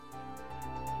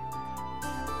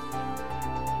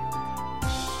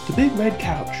The Big Red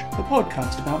Couch, the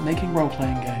podcast about making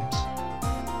role-playing games.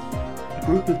 A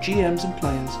group of GMs and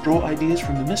players draw ideas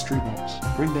from the mystery box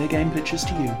and bring their game pitches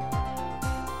to you.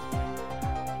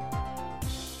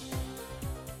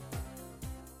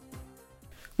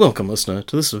 Welcome, listener,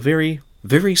 to this very,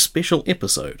 very special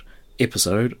episode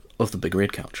of The Big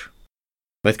Red Couch.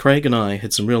 Both Craig and I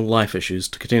had some real life issues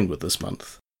to contend with this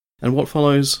month, and what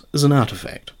follows is an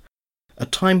artifact. A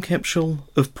time capsule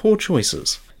of poor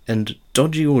choices and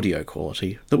dodgy audio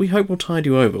quality that we hope will tide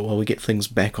you over while we get things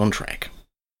back on track.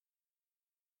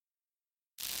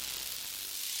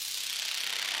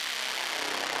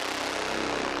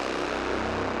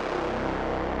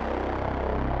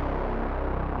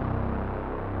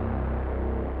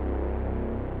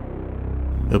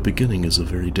 A beginning is a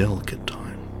very delicate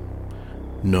time.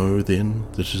 Know, then,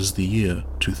 that it is the year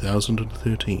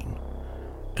 2013,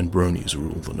 and bronies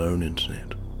rule the known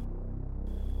internet.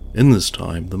 In this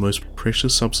time, the most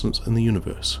precious substance in the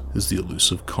universe is the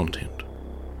elusive content.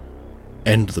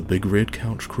 And the Big Red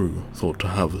Couch crew thought to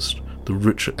harvest the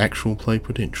rich actual play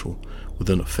potential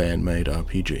within a fan-made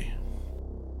RPG.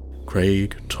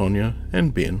 Craig, Tonya,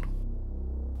 and Ben,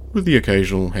 with the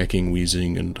occasional hacking,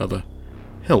 wheezing, and other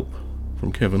help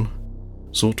from Kevin,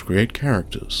 sought to create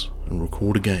characters and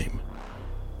record a game,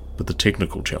 but the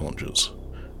technical challenges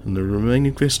and the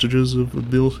remaining vestiges of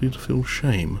ability to feel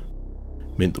shame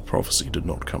meant the prophecy did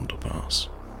not come to pass.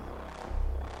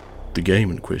 The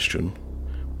game in question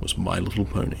was My Little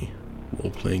Pony,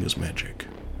 Role-Playing as Magic,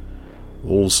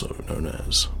 also known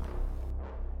as...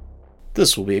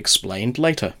 This will be explained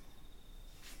later.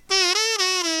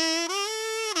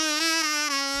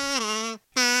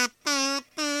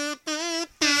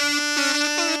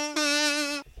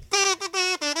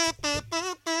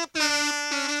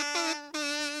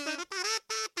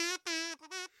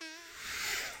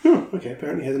 Okay,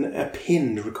 apparently it has a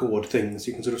pin record thing, so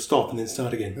you can sort of stop and then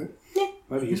start again. Right? Yeah.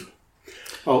 Might be useful.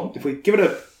 Oh, if we give it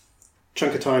a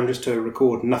chunk of time just to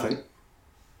record nothing,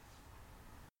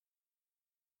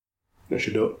 that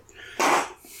should do it.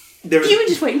 You were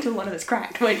just waiting until one of us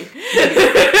cracked, weren't you?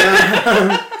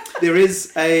 There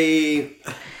is a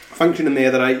function in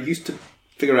there that I used to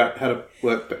figure out how to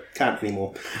work, but can't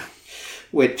anymore,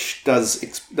 which does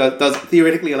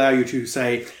theoretically allow you to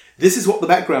say, this is what the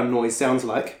background noise sounds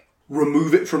like.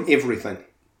 Remove it from everything.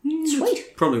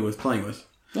 Sweet. Probably worth playing with.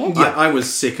 Yeah. I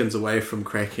was seconds away from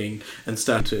cracking and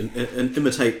start to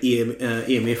imitate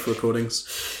EMF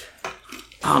recordings.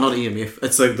 Oh, not EMF.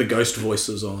 It's like the ghost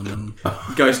voices on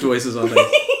ghost voices on things.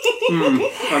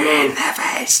 I know. The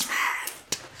face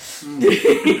man.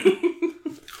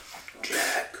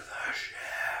 Jack the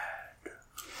Shed.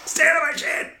 Stay out of my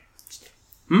shed.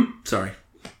 Sorry.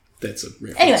 That's a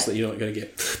reference that you're not going to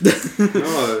get.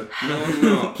 No, I'm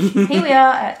not. Here we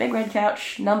are at Big Red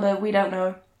Couch, number we don't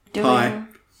know, doing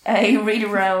a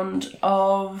read-around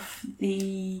of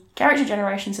the character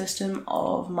generation system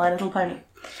of My Little Pony.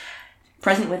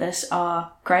 Present with us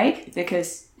are Craig,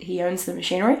 because he owns the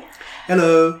machinery.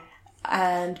 Hello.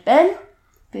 And Ben,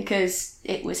 because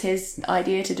it was his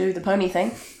idea to do the pony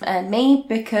thing. And me,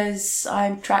 because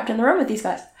I'm trapped in the room with these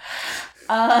guys.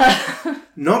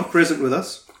 Not present with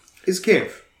us is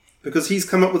Kev, because he's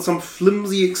come up with some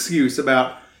flimsy excuse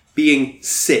about being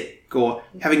sick or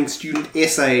having student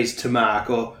essays to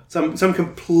mark or some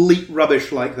complete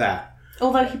rubbish like that.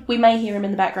 Although we may hear him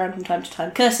in the background from time to time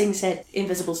cursing said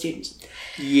invisible students.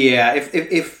 Yeah,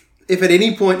 if at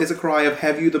any point there's a cry of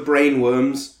 "Have you the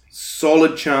brainworms?"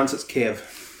 solid chance it's Kev.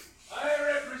 I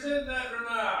represent that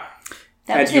remark.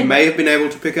 And you may have been able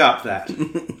to pick up that.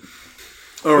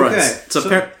 Alright, Okay, so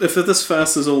if this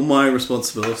farce is all my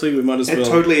responsibility, we might as well... It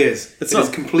totally is. It's It not is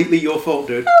completely your fault,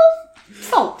 dude.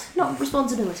 Fault, not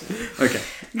responsibility. Okay.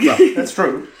 Well, that's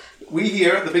true. We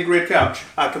here at the Big Red Couch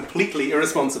are completely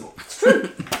irresponsible.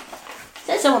 Says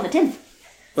so on the tin.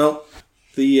 Well,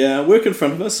 the work in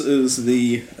front of us is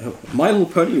the My Little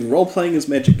Pony Role-Playing as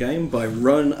Magic game by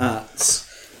Roan Arts.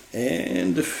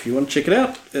 And if you want to check it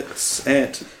out, it's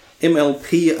at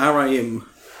mlprim.com.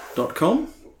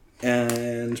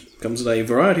 And comes in a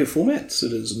variety of formats.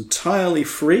 It is entirely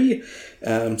free,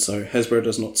 so Hasbro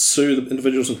does not sue the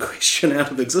individuals in question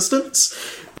out of existence.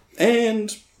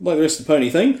 And, like the rest of the pony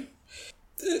thing,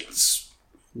 it's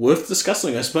worth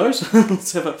discussing, I suppose.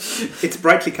 Let's have a... It's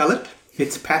brightly coloured.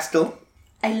 It's pastel.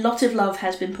 A lot of love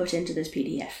has been put into this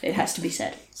PDF, it has to be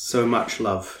said. So much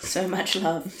love. So much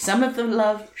love. Some of the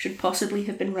love should possibly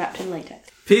have been wrapped in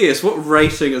latex. P.S. What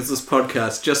rating is this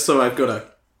podcast? Just so I've got a...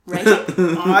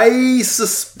 Rating? I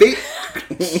suspect...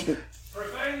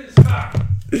 Profane as fuck.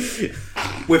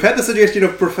 We've had the suggestion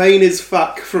of profane as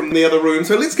fuck from the other room,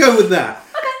 so let's go with that.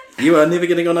 Okay. You are never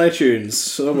getting on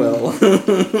iTunes. Oh well.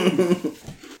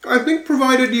 I think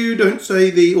provided you don't say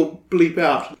or bleep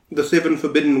out the 7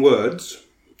 forbidden words.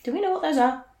 Do we know what those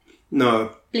are?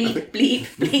 No. Bleep, bleep,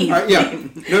 bleep. Yeah,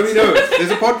 nobody knows.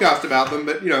 There's a podcast about them,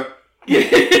 but,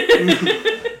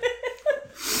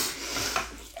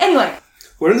 Anyway.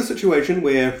 We're in a situation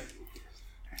where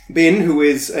Ben, who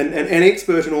is an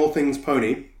expert in all things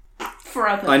pony... For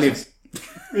our purposes.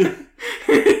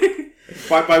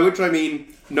 By which I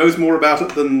mean knows more about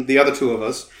it than the other two of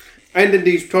us. And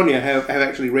indeed, Tonya have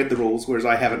actually read the rules, whereas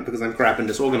I haven't because I'm crap and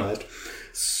disorganised.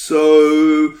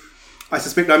 So I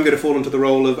suspect I'm going to fall into the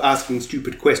role of asking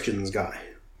stupid questions guy.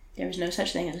 There is no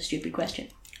such thing as a stupid question.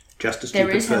 Just a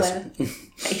stupid person. There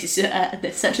is, however,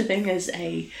 there's such a thing as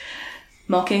a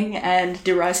mocking and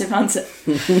derisive answer.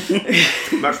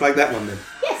 Much like that one, then.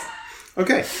 Yes.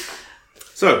 Okay.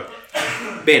 So,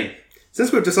 Ben,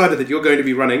 since we've decided that you're going to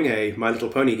be running a My Little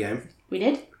Pony game... We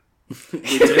did? We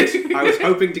did. I was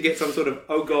hoping to get some sort of,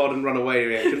 oh god, and run away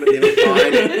reaction, but never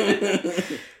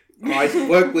fine. Right,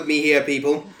 work with me here,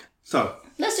 people. So...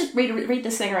 Let's just read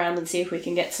this thing around and see if we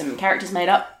can get some characters made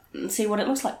up and see what it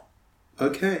looks like.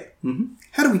 Okay. Mm-hmm.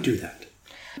 How do we do that?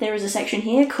 There is a section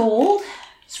here called...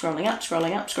 Scrolling up,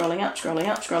 scrolling up, scrolling up, scrolling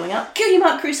up, scrolling up. Cutie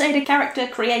Mark Crusader character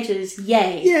creators,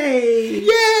 yay! Yay!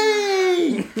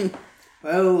 Yay!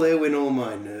 Well, there went all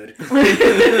my nerd.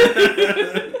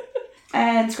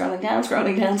 And scrolling down,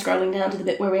 scrolling down, scrolling down to the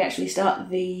bit where we actually start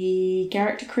the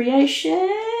character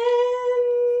creation.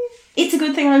 It's a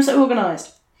good thing I'm so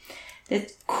organised.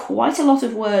 There's quite a lot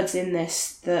of words in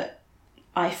this that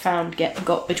I found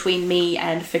got between me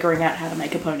and figuring out how to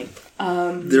make a pony.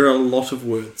 There are a lot of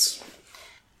words.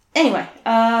 Anyway,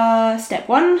 step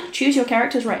 1, choose your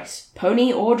character's race.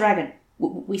 Pony or dragon.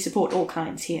 We support all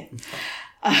kinds here.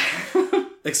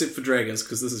 Except for dragons,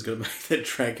 because this is going to make that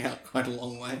drag out quite a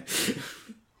long way.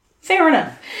 Fair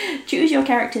enough. Choose your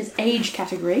character's age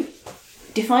category.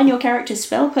 Define your character's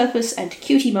spell purpose and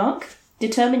cutie mark.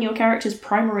 Determine your character's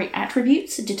primary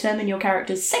attributes. Determine your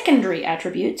character's secondary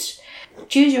attributes.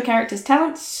 Choose your character's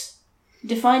talents.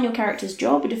 Define your character's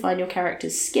job. Define your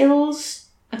character's skills.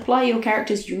 Apply your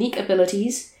character's unique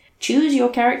abilities. Choose your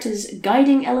character's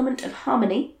guiding element of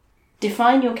harmony.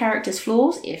 Define your character's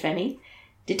flaws, if any.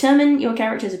 Determine your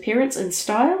character's appearance and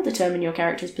style. Determine your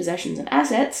character's possessions and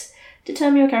assets.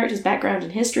 Determine your character's background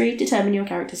and history. Determine your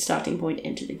character's starting point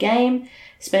into the game.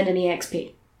 Spend any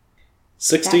XP.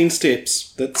 16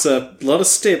 steps. That's a lot of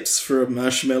steps for a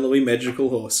marshmallowy magical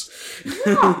horse.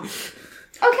 Yeah.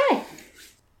 Okay.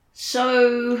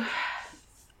 So...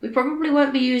 we probably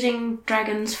won't be using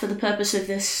dragons for the purpose of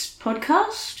this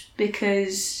podcast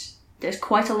because there's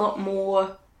quite a lot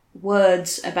more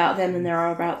words about them than there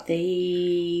are about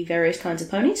the various kinds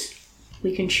of ponies.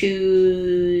 We can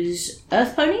choose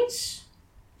earth ponies,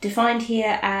 defined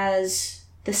here as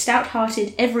the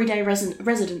stout-hearted everyday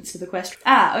residents of the quest.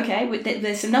 Okay,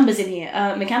 there's some numbers in here.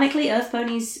 Mechanically, earth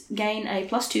ponies gain a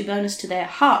 +2 bonus to their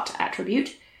heart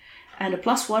attribute and a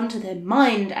 +1 to their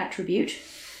mind attribute,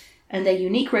 and their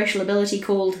unique racial ability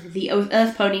called the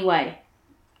Earth Pony Way.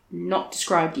 Not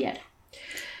described yet.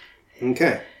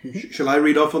 Okay. Shall I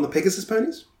read off on the Pegasus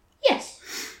ponies? Yes.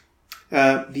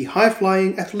 The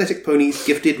high-flying athletic ponies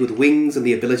gifted with wings and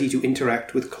the ability to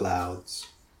interact with clouds.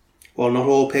 While not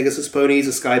all Pegasus ponies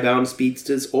are skybound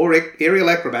speedsters or aerial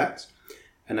acrobats,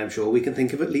 and I'm sure we can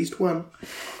think of at least one,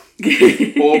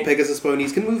 all Pegasus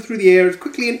ponies can move through the air as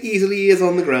quickly and easily as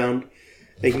on the ground,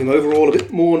 making them overall a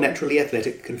bit more naturally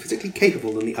athletic and physically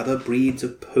capable than the other breeds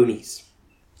of ponies.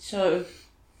 So,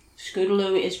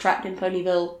 Scootaloo is trapped in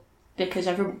Ponyville because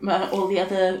all the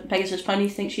other Pegasus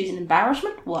ponies think she's an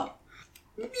embarrassment? What?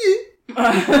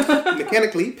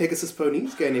 Mechanically, Pegasus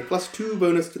ponies gain a +2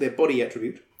 bonus to their body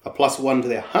attribute, a +1 to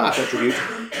their heart attribute,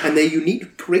 and their unique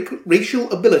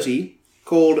racial ability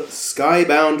called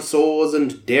Skybound Soars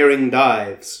and Daring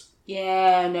Dives.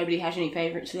 Yeah, nobody has any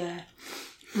favourites there.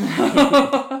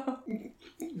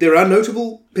 There are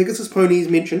notable Pegasus ponies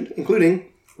mentioned,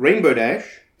 including Rainbow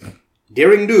Dash,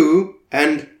 Daring Do,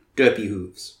 and Derpy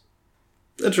Hooves.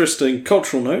 Interesting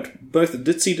cultural note, both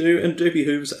Ditsy Do and Derpy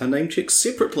Hooves are name checked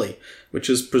separately, which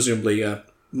is presumably a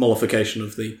mollification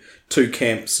of the two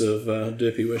camps of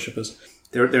Derpy worshippers.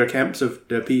 There are camps of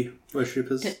Derpy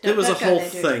worshippers? There was a whole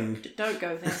thing. Don't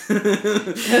go there.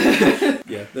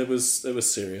 Yeah, that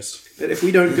was serious. But if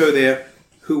we don't go there,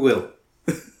 who will?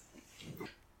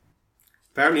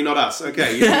 Apparently not us.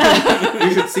 Okay,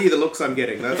 you should see the looks I'm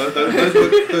getting.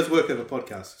 Those work over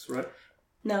podcasts, right?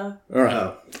 No. All right.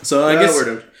 Oh. So I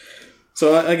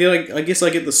guess I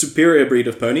get the superior breed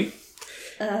of pony.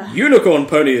 Unicorn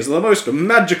pony is the most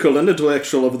magical and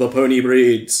intellectual of the pony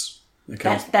breeds.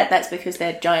 Okay. That's because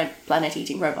they're giant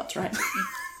planet-eating robots, right?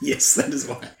 Yes, that is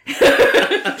why.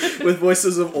 With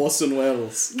voices of Orson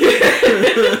Welles.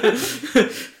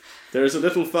 There is a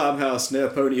little farmhouse near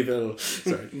Ponyville.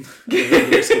 Sorry, the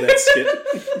rest of that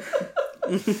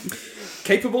skit.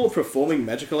 Capable of performing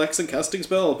magical acts and casting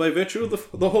spell by virtue of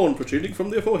the horn protruding from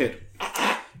their forehead.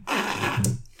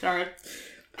 Sorry.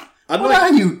 What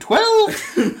are you,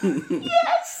 12?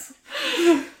 Yes!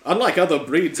 Unlike other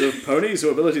breeds of ponies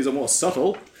whose abilities are more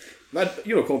subtle,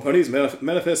 unicorn ponies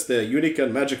manifest their unique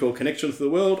and magical connection to the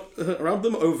world around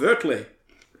them overtly.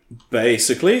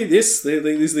 Basically, these are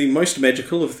the most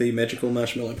magical of the magical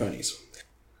marshmallow ponies.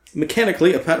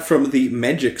 Mechanically, apart from the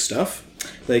magic stuff,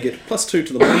 they get +2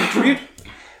 to the mind attribute,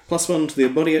 +1 to their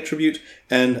body attribute,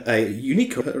 and a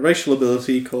unique racial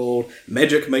ability called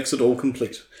Magic Makes It All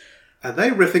Complete. Are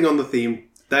they riffing on the theme?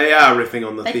 They are riffing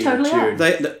on the They theme totally tune.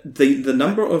 The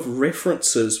number of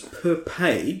references per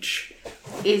page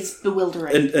Is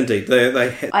bewildering. indeed, they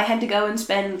I had to go and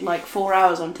spend like 4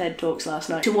 hours on TED Talks last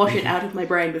night to wash it out of my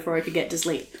brain before I could get to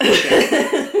sleep.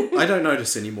 I don't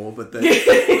notice anymore, but that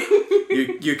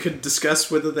you can discuss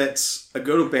whether that's a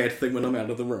good or bad thing when I'm out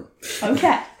of the room.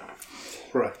 Okay.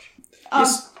 Right.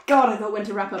 Oh, God, I got when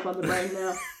to wrap up on the brain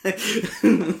now.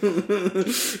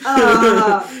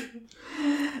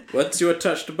 Once you are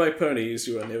touched by ponies,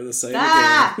 you are never the same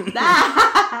again.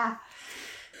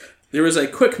 There is a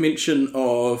quick mention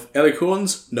of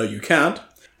alicorns. No, you can't.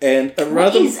 And a What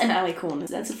rather is an alicorn?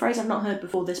 That's a phrase I've not heard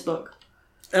before this book.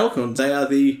 alicorns. They are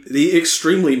the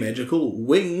extremely magical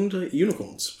winged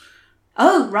unicorns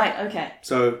Oh, right, okay.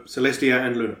 So, Celestia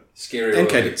and Luna. Scary. and Rory.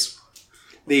 cadets.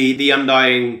 The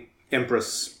undying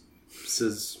empresses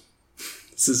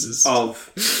Scissors.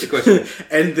 of the question.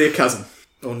 And their cousin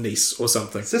or niece or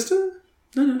something. Sister?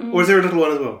 No. Or is there a little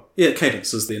one as well? Yeah,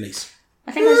 Cadence is their niece.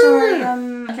 I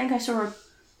think I saw a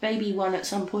baby one at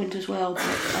some point as well.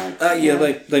 But,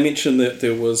 They mentioned that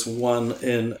there was one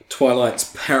in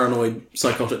Twilight's paranoid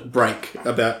psychotic break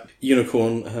about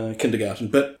unicorn kindergarten,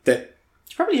 but that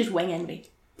it's probably just wing envy.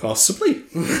 possibly.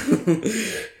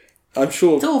 I'm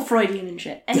sure. It's all Freudian and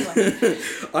shit. Anyway.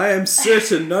 I am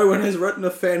certain no one has written a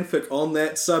fanfic on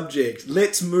that subject.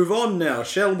 Let's move on now,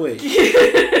 shall we?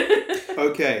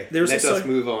 Okay, let us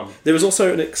move on. There is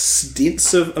also an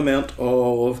extensive amount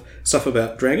of stuff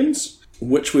about dragons,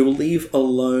 which we will leave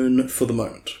alone for the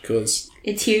moment, because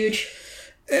It's huge.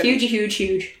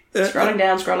 Huge. Scrolling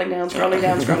down.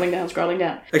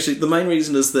 actually the main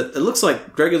reason is that it looks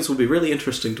like dragons will be really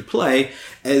interesting to play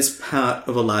as part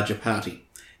of a larger party.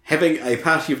 Having a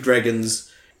party of dragons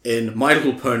in My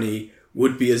Little Pony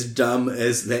would be as dumb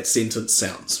as that sentence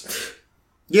sounds.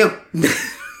 Yeah,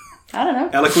 I don't know.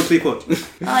 eloquently put.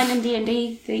 I'm in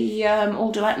D&D. The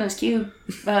all gelatinous cube,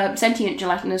 sentient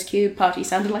gelatinous cube party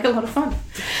sounded like a lot of fun.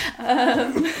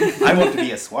 I want to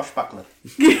be a swashbuckler.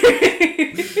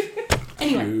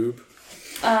 Anyway, Cube.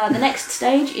 the next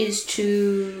stage is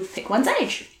to pick one's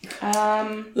age.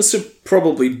 This should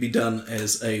probably be done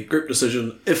as a group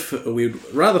decision if we'd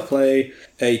rather play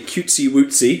a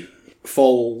cutesy-wootsy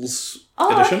Foals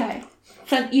edition. Okay.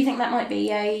 So you think that might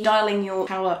be a dialing your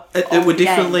power? It would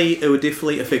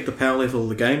definitely affect the power level of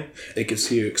the game. It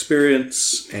gives you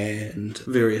experience and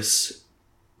various.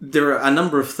 There are a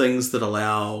number of things that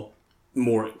allow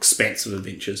more expansive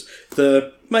adventures.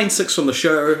 The main 6 from the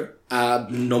show are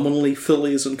nominally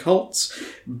fillies and colts,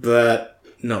 but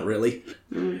not really.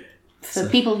 For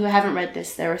people who haven't read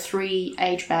this, there are 3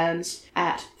 age bands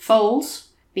at Foals,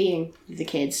 being the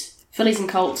kids, fillies and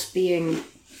colts being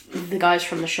the guys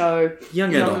from the show,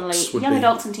 Young adults would be.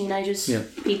 adults and teenagers, Yeah.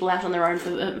 people out on their own for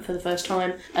the first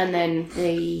time, and then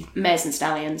the mares and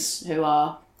stallions who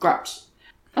are grups.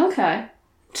 Okay,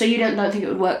 so you don't think it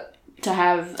would work to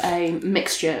have a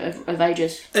mixture of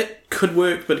ages? It could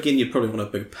work, but again, you'd probably want a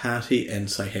big party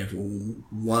and say have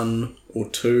 1 or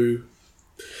 2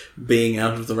 being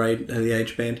out of the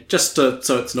age band, just so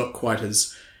it's not quite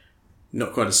as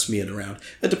smeared around.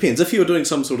 It depends. If you were doing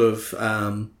some sort of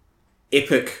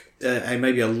epic,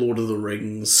 maybe a Lord of the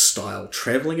Rings style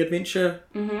travelling adventure,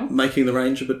 making the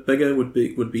range a bit bigger would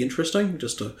be interesting,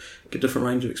 just to get a different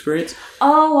range of experience.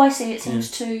 Oh, I see. It seems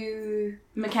to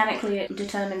mechanically it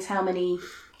determines how many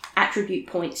attribute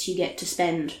points you get to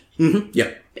spend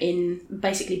Yeah. in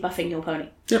basically buffing your pony.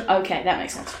 Yep. Okay, that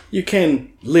makes sense. You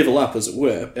can level up, as it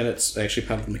were, and it's actually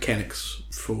part of the mechanics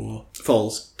for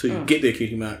foals to get their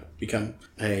cutie mark, become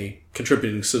a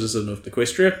contributing citizen of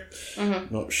Equestria.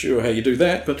 Not sure how you do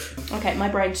that, but Okay, my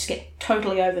brain just get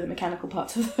totally over the mechanical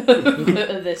parts of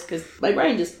this because my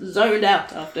brain just zoned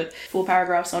out after 4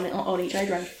 paragraphs on each age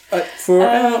range. for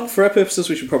our purposes,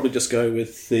 we should probably just go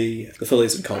with the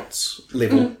fillies and colts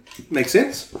level Makes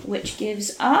sense. which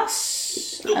gives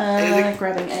us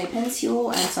grabbing a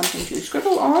pencil and something to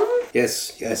scribble on.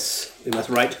 Yes. We must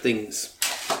write things.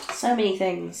 So many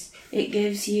things. It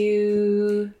gives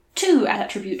you 2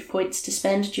 attribute points to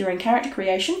spend during character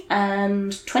creation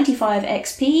and 25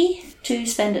 XP to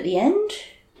spend at the end.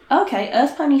 Okay,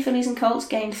 Earth Pony Fillies and Colts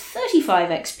gained 35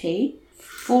 XP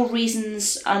for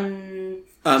reasons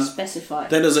unspecified.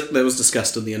 That was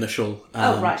discussed in the initial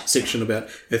section about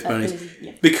Earth ponies.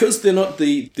 Yeah. Because they're not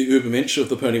the Ubermensch of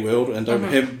the pony world and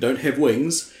don't have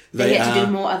wings. They get to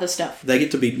do more other stuff. They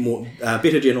get to be more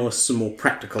better generalists and more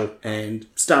practical and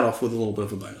start off with a little bit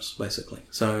of a bonus, basically.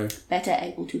 So Better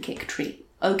able to kick a tree.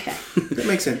 Okay. That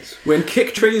makes sense. when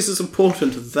kick trees is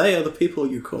important, they are the people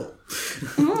you call.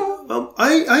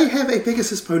 I have a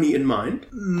Pegasus pony in mind,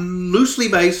 loosely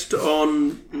based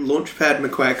on Launchpad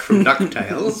McQuack from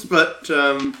DuckTales, but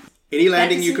any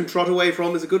landing you can trot away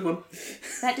from is a good one.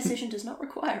 That decision does not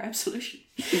require absolution.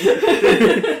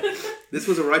 This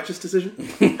was a righteous decision?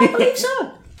 I believe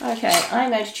so. Okay, I'm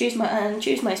going to choose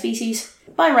my species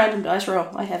by random dice roll.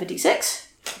 I have a d6.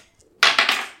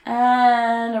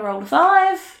 And I rolled a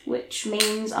 5, which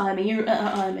means I'm a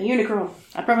unicorn.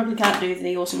 I probably can't do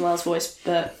the Orson Welles voice,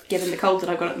 but given the cold that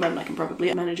I've got at the moment, I can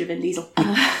probably manage a Vin Diesel.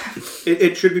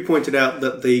 It should be pointed out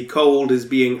that the cold is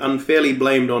being unfairly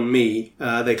blamed on me.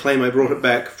 They claim I brought it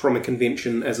back from a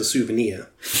convention as a souvenir,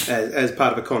 as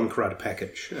part of a con karate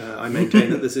package. I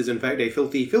maintain that this is in fact a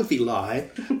filthy, filthy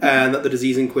lie, and that the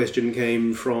disease in question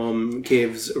came from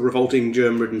Kev's revolting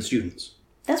germ-ridden students.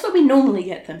 That's where we normally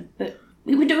get them, but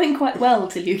we were doing quite well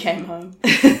till you came home.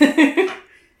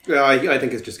 I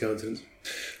think it's just coincidence.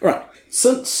 Right,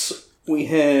 since we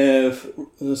have...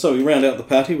 So we round out the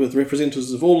party with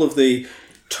representatives of all of the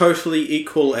totally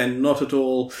equal and not at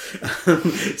all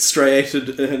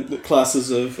striated classes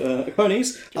of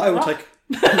ponies. I will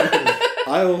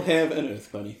have an Earth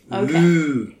pony. Okay.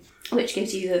 Ooh. Which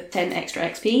gives you the 10 extra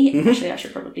XP. Actually, I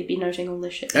should probably be noting all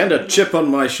this shit. And a chip on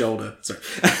my shoulder. Sorry.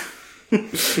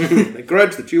 The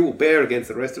grudge that you will bear against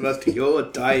the rest of us to your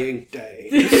dying day.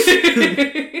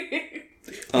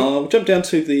 We'll jump down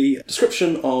to the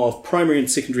description of primary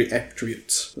and secondary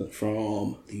attributes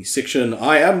from the section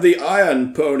I am the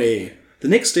Iron Pony. The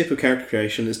next step of character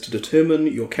creation is to determine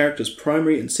your character's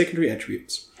primary and secondary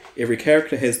attributes. Every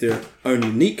character has their own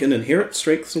unique and inherent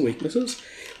strengths and weaknesses,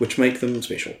 which make them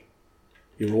special.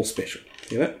 You're all special.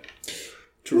 Hear that?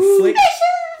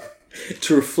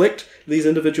 To reflect these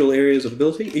individual areas of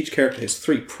ability, each character has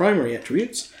 3 primary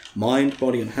attributes, mind,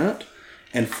 body, and heart,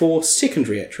 and 4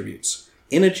 secondary attributes,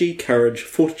 energy, courage,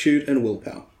 fortitude, and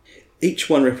willpower. Each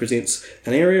one represents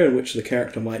an area in which the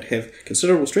character might have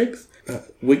considerable strength,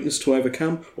 weakness to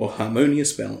overcome, or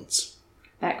harmonious balance.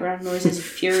 Background noises of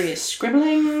furious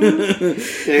scribbling.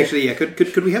 Actually, yeah,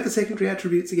 could we have the secondary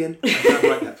attributes again? I can't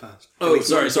write that fast.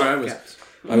 Sorry,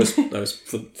 I was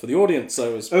for the audience.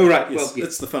 Oh right, yes, well, yes.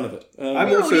 It's the fun of it.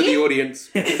 I'm also the audience.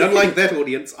 And unlike that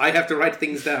audience, I have to write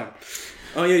things down.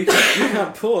 Oh yeah, you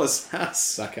can't pause.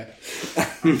 Sucker.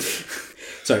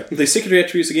 So the secondary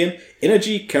attributes again: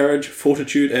 energy, courage,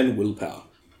 fortitude, and willpower.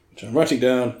 Which I'm writing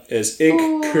down as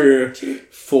ink, cur,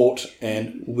 fort,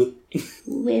 and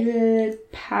willpower.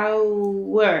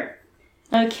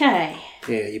 Okay.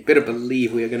 Yeah, you better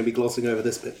believe we are going to be glossing over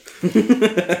this bit.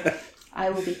 I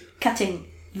will be cutting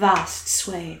vast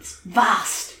swathes.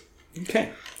 Vast!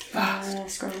 Okay.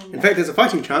 Scrolling In fact, there's a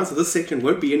fighting chance that this section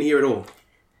won't be in here at all.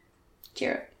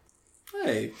 Cheer it.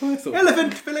 Hey, I thought...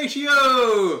 Elephant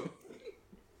fellatio!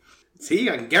 See,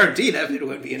 I can guarantee that it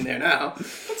won't be in there now.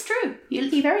 It's true.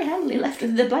 You'll be very handily left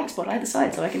with the blank spot either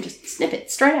side, so I can just snip it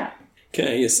straight out.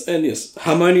 Okay, yes,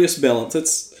 harmonious balance.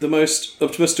 That's the most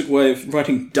optimistic way of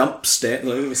writing dump stat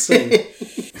that I've ever seen.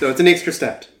 So it's an extra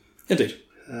stat. Indeed.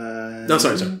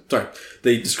 Sorry.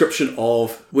 The description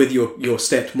of whether your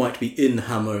stat might be in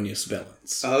harmonious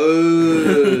balance.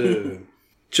 Oh.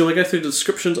 Shall I go through the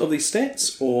descriptions of these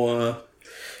stats, or...?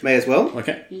 May as well.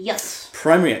 Okay. Yes.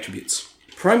 Primary attributes.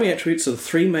 Primary attributes are the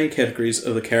 3 main categories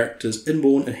of the character's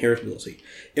inborn inherent ability.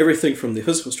 Everything from their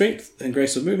physical strength and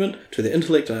grace of movement, to their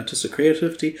intellect and artistic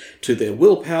creativity, to their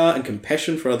willpower and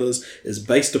compassion for others, is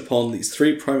based upon these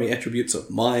 3 primary attributes of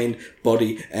mind,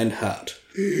 body, and heart.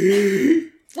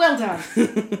 Well done.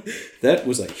 That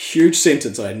was a huge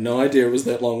sentence. I had no idea it was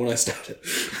that long when I started.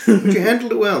 But you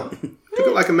handled it well. Took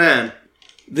it like a man.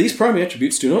 These primary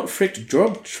attributes do not reflect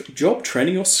job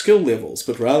training or skill levels,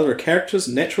 but rather a character's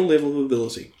natural level of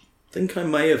ability. I think I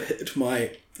may have hit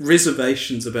my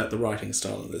reservations about the writing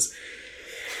style of this.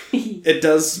 It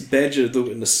does badger the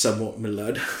witness somewhat, my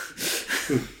lad.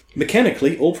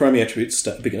 Mechanically, all primary attributes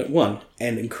begin at 1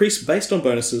 and increase based on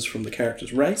bonuses from the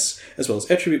character's race, as well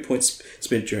as attribute points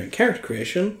spent during character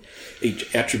creation.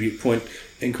 Each attribute point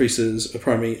increases a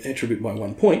primary attribute by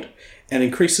 1 point, and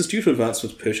increases due to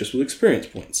advancements purchased with experience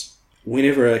points.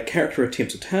 Whenever a character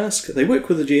attempts a task, they work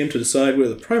with the GM to decide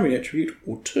whether which primary attribute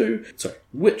or two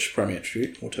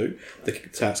the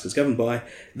task is governed by.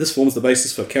 This forms the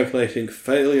basis for calculating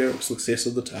failure or success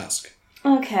of the task.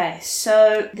 Okay,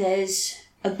 so there's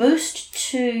a boost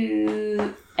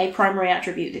to a primary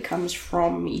attribute that comes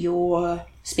from your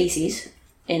species.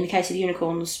 In the case of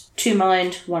unicorns, 2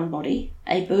 mind, 1 body.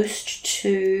 A boost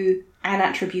to an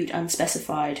attribute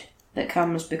unspecified that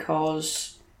comes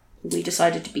because we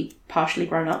decided to be partially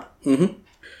grown up. Mm-hmm.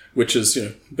 Which is,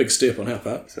 a big step on our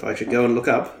part. So I should go and look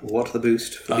up what the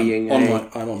boost for being I'm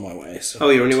on my way. So. Oh,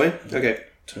 you're on your way? Okay.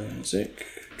 Turn a sec.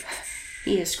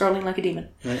 He is scrolling like a demon.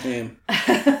 I am.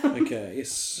 Okay,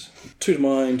 yes. 2 to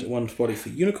mind, 1 to body for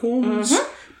unicorns.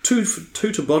 Mm-hmm.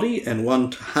 2 to body and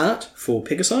 1 to heart for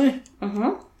Pegasi.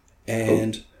 Mm-hmm.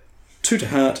 And 2 to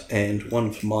heart and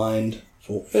 1 for mind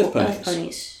for Earth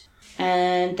Ponies.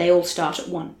 And they all start at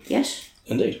 1, yes?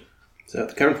 Indeed. So at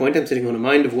the current point, I'm sitting on a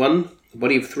mind of 1, a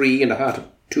body of 3, and a heart of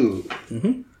 2.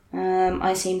 Mm-hmm.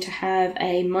 I seem to have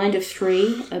a mind of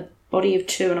 3, a body of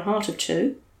 2, and a heart of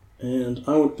 2. And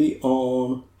I would be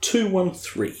on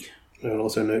 213. I'll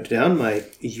also note down my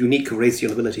unique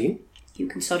racial ability. You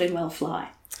can sodding well fly.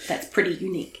 That's pretty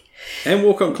unique. And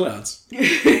walk on clouds.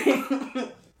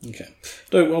 Okay.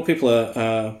 So while people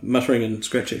are muttering and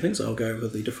scratching things, I'll go over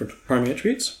the different primary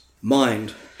attributes.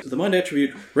 Mind. The mind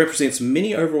attribute represents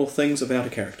many overall things about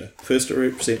a character. First, it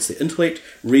represents their intellect,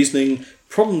 reasoning,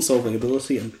 problem-solving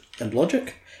ability, and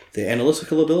logic, their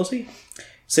analytical ability.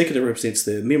 Second, it represents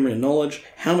their memory and knowledge,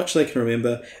 how much they can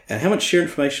remember, and how much shared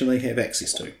information they have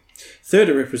access to. Third,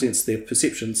 it represents their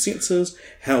perception senses,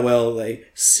 how well they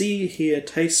see, hear,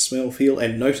 taste, smell, feel,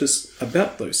 and notice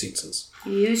about those senses.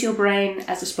 You use your brain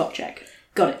as a spot check.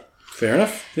 Got it. Fair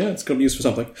enough. Yeah, it's got to be used for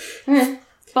something.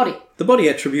 Body. The body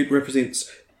attribute represents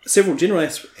several general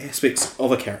aspects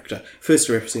of a character. First,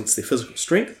 it represents their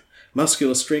physical,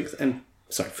 muscular strength,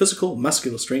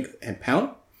 and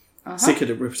power. Uh-huh. Second,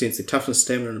 it represents their toughness,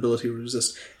 stamina, and ability to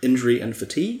resist injury and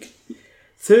fatigue.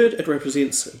 Third, it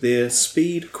represents their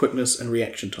speed, quickness, and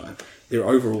reaction time, their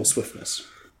overall swiftness.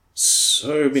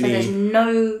 So there's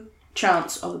no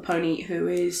chance of a pony who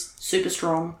is super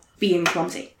strong being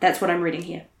clumsy. That's what I'm reading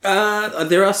here.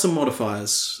 There are some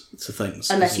modifiers to things.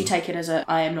 Unless you take it as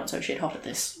I am not so shit hot at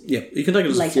this. Yeah, you can take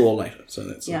it as a flaw later. So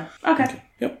that's Okay.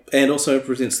 Yep. And also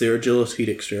represents their agility,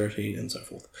 dexterity, and so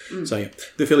forth. So yeah,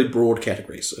 they're fairly broad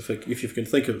categories. If you can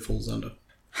think of it, falls under.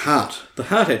 Heart. The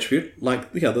heart attribute,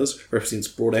 like the others, represents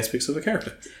broad aspects of a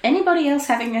character. Anybody else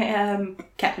having a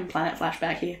Captain Planet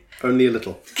flashback here? Only a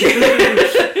little.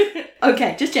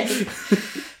 Okay, just checking.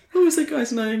 What was that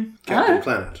guy's name? Captain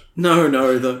Planet. No,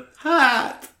 the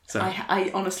heart. So, I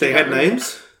honestly They had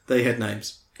names? They had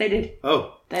names. They did.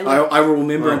 Oh. They were. I will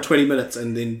remember in 20 minutes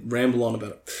and then ramble on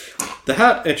about it. The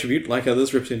heart attribute, like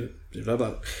others, represented... Blah,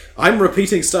 blah. I'm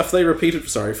repeating stuff they repeated.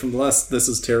 Sorry, from the last... This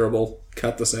is terrible.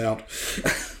 Cut this out.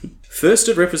 First,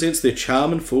 it represents their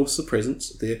charm and force of presence,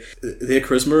 their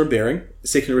charisma and bearing.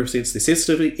 Second, it represents their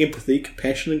sensitivity, empathy,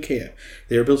 compassion and care,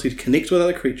 their ability to connect with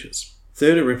other creatures.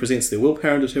 Third, it represents their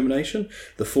willpower and determination,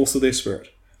 the force of their spirit.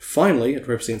 Finally, it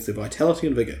represents their vitality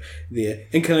and vigour, their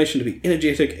inclination to be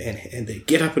energetic and their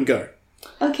get up and go.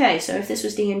 Okay, so if this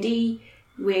was D&D,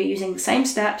 we're using the same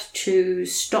stat to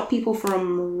stop people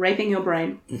from raping your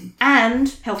brain and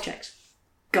health checks.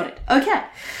 Got it. Okay.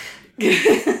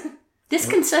 This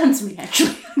concerns me,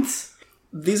 actually.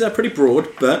 These are pretty broad,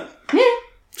 but Yeah.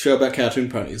 show about cartoon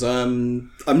ponies.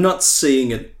 I'm not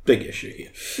seeing a big issue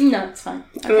here. No, it's fine.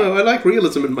 Okay. Oh, I like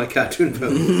realism in my cartoon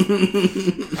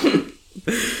pony.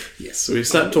 Yes, so we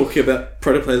start talking about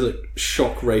protoplasmic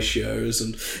shock ratios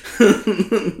and...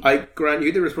 I grant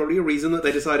you there is probably a reason that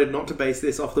they decided not to base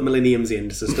this off the Millennium's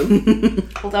End system.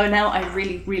 Although now I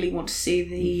really, really want to see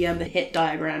the hit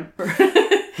diagram.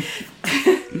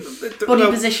 Body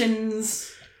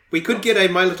positions. We could get a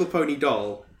My Little Pony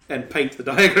doll and paint the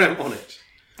diagram on it.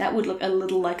 That would look a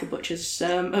little like a butcher's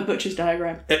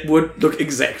diagram. It would look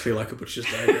exactly like a butcher's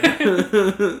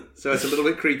diagram. So it's a little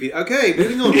bit creepy. Okay,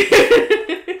 moving on.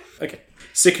 Okay,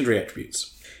 secondary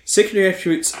attributes. Secondary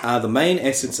attributes are the main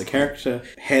assets a character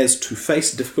has to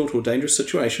face difficult or dangerous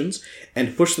situations and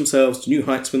to push themselves to new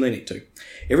heights when they need to.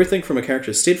 Everything from a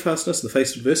character's steadfastness in the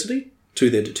face of adversity to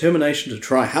their determination to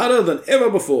try harder than ever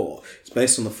before is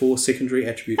based on the 4 secondary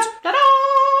attributes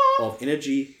of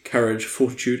energy, courage,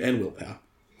 fortitude, and willpower.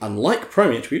 Unlike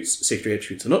primary attributes, secondary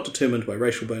attributes are not determined by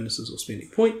racial bonuses or spending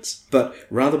points, but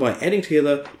rather by adding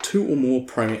together 2 or more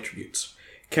primary attributes.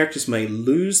 Characters may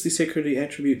lose the secondary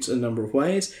attributes in a number of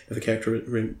ways. If a character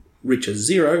reaches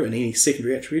 0 in any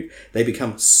secondary attribute, they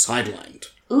become sidelined.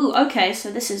 Ooh, okay,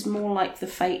 so this is more like the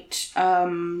Fate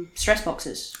stress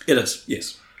boxes. It is,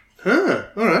 yes. Huh,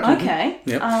 alright. Okay.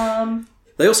 Yep.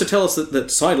 They also tell us that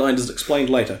sidelined is explained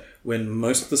later, when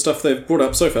most of the stuff they've brought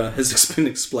up so far has been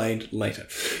explained later.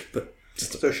 But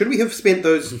So should we have spent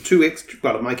those 2 extra,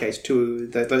 well in my case,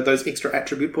 those extra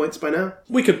attribute points by now?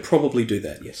 we could probably do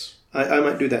that, yes. I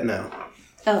might do that now.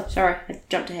 Oh, sorry, I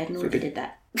jumped ahead and already did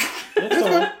that.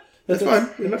 That's fine.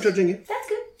 We're not judging you. That's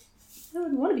good. I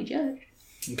wouldn't want to be judged.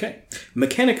 Okay.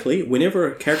 Mechanically, whenever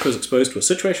a character is exposed to a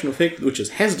situational effect which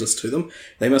is hazardous to them,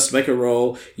 they must make a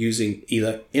roll using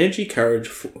either energy,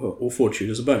 courage, or fortitude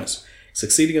as a bonus.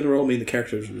 Succeeding in a roll means the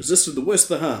character has resisted the worst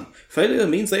of the harm. Failure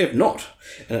means they have not,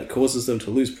 and it causes them to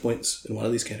lose points in one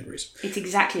of these categories. It's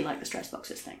exactly like the stress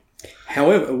boxes thing.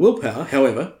 However, willpower,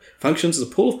 functions as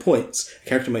a pool of points a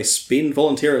character may spend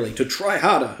voluntarily to try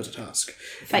harder at a task,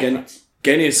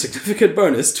 gaining a significant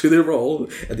bonus to their roll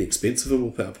at the expense of a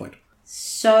willpower point.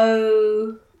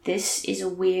 So, this is a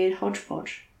weird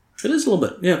hodgepodge. It is a little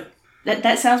bit, yeah.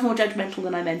 That sounds more judgmental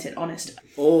than I meant it, honest.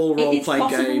 All It's role-playing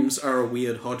possible. games are a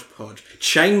weird hodgepodge.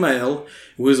 Chainmail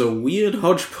was a weird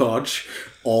hodgepodge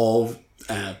of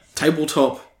a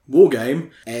tabletop wargame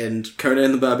and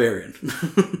Conan the Barbarian. Yeah,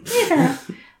 fair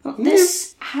enough. Well,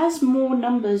 this has more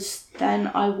numbers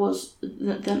than I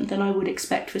would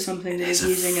expect for something that is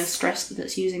using the stress It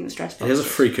box. has a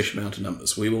freakish amount of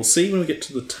numbers. We will see when we get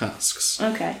to the tasks.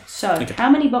 Okay, so how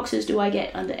many boxes do I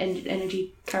get under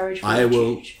energy, courage? I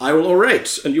will fortitude?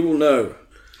 orate, and you will know.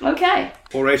 Okay.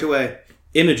 Orate away.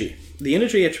 Energy. The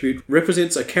energy attribute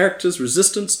represents a character's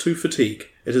resistance to fatigue.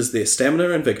 It is their stamina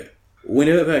and vigour.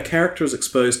 Whenever a character is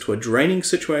exposed to a draining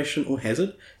situation or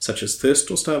hazard, such as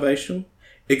thirst or starvation,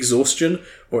 exhaustion,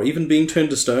 or even being turned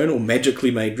to stone or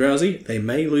magically made drowsy, they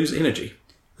may lose energy.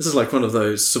 This is like one of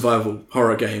those survival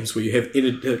horror games where you have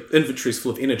inventories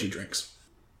full of energy drinks.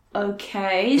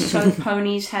 Okay, so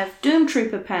ponies have Doom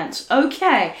Trooper pants.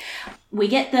 Okay. We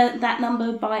get that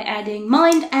number by adding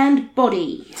mind and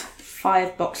body.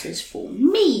 5 boxes for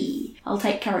me. I'll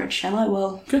take courage, shall I?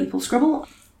 Well, people scribble.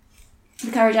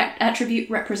 The courage attribute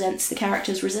represents the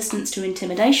character's resistance to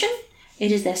intimidation.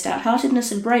 It is their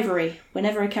stout-heartedness and bravery.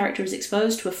 Whenever a character is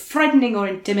exposed to a frightening or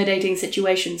intimidating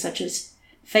situation, such as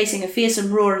facing a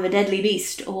fearsome roar of a deadly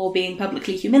beast or being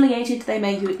publicly humiliated, they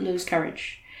may lose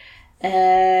courage.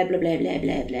 Blah, blah, blah,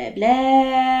 blah, blah,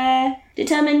 blah.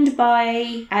 Determined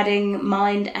by adding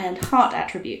mind and heart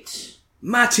attributes.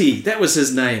 Matty, that was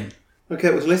his name. Okay,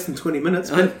 it was less than 20 minutes,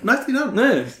 but nicely done.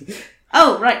 No.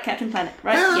 Oh, right, Captain Planet.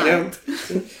 Right,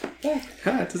 yeah.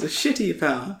 Heart is a shitty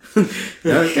power.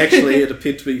 No, actually, it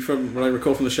appeared to be, from what I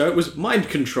recall from the show, it was mind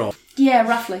control. Yeah,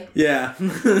 roughly. Yeah.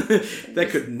 That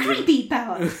could never, Creepy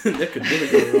power. that could never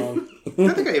go wrong. I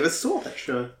don't think I ever saw that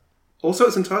show. Also,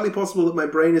 it's entirely possible that my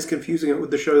brain is confusing it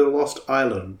with the show The Lost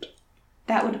Island.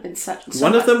 That would have been such...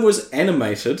 One of them was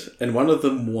animated, and one of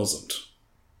them wasn't.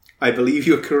 I believe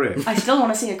you're correct. I still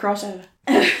want to see a crossover.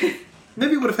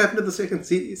 Maybe it would have happened in the second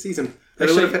season. They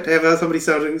Actually- would have had to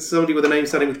have somebody with a name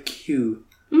starting with Q.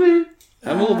 I'm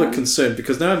a little bit concerned,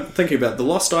 because now I'm thinking about The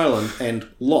Lost Island and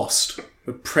Lost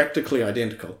were practically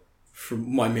identical,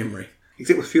 from my memory.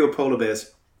 Except with fewer polar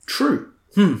bears. True.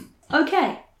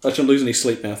 Okay. I shouldn't lose any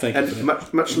sleep now, thank you.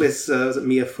 And much less, was it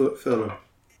Mia Furlong?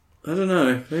 I don't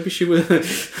know. Maybe she was...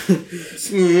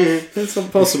 That's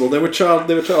not possible. There were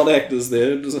child actors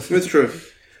there. It's true.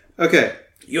 Okay,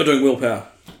 You're doing willpower.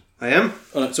 I am.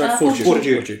 Oh, no, sorry, Fortitude.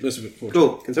 Fortitude. Let's do it, Fortitude.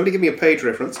 Cool. Can somebody give me a page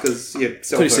reference? Because you're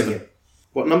cell phone 37. here.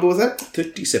 What number was that?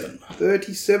 37.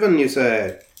 37, you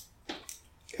say.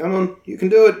 Come on, you can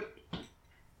do it.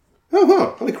 Oh,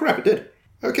 wow. Holy crap, it did.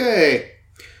 Okay.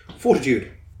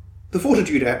 Fortitude. The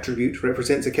fortitude attribute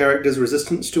represents a character's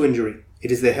resistance to injury.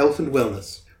 It is their health and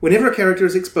wellness. Whenever a character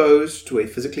is exposed to a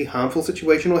physically harmful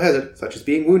situation or hazard, such as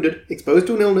being wounded, exposed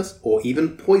to an illness, or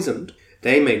even poisoned,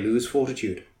 they may lose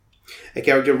fortitude. A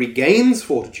character regains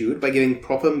fortitude by giving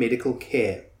proper medical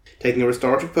care, taking a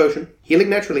restorative potion, healing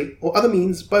naturally, or other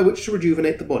means by which to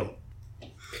rejuvenate the body.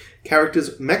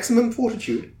 Characters' maximum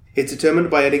fortitude is determined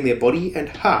by adding their body and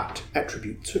heart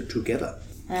attributes together.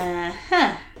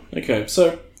 Uh-huh. Okay,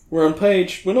 so we're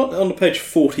not on page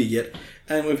 40 yet,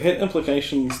 and we've had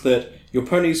implications that your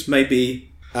ponies may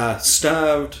be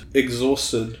starved,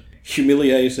 exhausted,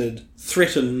 humiliated,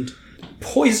 threatened,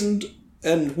 poisoned,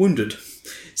 and wounded.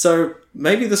 So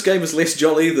maybe this game is less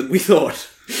jolly than we thought.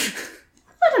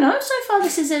 I don't don't know. So far,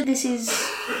 this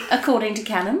is according to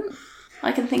canon.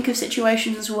 I can think of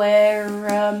situations where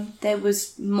there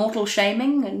was mortal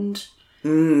shaming and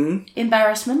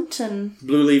embarrassment and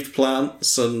blue-leaved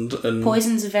plants and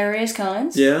poisons of various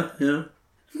kinds. Yeah. I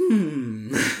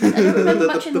don't remember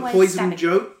much in The the way of poison stabbing.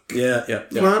 joke Yeah.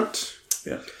 plant.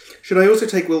 Yeah. Should I also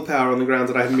take willpower on the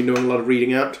grounds that I haven't been doing a lot of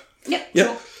reading out? Yep.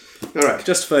 Yep. All right.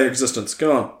 Justify your existence.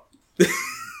 Go on.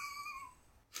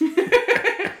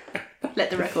 Let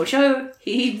the record show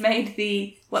he made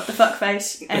the what the fuck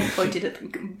face and pointed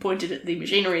at the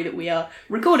machinery that we are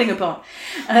recording upon.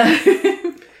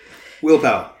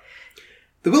 Willpower.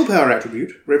 The willpower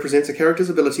attribute represents a character's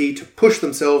ability to push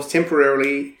themselves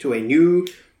temporarily to a new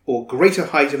or greater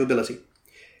height of ability.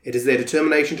 It is their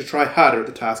determination to try harder at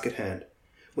the task at hand.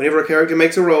 Whenever a character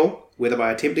makes a roll, whether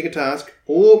by attempting a task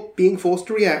or being forced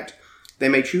to react, they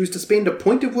may choose to spend a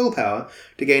point of willpower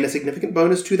to gain a significant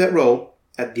bonus to that roll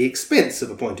at the expense of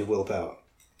a point of willpower.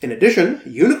 In addition,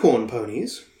 unicorn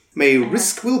ponies may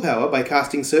risk willpower by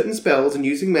casting certain spells and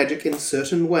using magic in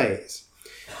certain ways.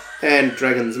 And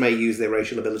dragons may use their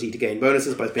racial ability to gain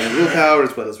bonuses by spending willpower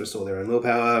as well as restore their own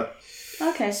willpower.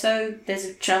 Okay, so there's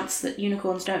a chance that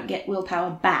unicorns don't get willpower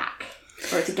back.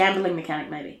 Or it's a gambling mechanic,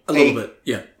 maybe. A little bit,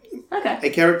 yeah. Okay. A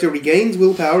character regains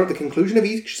willpower at the conclusion of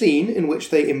each scene in which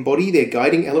they embody their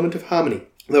guiding element of harmony,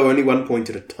 though only 1 point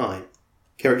at a time.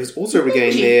 Characters also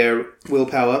regain their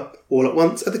willpower all at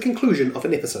once at the conclusion of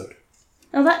an episode.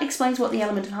 Now that explains what the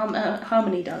element of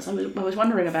harmony does. I was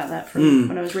wondering about that from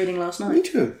when I was reading last night. Me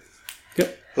too.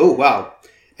 Yep. Oh, wow.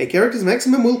 A character's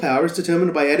maximum willpower is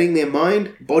determined by adding their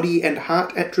mind, body, and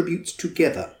heart attributes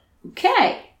together.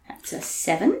 Okay, that's a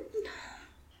 7.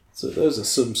 So those are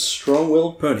some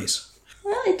strong-willed ponies.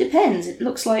 Well, it depends. It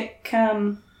looks like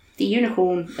the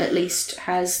unicorn, at least,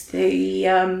 has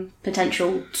the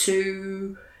potential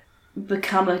to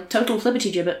become a total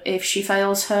flibbertigibbet if she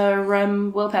fails her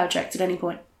willpower checks at any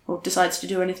point, or decides to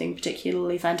do anything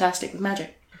particularly fantastic with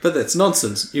magic. But that's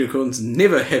nonsense. Unicorns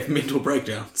never have mental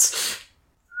breakdowns.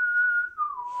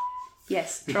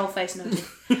 Yes, troll face noted.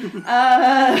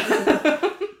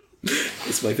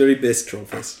 It's my very best troll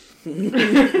face.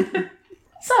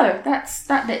 So, that's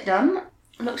that bit done.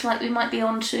 Looks like we might be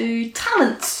on to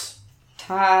talents.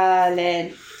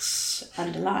 Talents.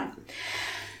 Underline.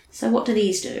 So what do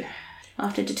these do?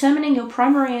 After determining your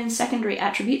primary and secondary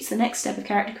attributes, the next step of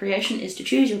character creation is to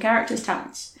choose your character's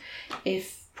talents.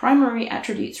 If primary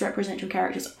attributes represent your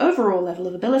character's overall level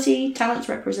of ability, talents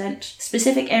represent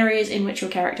specific areas in which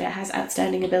your character has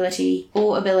outstanding ability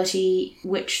or ability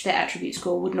which their attribute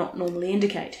score would not normally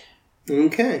indicate.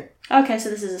 Okay. Okay, so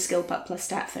this is a skill plus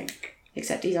stat thing,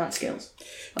 except these aren't skills.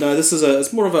 No, this is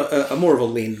it's more of a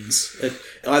lens. It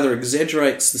either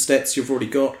exaggerates the stats you've already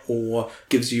got, or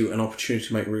gives you an opportunity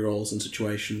to make rerolls in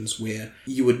situations where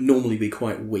you would normally be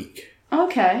quite weak.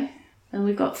 Okay, and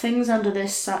we've got things under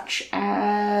this such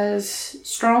as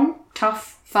strong,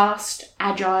 tough, fast,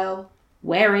 agile,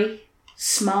 wary,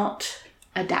 smart,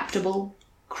 adaptable,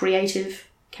 creative,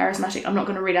 charismatic. I'm not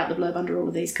going to read out the blurb under all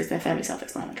of these because they're fairly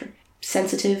self-explanatory.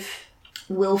 Sensitive,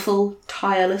 willful,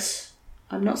 tireless.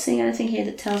 I'm not seeing anything here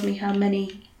that tells me how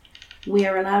many we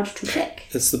are allowed to pick.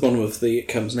 It's the bottom of the it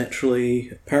comes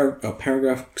naturally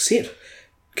paragraph set.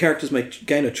 Characters may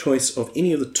gain a choice of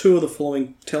any of the 2 of the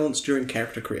following talents during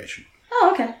character creation.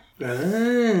 Oh, okay.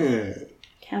 Ah.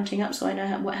 Counting up so I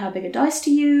know how big a dice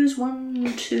to use.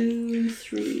 1, 2,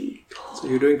 3, 4. So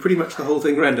you're doing pretty much the whole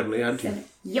thing randomly, aren't you?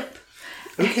 Yep.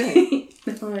 Okay.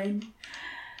 9,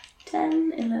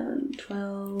 10, 11,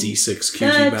 12... D6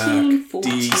 cutie 13, mark.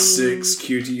 14. D6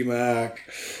 cutie mark.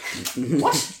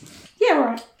 What? Yeah,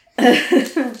 right.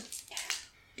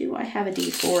 Do I have a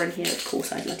D4 in here? Of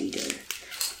course I bloody do.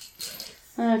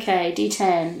 Okay,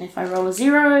 D10. If I roll a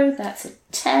 0, that's a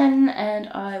 10, and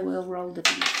I will roll the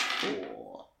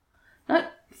D4. Nope,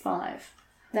 5.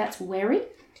 That's wary.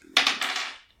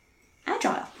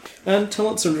 Agile. And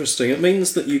talent's interesting. It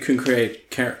means that you can create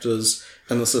characters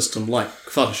in the system, like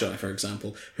Fluttershy, for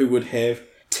example, who would have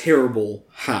terrible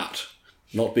heart.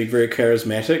 Not being very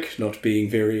charismatic, not being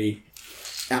very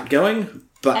outgoing,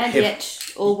 but And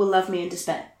yet, all will love me in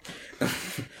despair.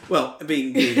 well,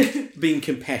 being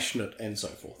compassionate and so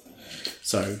forth.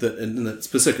 So that in the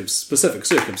specific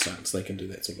circumstance, they can do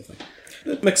that sort of thing.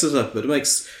 It mixes up, but it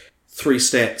makes 3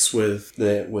 stats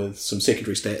with some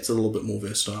secondary stats a little bit more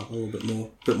versatile, a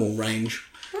little bit more range.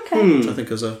 Okay. Which I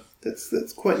think is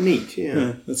That's quite neat,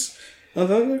 yeah.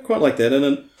 I quite like that,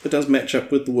 and it does match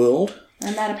up with the world.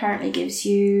 And that apparently gives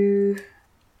you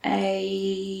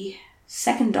a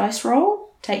second dice roll.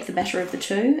 Take the better of the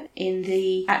 2 in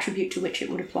the attribute to which it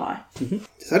would apply.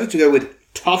 Decided to go with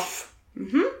tough,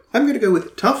 Mm-hmm. I'm going to go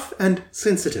with tough and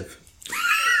sensitive.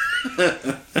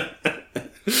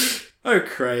 Oh,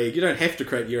 Craig, you don't have to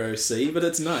create your OC, but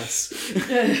it's nice.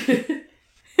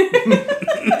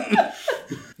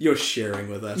 You're sharing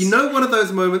with us. You know, one of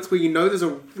those moments where you know there's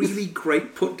a really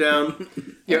great put down,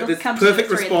 this come to perfect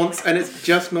the three response, and it's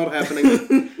just not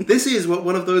happening. This is what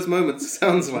one of those moments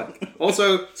sounds like.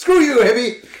 Also, screw you,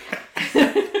 Heavy!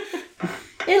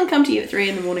 It'll come to you at 3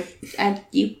 in the morning, and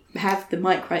you have the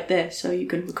mic right there, so you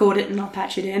can record it and I'll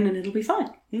patch it in and it'll be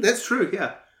fine. That's true,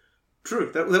 yeah.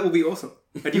 True, that will be awesome.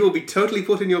 And you will be totally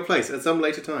put in your place at some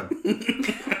later time.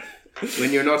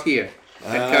 When you're not here.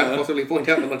 And can't possibly point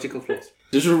out the logical flaws.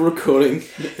 Digital recording,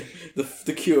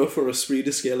 the cure for esprit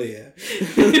d'escalier.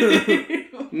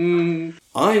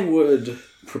 I would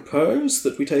propose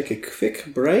that we take a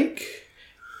quick break,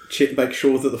 make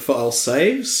sure that the file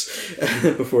saves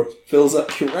before it fills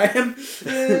up your RAM.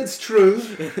 It's true.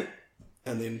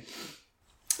 And then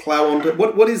plough on to...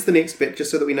 What is the next bit,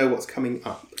 just so that we know what's coming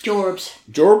up?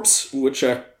 Jorbs, which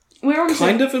are We're on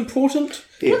kind of important.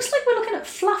 It looks like we're looking at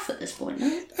fluff at this point,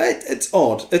 no? It's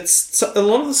odd. It's a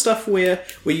lot of the stuff where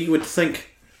you would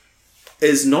think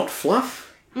is not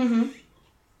fluff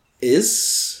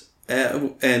is,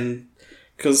 and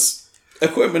because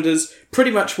equipment is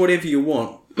pretty much whatever you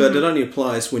want, but it only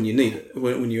applies when you need it,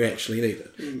 when you actually need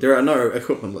it. There are no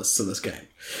equipment lists in this game.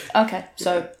 Okay,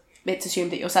 so it's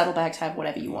assumed that your saddlebags have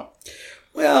whatever you want.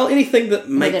 Well, anything that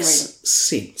makes reason.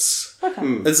 sense.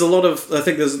 Okay. There's a lot of... I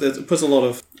think it puts a lot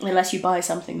of... Unless you buy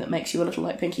something that makes you a little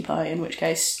like Pinkie Pie, in which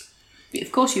case, of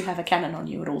course you have a cannon on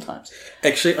you at all times.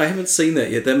 Actually, I haven't seen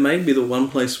that yet. That may be the one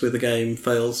place where the game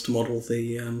fails to model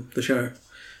the show.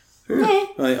 Yeah.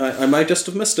 I may just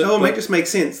have missed it. Oh, it might just make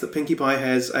sense that Pinkie Pie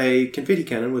has a confetti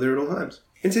cannon with her at all times.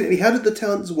 Incidentally, how did the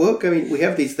talents work? I mean, we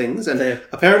have these things, and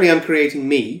apparently I'm creating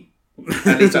me.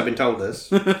 At least I've been told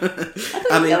this. I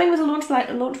thought you were going with a launchpad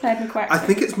McQuack. I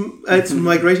think it's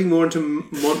migrating more into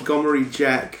Montgomery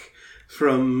Jack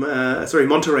from...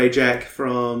 Monterey Jack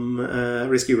from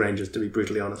Rescue Rangers, to be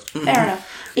brutally honest. Fair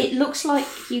enough. It looks like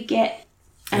you get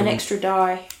an extra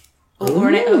die or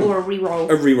a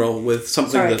reroll. A reroll with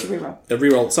something it's a reroll. A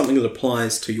reroll, something that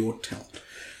applies to your talent.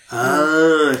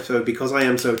 So because I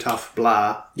am so tough,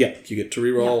 blah. Yeah, you get to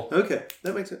reroll. Yeah. Okay,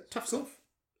 that makes it Tough stuff.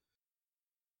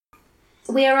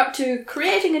 We are up to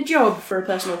creating a job for a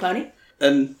personal pony.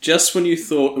 And just when you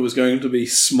thought it was going to be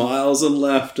smiles and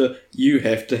laughter, you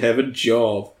have to have a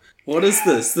job. What is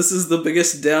this? This is the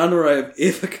biggest downer I've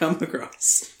ever come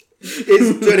across.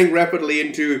 It's turning rapidly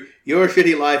into Your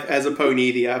Shitty Life as a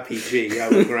Pony, the RPG, I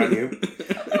will grant you.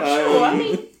 Sure, I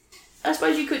mean, I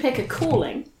suppose you could pick a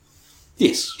calling.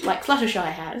 Yes. Like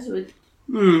Fluttershy has with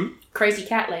Crazy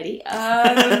Cat Lady.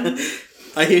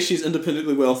 I hear she's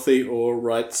independently wealthy or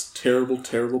writes terrible,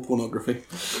 terrible pornography.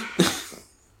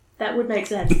 That would make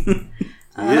sense.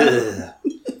 Yeah.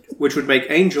 Which would make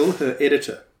Angel her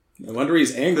editor. No wonder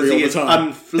he's angry Because all he the is time.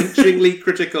 unflinchingly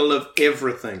critical of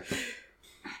everything.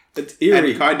 It's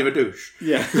eerie. And kind of a douche.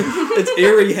 Yeah. It's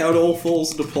eerie how it all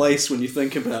falls into place when you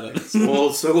think about it. It's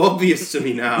all so obvious to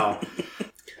me now.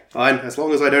 Fine, as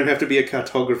long as I don't have to be a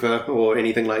cartographer or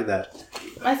anything like that.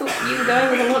 I thought you were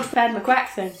going with a Launchpad McQuack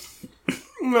thing.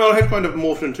 Well, I had kind of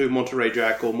morphed into Monterey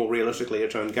Jack, or more realistically,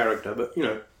 its own character, but, you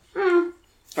know.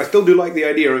 I still do like the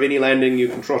idea of any landing you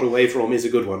can trot away from is a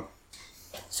good one.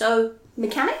 So,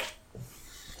 mechanic?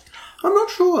 I'm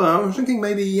not sure. I was thinking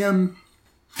maybe something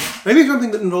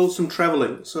that involves some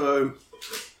travelling. So,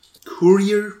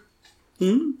 courier?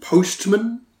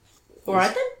 Postman?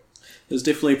 Alright then. There's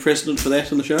definitely precedent for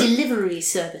that in the show. Delivery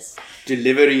service.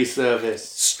 Delivery service.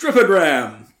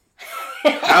 Stripogram!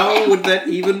 How would that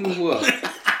even work?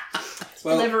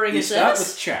 Well, Delivering you a start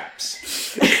service? with chaps.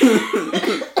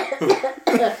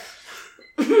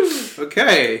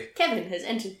 Okay. Kevin has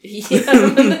entered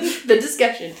the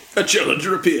discussion. A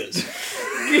challenger appears.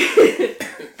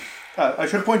 I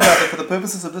should point out that for the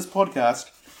purposes of this podcast,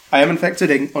 I am in fact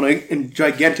sitting on a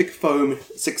gigantic foam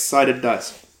 6-sided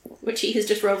dice. Which he has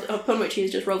just rolled, upon which he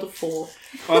has just rolled a 4.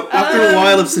 After a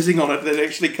while of sitting on it, it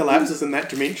actually collapses in that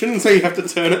dimension, so you have to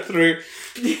turn it through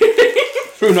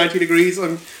 90 degrees.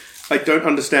 I don't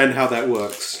understand how that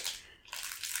works.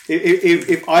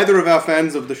 If either of our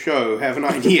fans of the show have an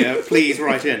idea, please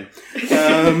write in.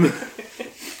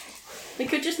 We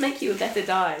could just make you a better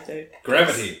die, too.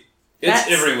 Gravity. It's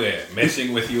everywhere,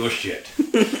 messing with your shit.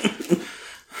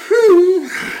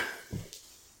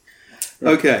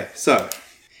 Okay, so...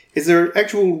 Is there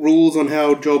actual rules on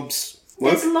how jobs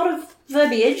work? There's a lot of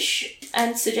verbiage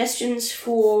and suggestions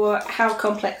for how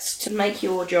complex to make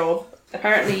your job.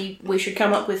 Apparently, we should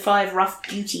come up with 5 rough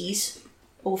duties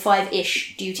or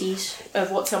 5-ish duties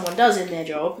of what someone does in their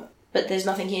job, but there's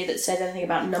nothing here that says anything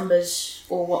about numbers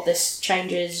or what this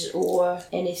changes or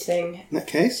anything. In that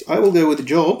case, I will go with the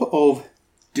job of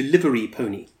delivery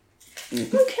pony.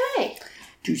 Okay.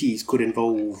 Duties could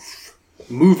involve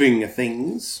moving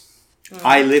things.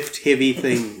 I lift heavy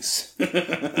things.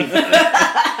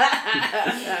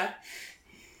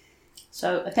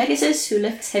 So, a Pegasus who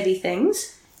lifts heavy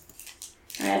things.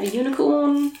 I have a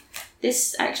unicorn.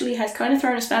 This actually has kind of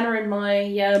thrown a spanner in my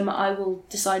I will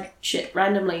decide shit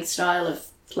randomly style of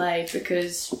play,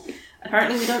 because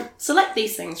apparently we don't select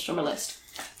these things from a list.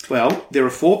 Well, there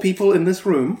are 4 people in this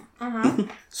room,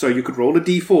 so you could roll a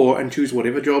d4 and choose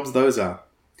whatever jobs those are.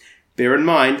 Bear in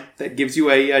mind, that gives you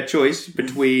a choice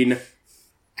between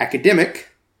academic,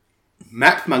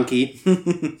 map monkey,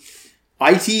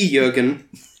 IT Jurgen,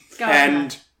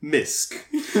 and Misk.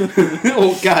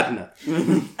 Or gardener.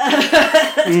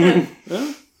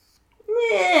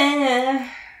 Yeah.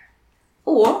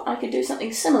 Or I could do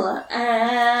something similar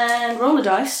and roll a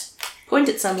dice, point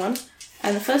at someone,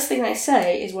 and the first thing they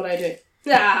say is what I do.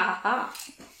 Ah!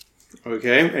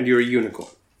 Okay, and you're a unicorn.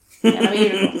 And I'm a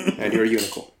unicorn. And you're a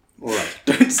unicorn. Alright.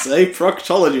 Don't say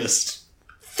proctologist.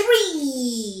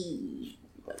 3!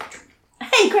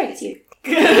 Hey, Craig, it's you.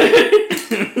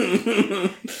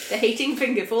 The hating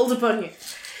finger falls upon you.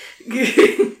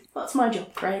 What's my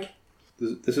job, Craig?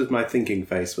 This is my thinking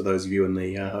face for those of you in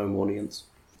the home audience.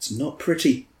 It's not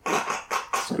pretty.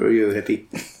 Screw you, hippie.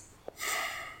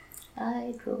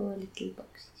 I draw little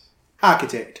boxes.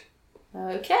 Architect.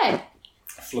 Okay.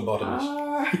 Phlebotomist.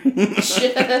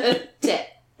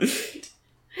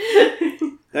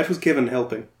 That was Kevin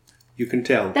helping. You can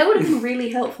tell. That would have been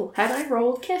really helpful had I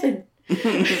rolled Kevin.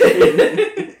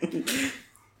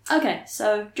 Okay,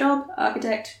 so job,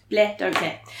 architect, bleh, don't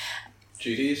care.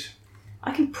 Duties.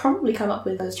 I can probably come up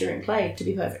with those during play, to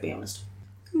be perfectly honest.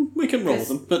 We can roll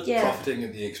them, but Yeah. Profiting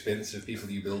at the expense of people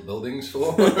you build buildings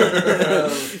for.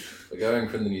 We're going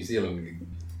from the New Zealand.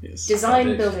 yes. Design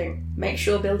Projects. building. Make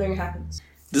sure building happens.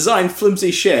 Design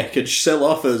flimsy shack and sell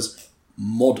off as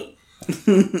modern.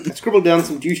 I scribbled down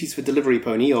some duties for delivery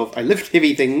pony of I lift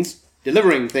heavy things,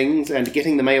 delivering things, and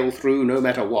getting the mail through no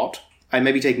matter what. I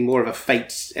may be taking more of a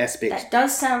fate aspect. That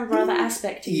does sound rather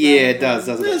aspecty. Yeah, it does,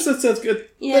 doesn't it? Yes, that's good.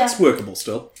 Yeah. That's workable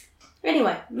still.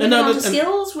 Anyway, moving no, on to but-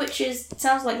 skills, which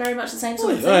sounds like very much the same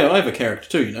sort of thing. I have a character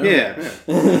too, you know. Yeah.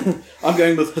 I'm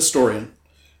going with historian.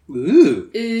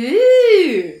 Ooh.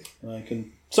 Ooh!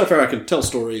 So far I can tell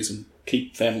stories and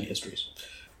keep family histories.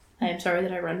 I am sorry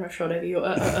that I ran roughshod over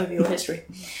your history.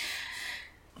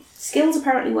 Skills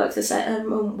apparently work the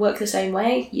same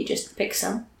way. You just pick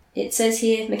some. It says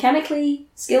here, mechanically,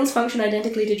 skills function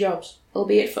identically to jobs,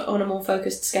 albeit on a more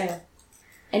focused scale.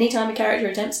 Anytime a character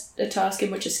attempts a task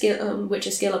in which a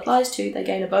skill applies to, they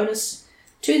gain a bonus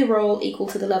to the roll equal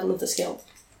to the level of the skill.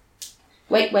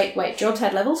 Wait. Jobs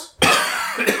had levels?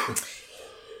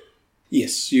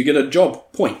 Yes, you get a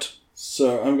job point.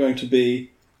 So I'm going to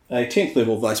be a 10th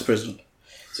level vice president.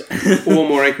 Or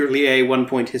more accurately, a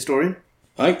 1-point historian.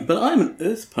 But I'm an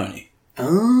earth pony.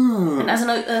 Oh. And as an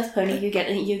earth pony, you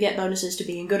get bonuses to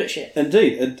being good at shit.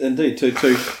 Indeed.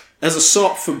 To as a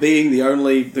sop for being the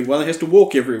one that has to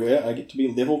walk everywhere, I get to be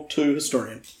level 2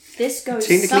 historian. This goes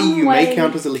Technically, some you way... may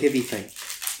count as a heavy thing.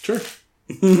 True.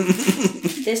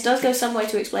 This does go some way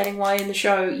to explaining why in the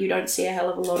show you don't see a hell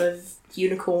of a lot of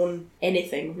unicorn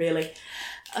anything, really.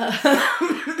 I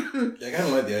kind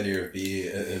of like the idea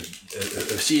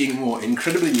of seeing more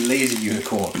incredibly lazy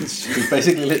unicorns who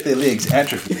basically let their legs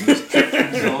atrophy and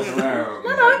just rolls around.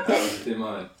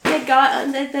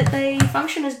 They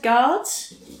function as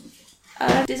guards,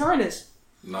 designers.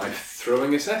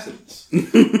 Knife-throwing assassins.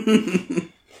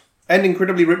 And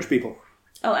incredibly rich people.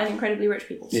 Oh, and incredibly rich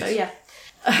people. Yes. So yeah.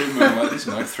 Who might like this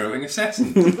knife-throwing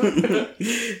assassin?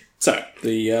 So,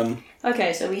 the...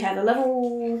 Okay, so we have a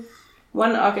level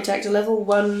 1 architect, a level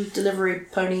 1 delivery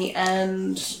pony,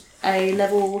 and a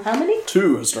level... how many?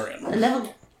 2 historian. A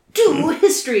level 2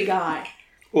 history guy.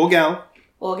 Or gal.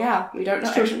 Or gal. We don't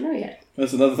actually know yet.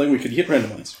 That's another thing we could get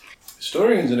randomised.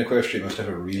 Historians in Equestria must have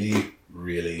a really,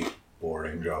 really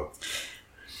boring job.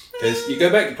 Because you go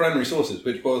back to primary sources,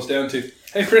 which boils down to,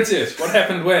 hey, Princess, what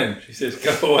happened when? She says,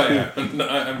 go away,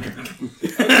 I'm drinking.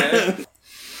 Okay.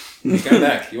 You come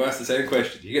back, you ask the same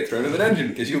question. You get thrown in the dungeon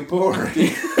because you're boring.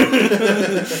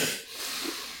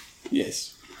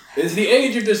 Yes. There's the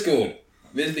age of Discord.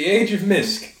 There's the age of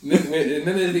Misk. And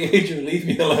then there's the age of leave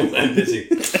me alone, I'm busy.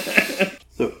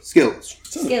 So, skills.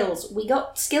 Skills. We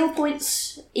got skill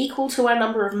points equal to our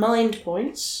number of mind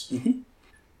points.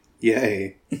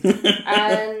 Yay.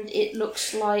 And it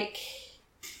looks like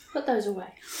Put those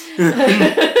away.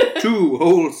 2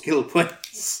 whole skill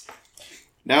points.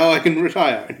 Now I can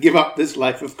retire and give up this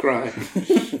life of crime.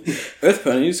 Earth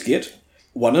ponies get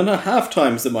 1.5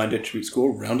 times the mind attribute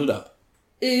score rounded up.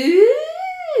 Ooh!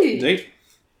 Indeed.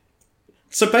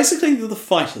 So basically, they're the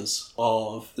fighters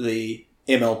of the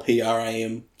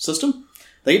MLP-RAM system.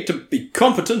 They get to be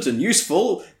competent and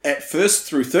useful at 1st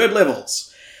through 3rd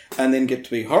levels, and then get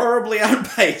to be horribly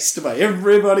outpaced by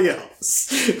everybody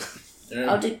else.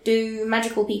 Oh, do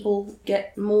magical people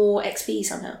get more XP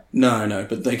somehow? No,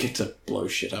 but they get to blow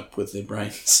shit up with their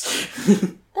brains.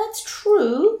 That's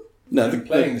true. No, I'm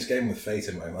playing this game with fate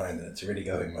in my mind, and it's really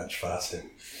going much faster.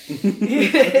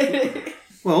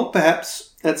 Well, perhaps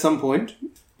at some point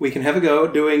we can have a go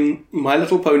at doing My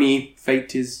Little Pony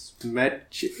Fate is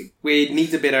Magic. We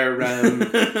needs a better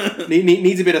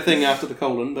needs a better thing after the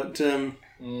colon, but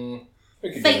We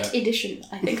could do Fate that. edition.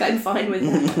 I think I'm fine with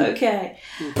that. Okay.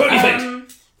 Pony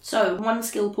fate! So, 1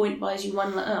 skill point buys you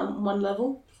one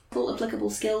level. All applicable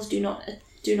skills do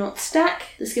not stack.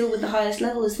 The skill with the highest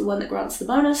level is the one that grants the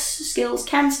bonus. Skills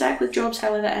can stack with jobs,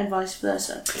 however, and vice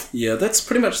versa. yeah, that's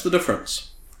pretty much the difference.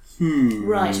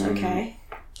 Right, okay.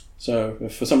 So,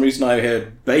 if for some reason I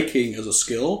had baking as a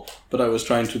skill, but I was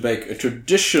trying to bake a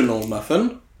traditional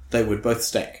muffin, they would both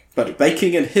stack. But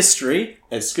baking and history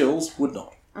as skills would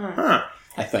not.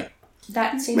 I think.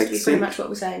 That seems Makes to be pretty sense. much what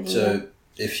we're saying here. So,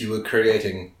 if you were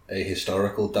creating a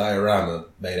historical diorama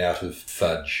made out of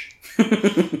fudge,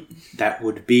 that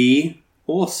would be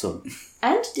awesome.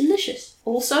 And delicious.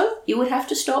 Also, you would have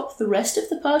to stop the rest of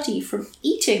the party from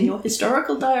eating your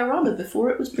historical diorama before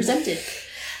it was presented.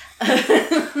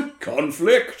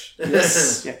 Conflict!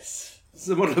 Yes. It's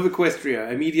the model of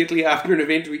Equestria. Immediately after an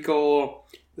event we call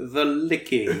the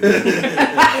licking.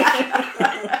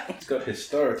 it's got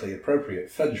historically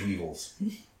appropriate fudge weevils.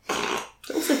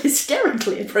 It's also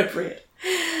hysterically appropriate.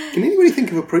 Can anybody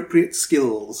think of appropriate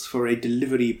skills for a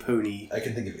delivery pony? I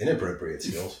can think of inappropriate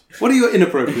skills. What are your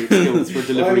inappropriate skills for a Well, I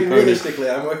delivery mean, pony? realistically,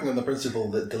 I'm working on the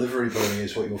principle that delivery pony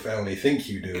is what your family think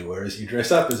you do, whereas you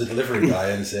dress up as a delivery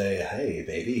guy and say, "Hey,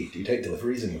 baby, do you take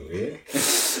deliveries in Movie?"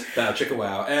 Bow, chicka,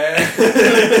 wow. And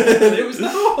it was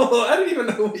I don't even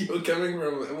know where you were coming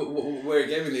from, where it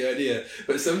gave me the idea,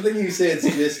 but something you said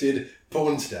suggested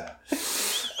porn star.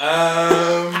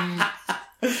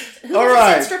 All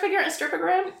right.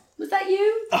 Strippogram? Was that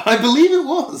you? I believe it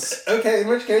was. Okay, in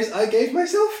which case I gave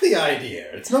myself the idea.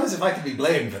 It's not as if I can be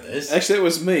blamed for this. Actually, it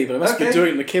was me, but I must be Okay. doing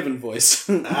it in the Kevin voice.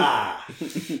 Ah.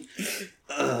 Let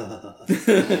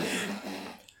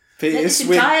P.S. this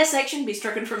entire section be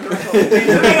stricken from the record. Moving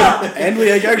on. And we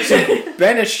are going to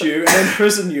banish you and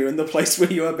imprison you in the place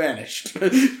where you are banished. To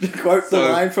quote the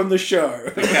line from the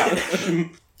show.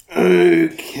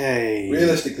 Okay.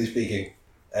 Realistically speaking,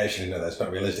 actually no, that's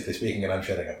not realistically speaking, and I'm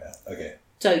shutting up now. Okay.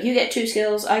 So, you get 2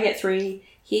 skills, I get 3,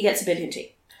 he gets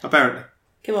ability. Apparently.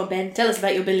 Come on, Ben, tell us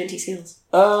about your ability skills.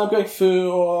 I'm going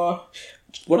for...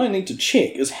 What I need to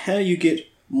check is how you get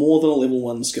more than a level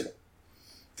 1 skill.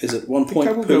 Is it 1 I point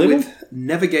will per go level? with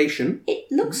navigation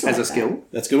It looks like as a that. skill.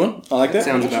 That's a good one. I like that.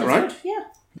 Sounds about right. Good, yeah.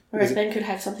 Whereas Ben could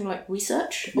have something like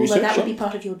research, although Research, that would yeah. be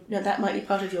part of your... No, that might be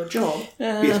part of your job.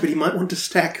 Yes, but he might want to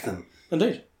stack them.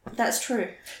 Indeed. That's true.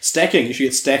 Stacking. You should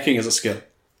get stacking as a skill.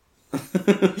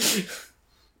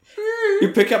 You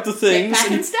pick up the Get things back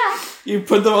and and stack. you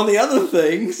put them on the other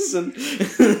things. And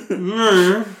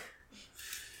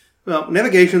Well,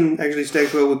 navigation actually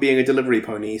stacks well with being a delivery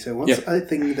pony, so what's Yep. a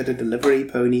thing that a delivery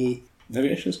pony...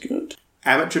 navigation is good.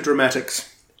 Amateur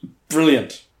dramatics.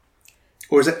 Brilliant.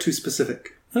 Or is that too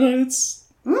specific? I know, it's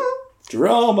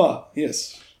drama.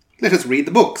 Yes. Let us read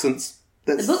the book, since...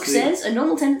 The book says a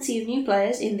normal tendency of new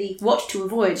players in the what to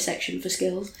avoid section for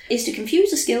skills is to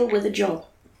confuse a skill with a job.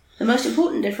 The most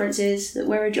important difference is that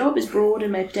where a job is broad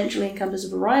and may potentially encompass a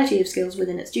variety of skills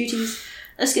within its duties,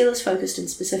 a skill is focused and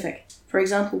specific. For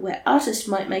example, where artist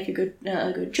might make a good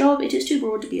job, it is too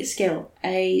broad to be a skill.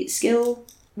 A skill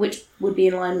which would be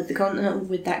in line with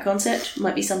with that concept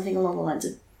might be something along the lines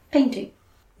of painting.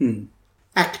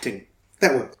 Acting.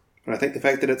 That works. And I think the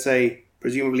fact that it's a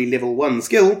presumably level 1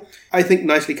 skill, I think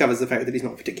nicely covers the fact that he's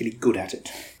not particularly good at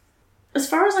it. As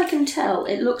far as I can tell,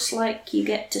 it looks like you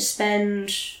get to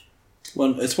spend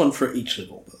It's one for each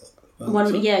level.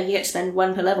 one. Yeah, you get to spend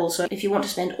 1 per level. So if you want to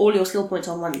spend all your skill points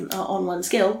on one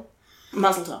skill,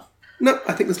 muzzle tough. No,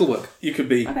 I think this will work. You could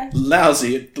be Okay.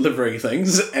 lousy at delivering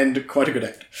things and quite a good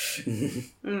actor.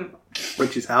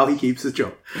 Which is how he keeps his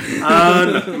job.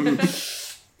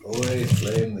 Always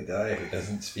blame the guy who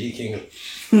doesn't speak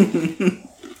English.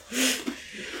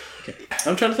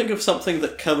 I'm trying to think of something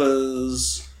that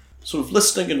covers sort of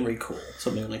listening and recall.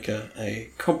 Something like a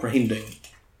comprehending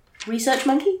Research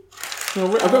monkey?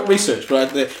 No, I've got research,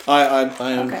 but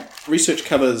I Okay. research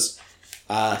covers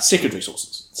secondary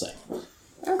sources, let's say.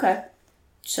 Okay.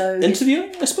 So...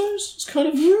 Interviewing, I suppose, is kind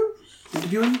of...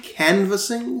 Interviewing,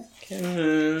 canvassing.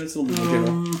 It's a little bit more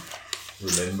general.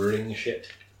 Remembering shit.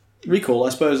 Recall, I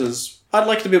suppose, is... I'd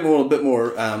like to be a bit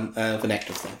more of an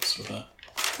active things with her.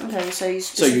 Okay, so you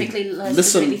So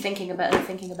specifically thinking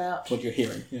about What you're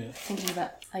hearing, yeah. thinking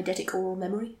about eidetic oral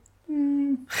memory.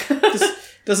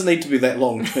 Doesn't need to be that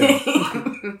long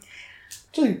term.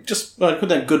 Just put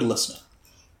down good listener.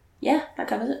 Yeah, that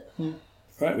covers it.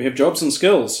 Right, we have jobs and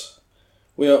skills.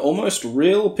 We are almost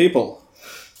real people.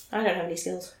 I don't have any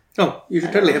skills. Oh, you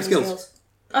should totally have skills.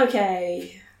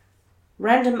 Okay.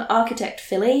 Random architect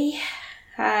Philly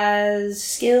has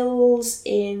skills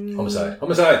in... Homicide!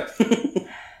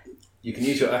 You can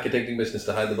use your architecting business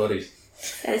to hide the bodies.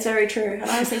 That is very true. And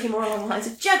I was thinking more along the lines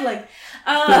of juggling.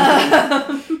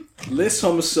 Less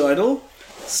homicidal,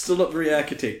 still not very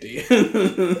architecty.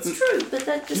 It's true,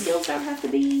 but the skills don't have to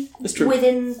be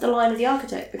within the line of the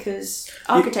architect, because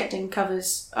architecting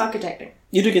covers architecting.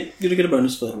 You do get a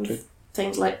bonus for that too.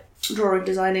 Things like drawing,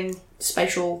 designing,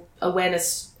 spatial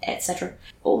awareness, etc.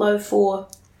 Although for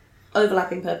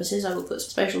overlapping purposes, I will put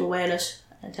spatial awareness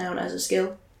down as a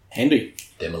skill. Handy.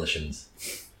 Demolitions.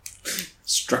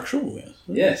 Structural awareness.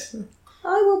 Yes.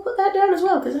 I will put that down as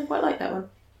well, because I quite like that one.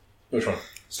 Which one?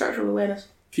 Structural awareness.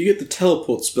 If you get the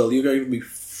teleport spell, you're going to be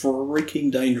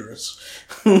freaking dangerous.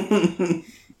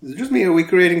 Is it just me, or are we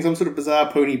creating some sort of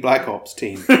bizarre pony Black Ops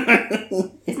team?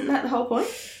 Isn't that the whole point?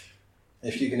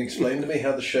 If you can explain to me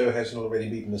how the show hasn't already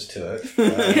beaten us to it.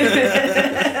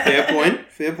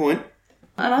 Fair point.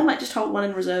 And I might just hold one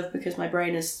in reserve because my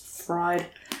brain is fried.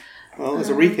 Well, as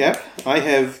a recap, I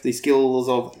have the skills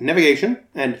of navigation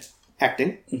and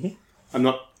acting. Mm-hmm. I'm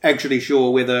not actually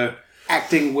sure whether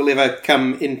acting will ever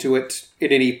come into it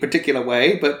in any particular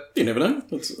way, but... You never know.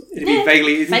 It'd be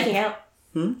vaguely... Faking out.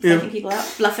 Faking people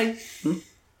out. Bluffing.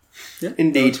 Yeah,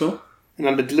 indeed. Well. And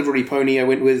under delivery pony, I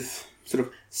went with sort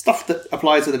of stuff that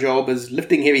applies to the job as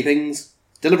lifting heavy things,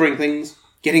 delivering things,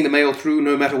 getting the mail through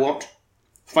no matter what,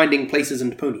 finding places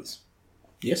and ponies.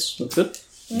 Yes, that's it.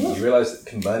 You realise that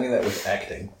combining that with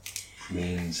acting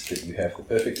means that you have the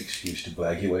perfect excuse to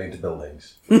blag your way into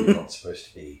buildings where you're not supposed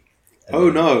to be. And Oh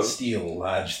no. Steal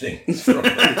large things from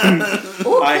them.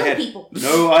 Or I kill had people.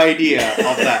 no idea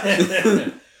of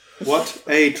that. What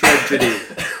a tragedy.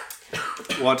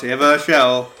 Whatever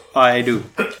shall I do?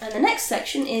 And the next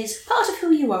section is part of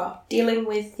who you are, dealing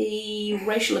with the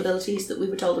racial abilities that we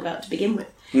were told about to begin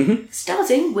with. Mm-hmm.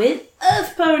 Starting with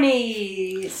Earth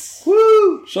Ponies.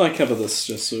 Woo! Shall I cover this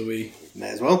just so we...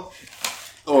 May as well.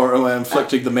 Or am I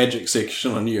inflicting the magic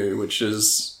section on you, which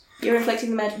is... You're inflicting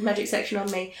the magic section on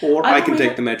me. Or I can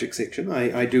take the magic section.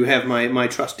 I do have my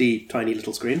trusty tiny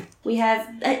little screen. We have...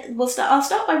 I'll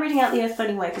start by reading out the Earth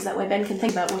Pony way, because that way Ben can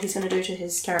think about what he's going to do to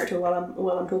his character while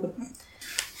I'm talking.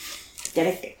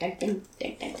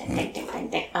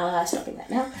 Stopping that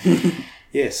now.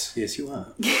 Yes, you are.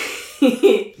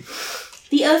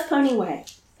 The Earth Pony way.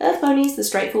 Earth ponies, the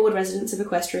straightforward residents of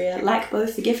Equestria, lack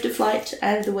both the gift of flight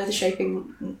and the weather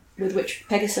shaping with which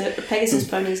Pegasus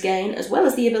ponies gain, as well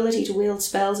as the ability to wield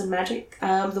spells and magic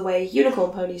the way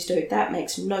unicorn ponies do. That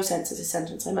makes no sense as a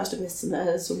sentence. I must have missed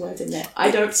some words in there.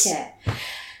 I don't care.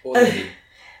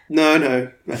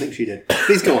 No, I think she did.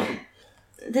 Please go on.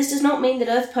 This does not mean that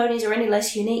Earth ponies are any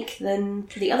less unique than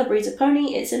the other breeds of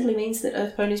pony. It simply means that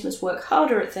Earth ponies must work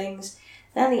harder at things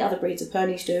than the other breeds of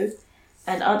ponies do,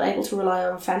 and aren't able to rely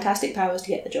on fantastic powers to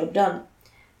get the job done.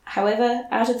 However,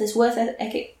 out of this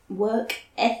work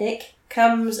ethic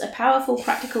comes a powerful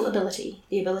practical ability,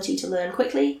 the ability to learn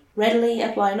quickly, readily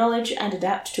apply knowledge, and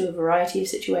adapt to a variety of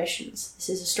situations. This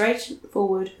is a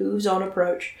straightforward, hooves-on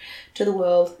approach to the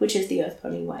world, which is the Earth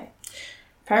Pony way.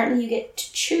 Apparently you get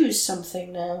to choose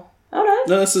something now. Oh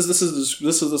no! No, this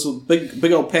is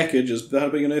big old package is how to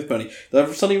be an Earth Pony. That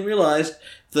I've suddenly realised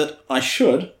that I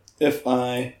should, if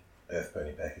I... Earth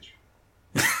Pony package.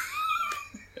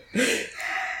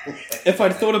 If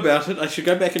I'd thought about it, I should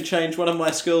go back and change one of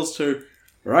my skills to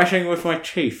writing with my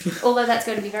teeth. Although that's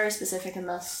going to be very specific and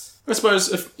thus... I suppose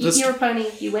if this... You're a pony,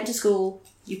 you went to school,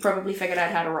 you probably figured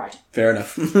out how to write. Fair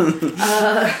enough.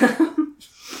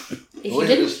 If Or you you're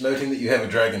didn't... just noting that you have a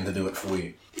dragon to do it for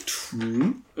you.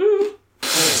 True.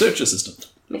 Search assistant.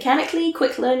 Mechanically,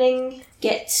 quick learning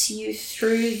gets you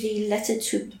through the letter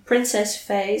to princess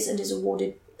phase and is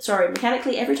awarded...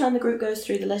 Mechanically, every time the group goes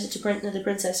through the letter to the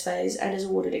princess phase and is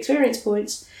awarded experience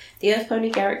points, the Earth Pony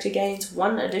character gains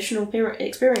 1 additional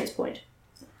experience point.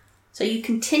 So you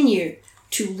continue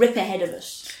to rip ahead of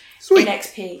us Sweet. in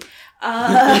XP.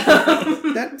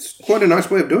 That's quite a nice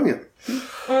way of doing it.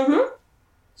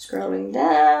 Scrolling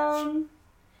down.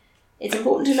 It's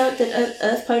important to note that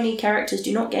Earth Pony characters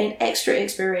do not gain extra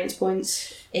experience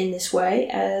points in this way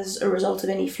as a result of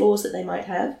any flaws that they might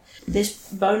have. This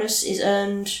bonus to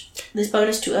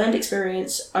earned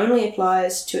experience only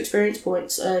applies to experience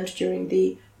points earned during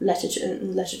the letter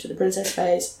to the princess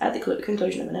phase at the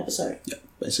conclusion of an episode. Yeah,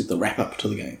 basically the wrap up to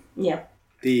the game. Yeah.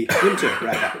 The winter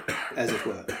wrap-up, as it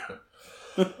were.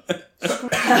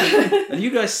 And you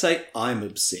guys say I'm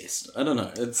obsessed. I don't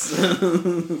know. It's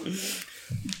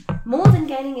More than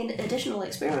gaining additional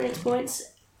experience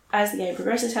points as the game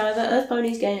progresses, however, Earth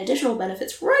Ponies gain additional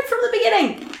benefits right from the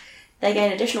beginning. They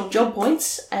gain additional job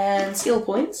points and skill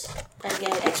points, and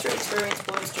gain extra experience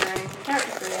points during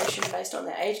character creation based on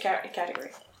their age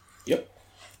category. Yep.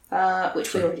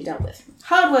 Which we already dealt with.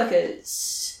 Hard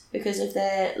workers. Because of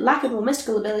their lack of more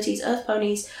mystical abilities, Earth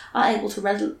Ponies are able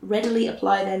to readily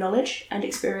apply their knowledge and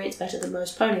experience better than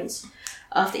most ponies.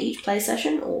 After each play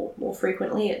session, or more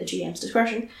frequently at the GM's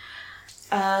discretion,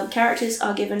 characters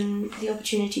are given the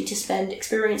opportunity to spend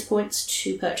experience points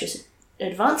to purchase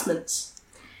advancements,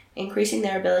 increasing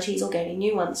their abilities or gaining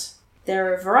new ones. There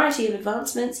are a variety of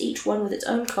advancements, each one with its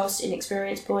own cost in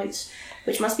experience points,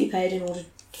 which must be paid in order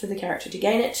for the character to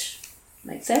gain it.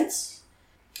 Makes sense?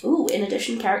 In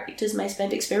addition, characters may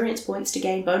spend experience points to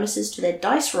gain bonuses to their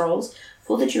dice rolls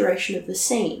for the duration of the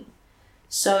scene.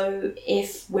 So,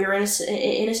 if we're in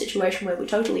a situation where we're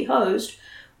totally hosed,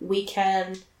 we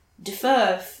can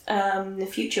defer the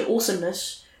future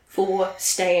awesomeness for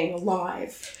staying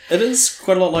alive. It is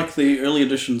quite a lot like the early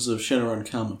editions of Shadowrun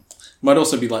Karma. Might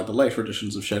also be like the later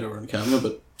editions of Shadowrun Karma,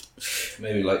 but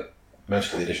maybe like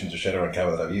most of the editions of Shadowrun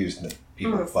Karma that I've used, and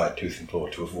people fight tooth and claw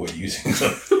to avoid using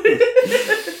them.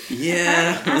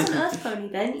 Yeah. As an Earth Pony,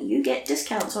 then, you get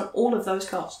discounts on all of those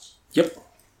costs. Yep.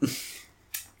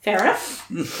 Fair enough.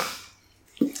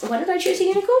 Why did I choose a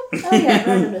unicorn? Oh yeah,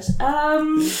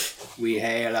 randomness. We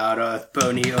hail our Earth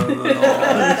Pony overlords.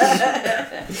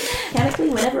 Mechanically,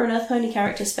 whenever an Earth Pony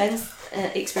character spends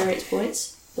experience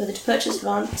points, whether to purchase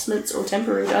advancements or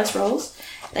temporary dice rolls,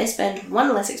 they spend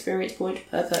one less experience point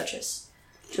per purchase,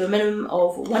 to a minimum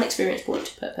of 1 experience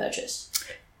point per purchase.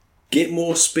 Get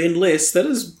more, spend less. That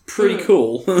is pretty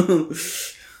cool.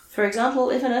 For example,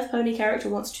 if an Earth Pony character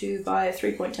wants to buy a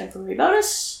 3-point temporary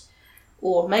bonus,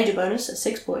 or major bonus, a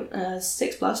 6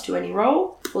 plus to any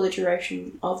roll for the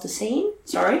duration of the scene.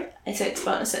 A 6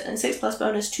 plus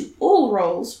bonus to all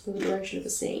rolls for the duration of the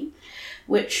scene,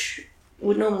 which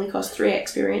would normally cost 3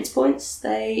 experience points.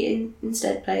 They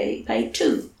instead pay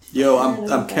 2. Yo,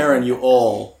 I'm carrying you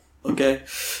all. Okay?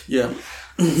 Yeah.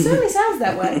 It certainly sounds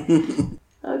that way.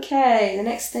 Okay, the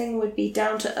next thing would be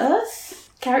down to earth.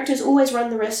 Characters always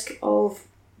run the risk of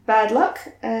bad luck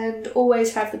and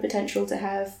always have the potential to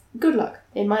have good luck.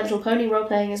 In My Little Pony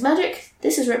Role-Playing as Magic,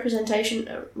 this is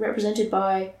represented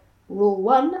by Rule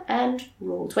 1 and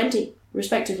Rule 20,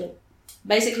 respectively.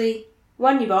 Basically,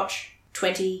 1 you botch,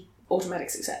 20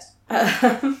 automatic success.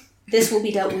 This will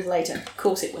be dealt with later. Of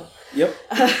course it will. Yep.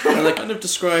 And they kind of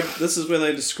describe... This is where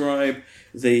they describe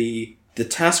the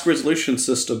task resolution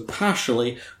system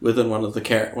partially within one of the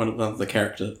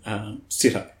character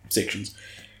setup sections,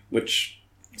 which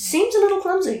seems a little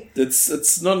clumsy.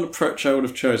 It's not an approach I would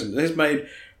have chosen. It has made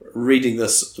reading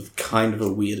this kind of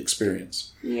a weird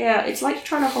experience. Yeah, it's like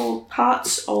trying to hold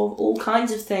parts of all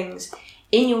kinds of things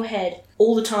in your head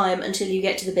all the time until you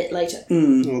get to the bit later.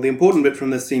 Well, the important bit from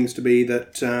this seems to be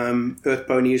that Earth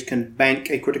Ponies can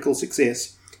bank a critical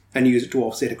success and use it to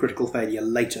offset a critical failure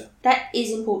later. That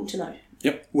is important to note.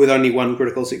 Yep. With only 1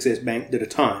 critical success banked at a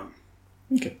time.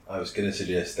 Okay. I was going to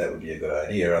suggest that would be a good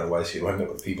idea, otherwise you wind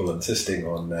up with people insisting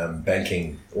on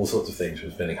banking all sorts of things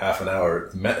from spending half an hour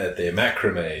at their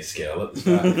macrame skill at the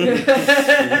start.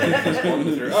 Just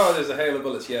wander through, there's a hail of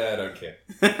bullets, I don't care.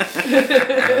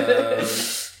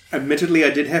 Admittedly,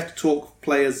 I did have to talk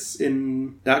players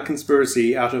in Dark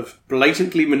Conspiracy out of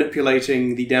blatantly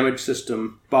manipulating the damage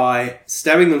system by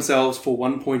stabbing themselves for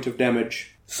 1 point of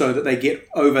damage so that they get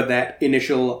over that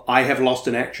initial I have lost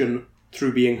an action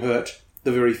through being hurt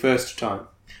the very first time.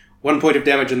 1 point of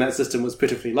damage in that system was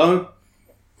pitifully low.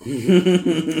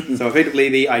 So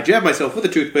effectively, I jab myself with a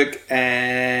toothpick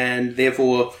and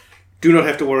therefore do not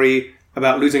have to worry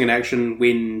about losing an action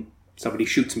when somebody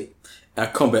shoots me. Our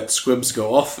combat squibs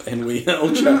go off and we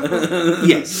all chat.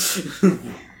 Yes.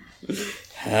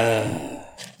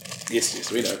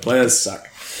 Yes, we know. Players suck.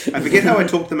 I forget how I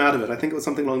talked them out of it. I think it was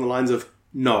something along the lines of,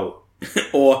 no.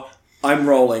 Or, I'm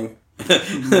rolling.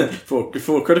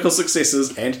 for critical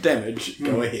successes and damage,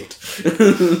 go ahead.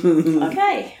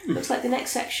 Okay, looks like the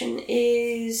next section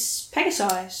is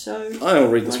Pegasi, so... I'll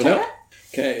read this one Wanna out.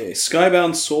 take Okay,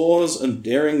 Skybound Soars and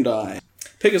Daring Die.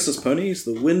 Pegasus ponies,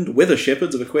 the wind weather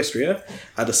shepherds of Equestria,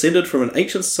 are descended from an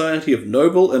ancient society of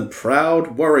noble and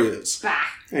proud warriors. Bah.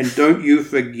 And don't you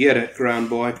forget it, ground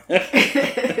boy.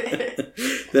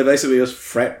 They're basically just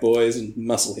frat boys and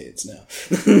muscleheads now.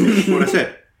 What I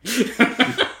said.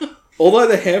 Although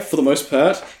they have, for the most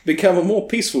part, become a more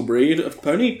peaceful breed of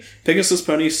pony, Pegasus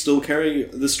ponies still carry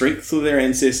the strength of their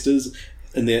ancestors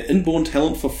and their inborn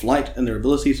talent for flight and their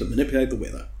ability to manipulate the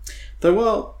weather.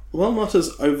 Though while not as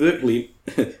overtly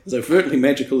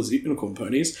magical as unicorn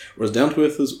ponies, or as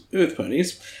down-to-earth as earth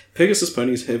ponies, Pegasus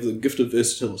ponies have the gift of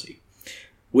versatility.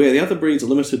 Where the other breeds are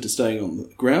limited to staying on the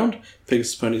ground,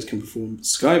 Pegasus ponies can perform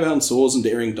skybound soars and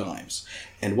daring dives.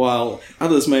 And while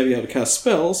others may be able to cast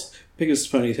spells, Pegasus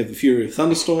ponies have the fury of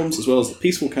thunderstorms, as well as the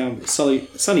peaceful calm of a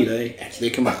sunny day at their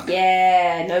command.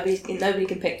 Yeah, nobody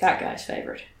can pick that guy's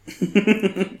favourite.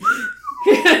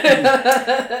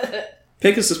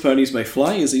 Pegasus ponies may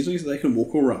fly as easily as they can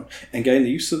walk or run, and gain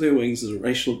the use of their wings as a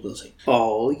racial ability.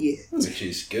 Oh, yeah. Which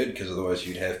is good, because otherwise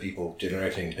you'd have people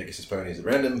generating Pegasus ponies at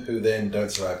random who then don't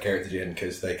survive character gen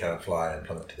because they can't fly and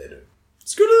plummet to their doom.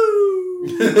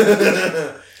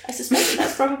 Scootaloo! I suspect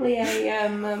that's probably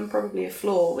a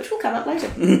flaw, which will come up later.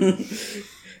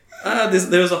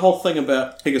 There was a whole thing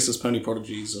about Pegasus pony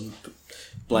prodigies and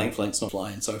blank flanks not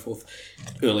fly and so forth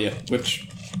earlier, which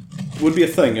would be a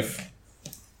thing if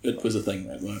it was a thing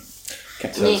right now.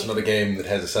 Okay. So it's not a game that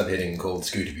has a subheading called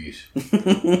Scoot Abuse.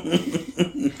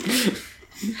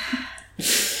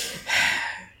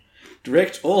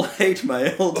 Direct all hate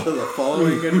mail to the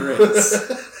following address.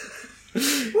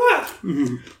 What?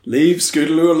 Leave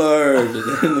Scootaloo alone.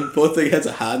 The poor thing has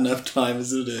a hard enough time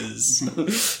as it is.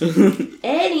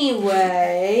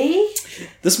 Anyway...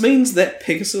 This means that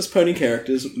Pegasus pony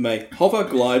characters may hover,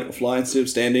 glide, or fly instead of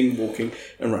standing, walking,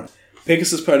 and running.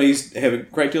 Pegasus ponies have a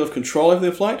great deal of control over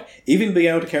their flight, even being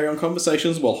able to carry on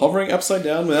conversations while hovering upside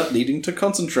down without needing to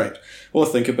concentrate or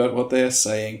think about what they are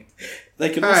saying. They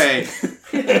can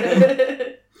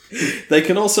They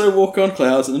can also walk on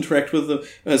clouds and interact with them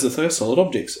as if they are solid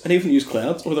objects, and even use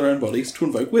clouds or their own bodies to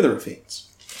invoke weather effects.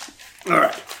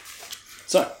 Alright.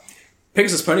 So,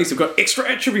 Pegasus ponies have got extra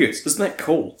attributes. Isn't that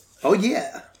cool? Oh,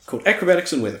 yeah. Called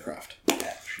acrobatics and weathercraft.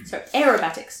 So,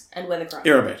 aerobatics and weathercraft.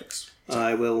 Aerobatics.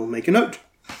 I will make a note.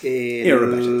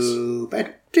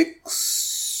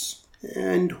 Aerobatics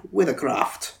and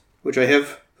weathercraft, which I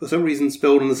have for some reason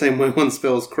spelled in the same way one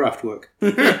spells craftwork.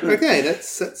 Okay,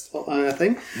 that's a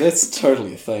thing. That's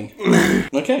totally a thing.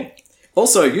 Okay.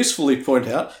 Also, usefully point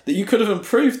out that you could have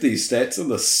improved these stats in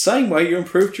the same way you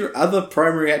improved your other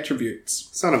primary attributes.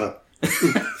 Son of a.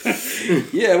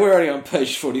 Yeah, we're only on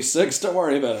page 46. Don't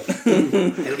worry about it.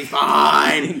 It'll be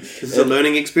fine. This is a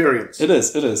learning experience. It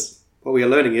is. What we are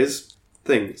learning is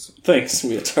things. Things.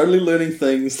 We are totally learning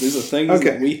things. These are things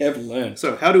that we have learned.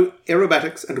 So, how do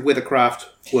aerobatics and weathercraft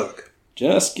work?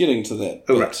 Just getting to that.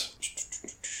 Oh, bit. right.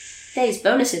 There's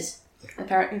bonuses,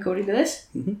 apparently, according to this.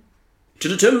 Mm-hmm. To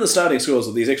determine the starting scores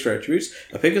of these extra attributes,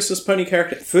 a Pegasus pony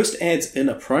character first adds in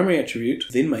a primary attribute,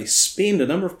 then may spend a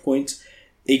number of points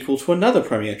equal to another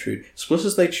primary attribute, split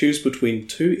as they choose between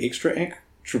two extra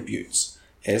attributes,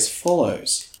 as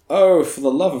follows. Oh, for the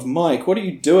love of Mike, what are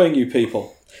you doing, you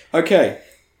people? Okay,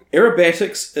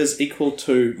 aerobatics is equal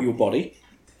to your body,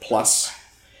 plus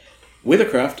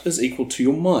weathercraft is equal to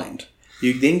your mind.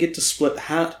 You then get to split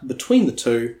heart between the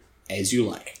two as you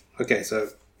like. Okay, so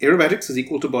aerobatics is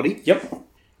equal to body. Yep.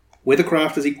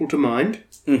 Weathercraft is equal to mind.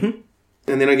 Mm-hmm.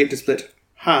 And then I get to split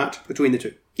heart between the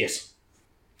two. Yes.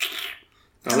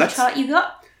 Now How much heart you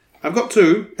got? I've got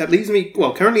 2. That leaves me...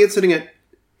 Well, currently it's sitting at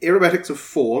aerobatics of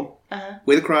 4,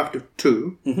 weathercraft of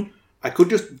 2. Mm-hmm. I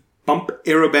could just bump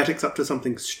aerobatics up to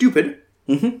something stupid.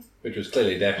 Mm-hmm. Which was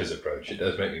clearly Dapper's approach. It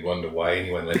does make me wonder why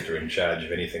anyone left her in charge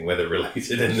of anything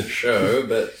weather-related in the show,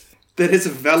 but... That is a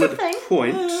valid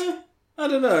point. I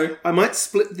don't know. I might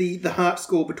split the heart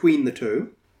score between the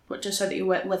two. What, just so that your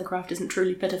weathercraft isn't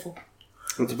truly pitiful?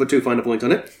 Let's put 2 finer points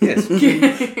on it. Yes.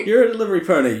 You're a delivery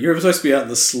pony. You're supposed to be out in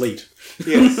the sleet.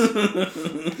 Yes.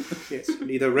 Yes.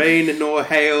 Neither rain nor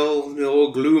hail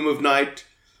nor gloom of night,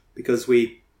 because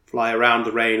we fly around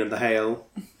the rain and the hail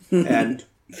and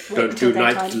don't do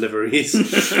night daytime. deliveries.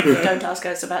 Don't ask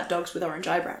us about dogs with orange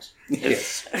eyebrows.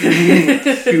 Yes.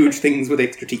 Huge things with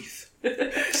extra teeth.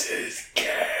 This is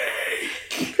gay.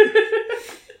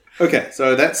 Okay,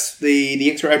 so that's the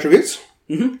extra attributes.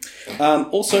 Mm-hmm.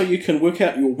 Also, you can work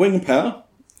out your wing power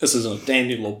This is in a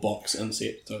dandy little box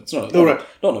inset, so it's not Right.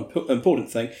 not an important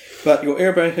thing. But your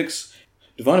aerobatics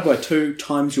divided by 2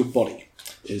 times your body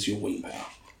is your wing power.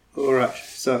 Alright,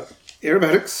 so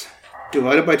aerobatics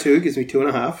divided by 2 gives me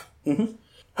 2.5.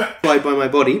 Multiplied by my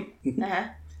body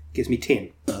gives me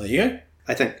 10. Oh, there you go.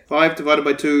 I think. 5 divided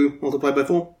by 2 multiplied by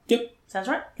 4. Yep. Sounds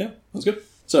right. Yeah, that's good.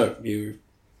 So there you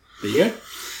go.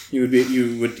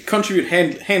 You would contribute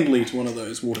handily to one of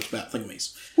those water spout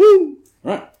thingamies. Woo!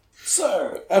 Right.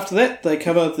 So after that, they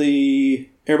cover the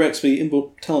aerobatics be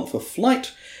inbuilt talent for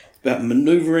flight, about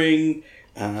manoeuvring,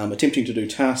 attempting to do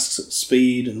tasks at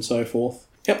speed, and so forth.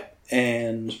 Yep.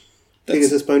 And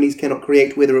Pegasus ponies cannot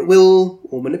create weather at will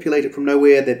or manipulate it from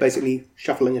nowhere. They're basically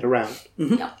shuffling it around.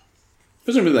 Yeah.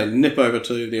 presumably they nip over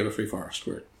to the Everfree Forest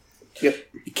where Yep.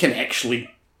 it can actually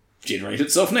generate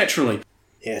itself naturally.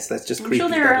 Yes, that's just I'm creepy. sure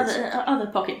there are that is. other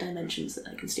pocket dimensions that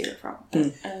they can steal it from.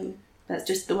 But, that's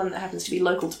just the one that happens to be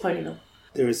local to Ponyville.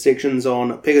 There are sections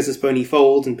on Pegasus Pony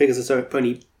Folds and Pegasus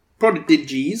Pony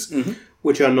Prodigies,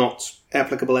 which are not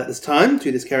applicable at this time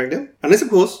to this character. Unless, of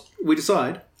course, we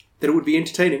decide that it would be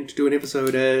entertaining to do an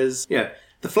episode as, the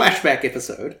flashback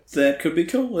episode. That could be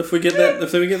cool. If we get that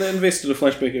invested, a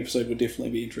flashback episode would definitely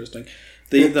be interesting.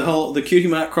 The Cutie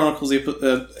Mark Chronicles his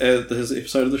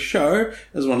episode of the show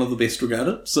is one of the best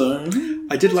regarded. So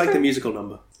I did like the musical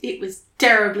number. It was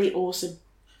terribly awesome.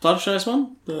 Fluttershy's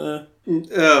one.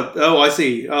 I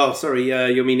see. Oh, sorry.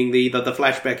 You're meaning the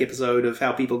flashback episode of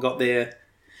how people got there.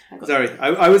 Sorry,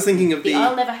 I was thinking of the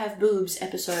I'll never have boobs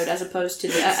episode as opposed to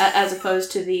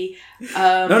the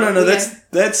No.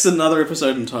 That's another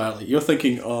episode entirely. You're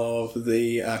thinking of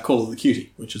the Call of the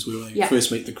Cutie, which is where they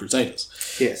first meet the Crusaders.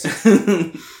 Yes.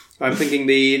 I'm thinking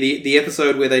the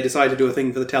episode where they decide to do a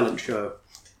thing for the talent show.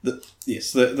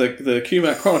 The Cutie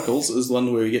Mark Chronicles is the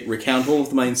one where we get recount all of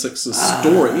the main six's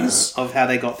stories Of how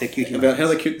they got their cutie about how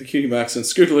they keep the cutie marks, and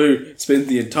Scootaloo spends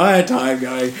the entire time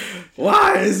going,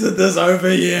 "Why isn't this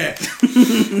over yet?"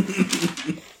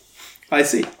 I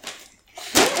see.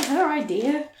 her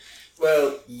idea.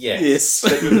 Well, yes. Yes.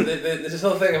 But there's this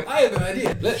whole thing of, I have an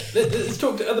idea. Let's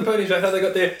talk to other ponies about how they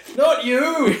got there. Not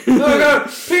you! No,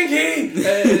 Pinky!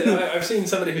 I've seen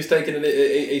somebody who's taken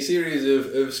a series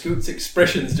of Scoot's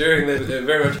expressions during the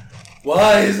very much,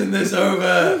 why isn't this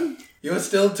over? You're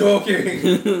still talking.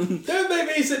 Don't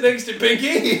make me sit next to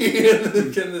Pinky!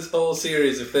 And this whole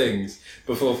series of things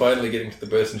before finally getting to the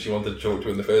person she wanted to talk to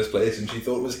in the first place and she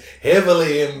thought was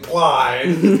heavily implied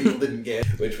that people didn't get,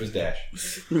 which was Dash.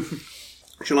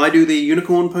 Shall I do the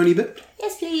unicorn pony bit?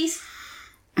 Yes, please.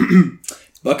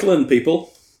 Buckle in,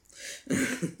 people.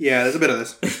 Yeah, there's a bit of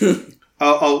this.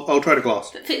 I'll try to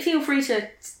gloss. But feel free to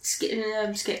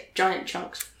skip giant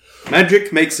chunks.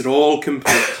 Magic makes it all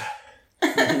complete.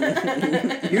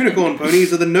 Unicorn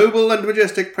ponies are the noble and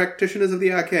majestic practitioners of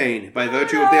the arcane. By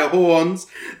virtue of their horns,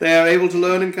 they are able to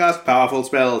learn and cast powerful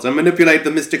spells and manipulate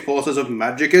the mystic forces of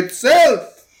magic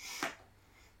itself.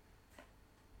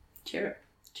 Cheer.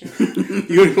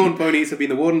 Unicorn ponies have been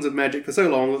the wardens of magic for so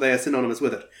long that they are synonymous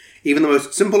with it. Even the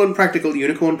most simple and practical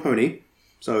unicorn pony,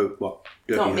 so what?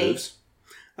 Derpy Not me. hooves.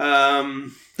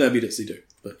 That'd be Dixie do,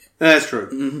 but yeah. That's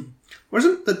true.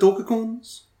 Wasn't the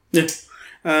Dorkacorns? Yeah.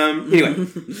 Anyway,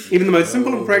 even the most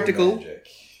simple and practical Magic.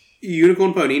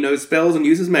 unicorn pony knows spells and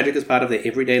uses magic as part of their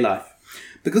everyday life.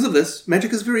 Because of this,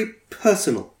 magic is very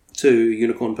personal to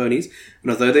unicorn ponies, and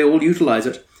although they all utilise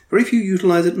it, very few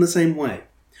utilise it in the same way.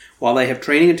 While they have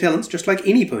training and talents just like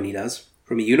any pony does,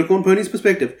 from a unicorn pony's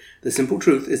perspective, the simple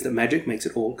truth is that magic makes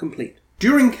it all complete.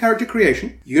 During character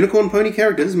creation, unicorn pony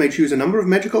characters may choose a number of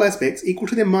magical aspects equal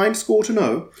to their mind score to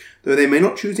know, though they may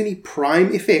not choose any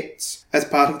prime effects as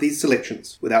part of these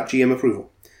selections, without GM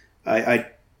approval. I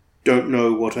don't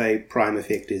know what a prime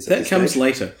effect is. That comes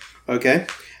later. Okay.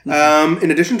 In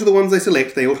addition to the ones they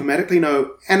select, they automatically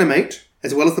know animate,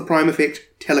 as well as the prime effect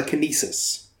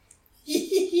telekinesis.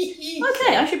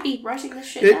 Okay, I should be writing this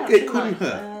shit down. It shouldn't couldn't I?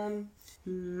 hurt.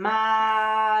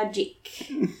 Magic.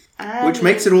 Which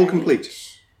makes it all complete.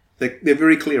 They're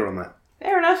very clear on that.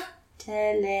 Fair enough.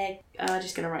 I'm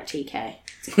just going to write TK.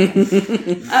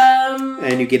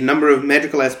 And you get a number of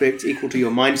magical aspects equal to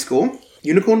your mind score.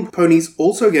 Unicorn ponies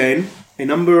also gain a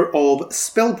number of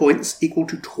spell points equal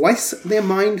to twice their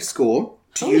mind score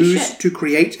to Holy use shit. to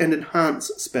create and enhance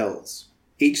spells.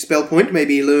 Each spell point may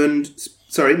be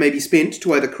spent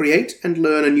to either create and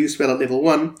learn a new spell at level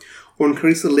 1 or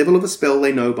increase the level of a spell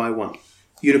they know by 1.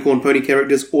 Unicorn pony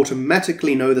characters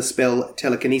automatically know the spell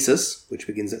telekinesis, which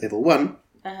begins at level 1,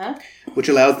 which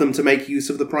allows them to make use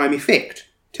of the prime effect,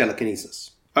 telekinesis.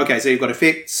 Okay, so you've got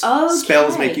effects, Okay.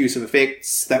 spells make use of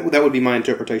effects. That would be my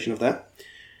interpretation of that.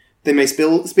 They may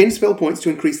spend spell points to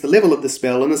increase the level of the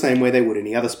spell in the same way they would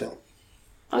any other spell.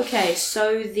 Okay,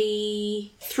 so the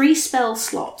 3 spell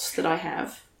slots that I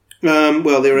have.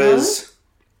 Well, there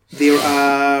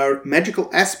are magical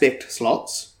aspect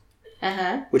slots,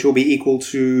 which will be equal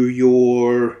to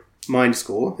your mind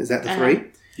score. Is that the 3?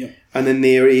 Yeah. And then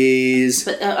there is...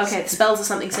 But, okay, the spells are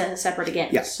something separate again.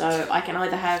 Yeah. So I can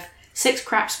either have 6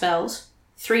 crap spells,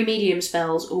 3 medium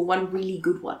spells, or 1 really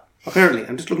good one. Apparently,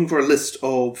 I'm just looking for a list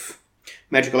of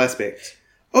magical aspects.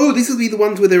 Oh, these will be the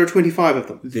ones where there are 25 of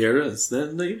them. There is.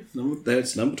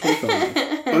 That's number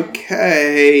 25.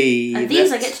 Okay. And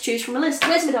these I get to choose from a list.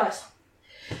 Where's my dice?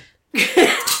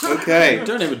 Okay. You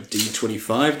don't have a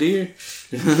D25, do you?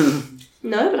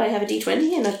 No, but I have a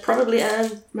D20 and I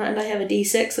have a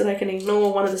D6 that I can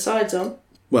ignore one of the sides on.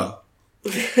 Well,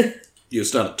 you'll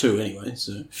start at 2 anyway,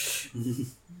 so...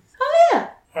 Oh, yeah.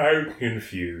 I'm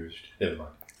confused. Never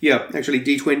mind. Yeah, actually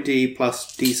D20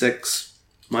 plus D6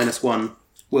 minus 1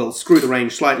 will screw the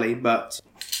range slightly, but...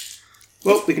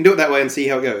 Well, we can do it that way and see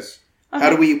how it goes. Okay.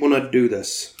 How do we want to do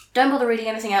this? Don't bother reading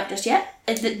anything out just yet.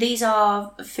 These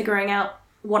are figuring out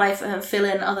what I fill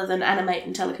in other than animate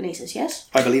and telekinesis, yes?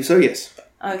 I believe so, yes.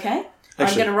 Okay. I'm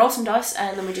Actually- going to roll some dice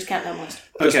and then we just count down the list.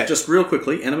 Okay. Just real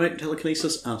quickly, animate and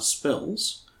telekinesis are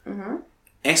spells. Mm-hmm.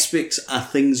 Aspects are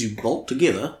things you bolt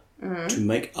together to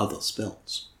make other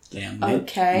spells. They are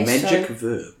magic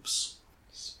verbs.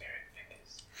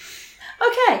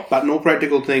 Okay. But in all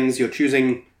practical things, you're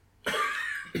choosing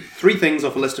 3 things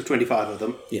off a list of 25 of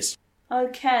them. Yes.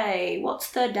 Okay. What's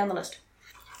third down the list?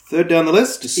 Third down the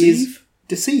list Deceive. is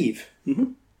Deceive.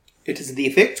 Mm-hmm. It is the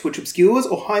effect which obscures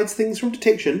or hides things from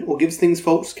detection or gives things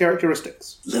false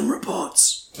characteristics.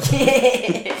 Limeripods.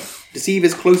 Deceive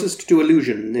is closest to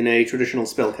illusion in a traditional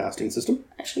spellcasting system.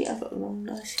 Actually, I've got the wrong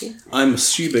dice here. I'm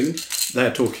assuming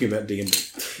they're talking about D&D.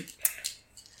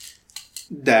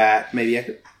 That may be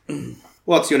accurate.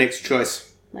 What's your next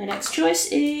choice? My next choice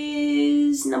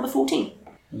is number 14.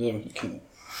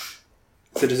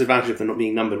 It's a disadvantage if they're not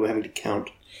being numbered. We're having to count.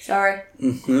 Sorry.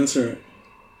 That's alright.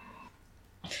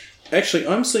 Actually,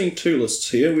 I'm seeing 2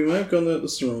 lists here. We may have gone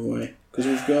this the wrong way. Because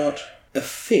we've got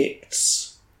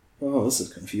effects. Oh, this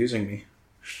is confusing me.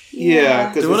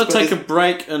 Yeah. Do you want to take a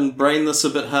break and brain this a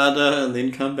bit harder and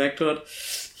then come back to it?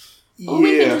 Or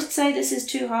we can just say this is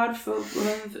too hard for...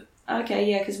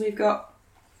 Okay, yeah, because we've got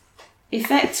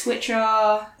effects which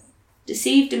are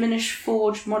deceive, diminish,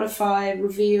 forge, modify,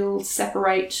 reveal,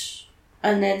 separate,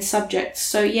 and then subjects.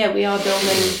 So yeah, we're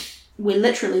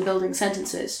literally building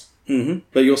sentences. Mm-hmm.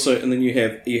 But you also, and then you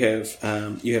have effects,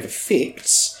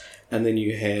 and then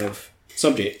you have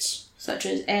subjects. Such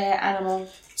as air, animal...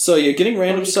 So yeah, getting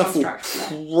random body stuff will constructs,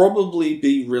 probably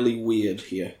be really weird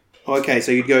here. Okay,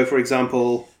 so you'd go, for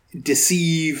example,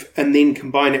 deceive and then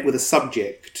combine it with a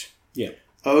subject. Yeah.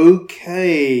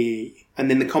 Okay. And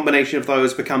then the combination of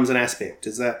those becomes an aspect,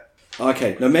 is that...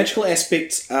 Okay, now magical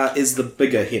aspects is the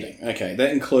bigger heading. Okay,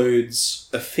 that includes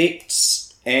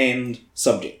effects and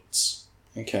subjects.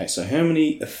 Okay, so how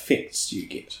many effects do you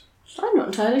get? I'm not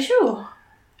entirely sure.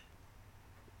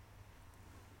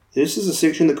 This is a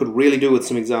section that could really do with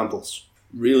some examples.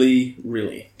 Really,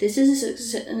 really. This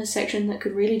is a section that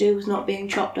could really do with not being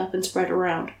chopped up and spread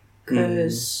around.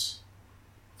 Because...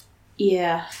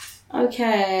 Yeah.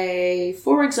 Okay.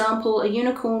 For example, a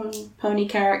unicorn pony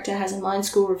character has a mind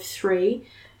score of 3.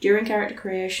 During character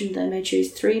creation, they may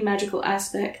choose 3 magical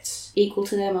aspects equal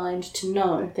to their mind to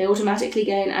know. They automatically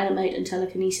gain animate and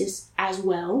telekinesis as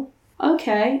well.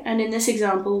 Okay, and in this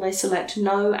example, they select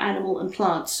no, animal, and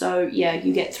plant. So, yeah,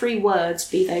 you get 3 words,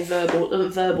 be they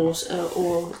verbals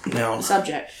or Noun.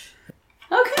 subject.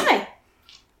 Okay.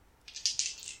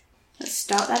 Let's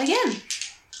start that again.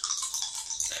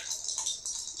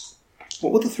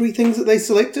 What were the 3 things that they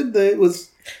selected? There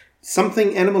was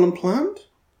something, animal, and plant?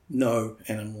 No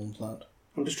animal and plant.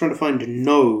 I'm just trying to find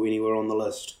no anywhere on the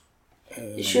list.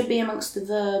 It should be amongst the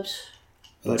verbs.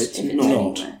 But it's if it's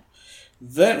not. anywhere.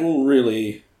 That will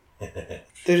really... That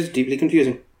is deeply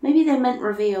confusing. Maybe they meant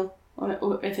reveal,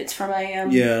 or if it's from a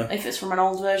if it's from an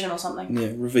old version or something.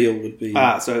 Yeah, reveal would be...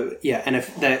 So yeah, and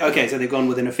if they so they've gone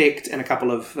with an effect and a couple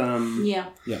of Yeah.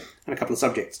 and a couple of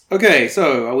subjects. Okay,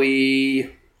 so are we?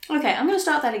 Okay, I'm going to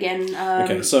start that again.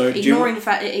 Okay, so ignoring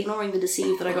the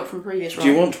deceive that I got from the previous roll.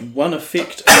 Do you want 1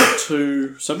 effect and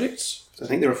 2 subjects? So I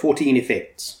think there are 14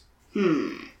 effects.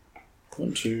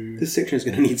 1, 2... This section is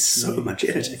going to need so much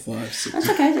editing. 5, 6, That's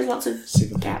okay. There's lots of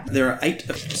 7. gap. There are 8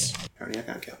 effects. Apparently I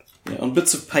can't count. Yeah, on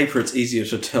bits of paper, it's easier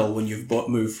to tell when you've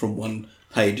moved from one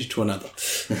page to another.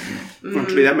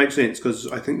 Actually, that makes sense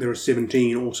because I think there are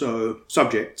 17 or so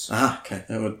subjects. Okay.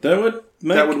 That would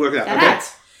That would work out. Okay.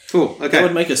 That. Cool, okay. That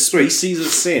would make a species of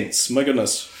sense. My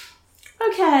goodness.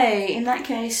 Okay, in that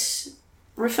case,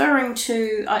 referring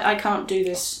to... I can't do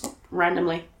this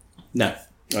randomly. No,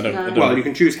 I don't. Well, you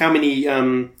can choose how many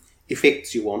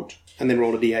effects you want, and then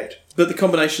roll a d8. But the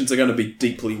combinations are going to be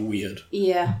deeply weird.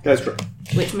 Yeah. That's true.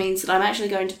 Which means that I'm actually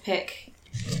going to pick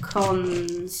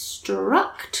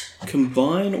Construct.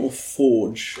 Combine or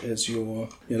Forge as your...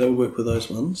 Yeah, that would work with those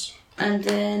ones. And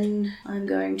then I'm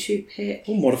going to pick...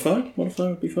 Or Modify. Modify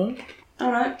would be fine.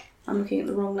 Oh no, I'm looking at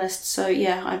the wrong list. So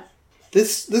yeah,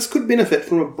 This could benefit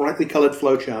from a brightly coloured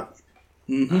flowchart.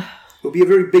 Mm-hmm. It will be a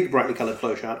very big brightly coloured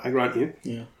flowchart, I grant you.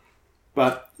 Yeah.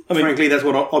 But frankly, that's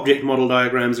what object model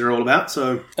diagrams are all about,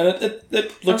 so...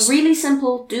 It looks... a really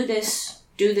simple do this,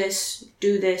 do this,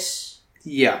 do this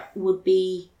Yeah. would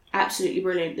be absolutely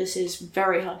brilliant. This is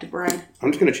very hard to brain.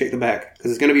 I'm just going to check the back,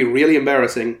 because it's going to be really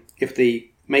embarrassing if the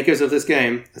makers of this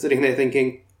game are sitting there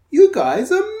thinking, you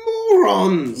guys are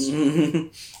morons!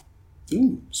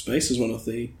 Ooh, space is one of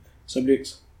the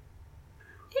subjects.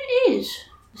 It is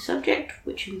a subject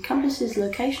which encompasses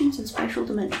locations and spatial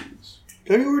dimensions.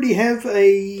 Don't you already have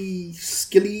a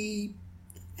skilly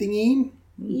thingy?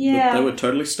 Yeah. They would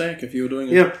totally stack if you were doing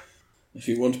it. Yeah. If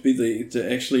you want to be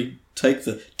to actually take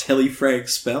the telefrag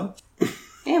spell.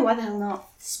 Yeah, why the hell not?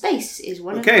 Space is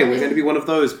one of Okay, my... we're going to be one of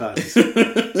those parties.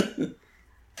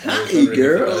 I was wondering if the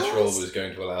girls. dice roll was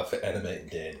going to allow for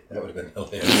animate dead. That would have been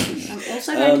hilarious. I'm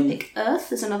also going to pick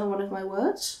Earth as another one of my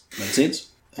words. Makes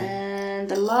sense. And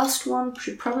the last one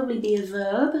should probably be a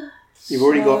verb. You've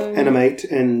already got So- animate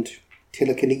and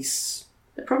telekinesis.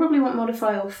 I probably want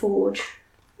modify or forge.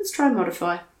 Let's try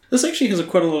modify. This actually has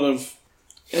quite a lot of...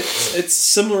 It's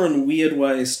similar in weird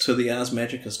ways to the Ars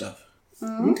Magica stuff.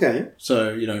 Okay.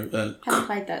 So, Haven't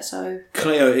played that, so...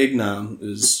 Creo Ignam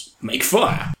is make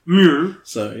fire.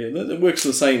 So, yeah, it works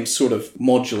in the same sort of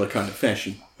modular kind of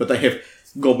fashion. But they have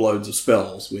gobloads of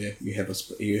spells where you have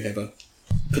a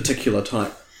particular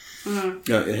type.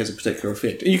 It has a particular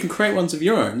effect. And you can create ones of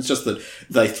your own. It's just that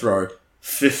they throw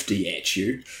 50 at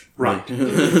you. Right.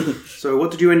 So what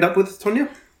did you end up with, Tonya?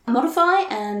 Modify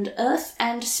and Earth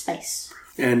and Space.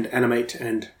 And animate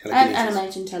and telekinesis. And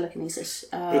animate and telekinesis.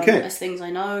 Okay. As things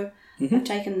I know. I've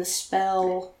taken the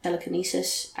spell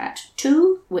telekinesis at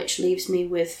 2, which leaves me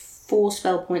with 4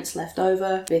 spell points left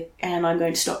over. And I'm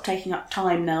going to stop taking up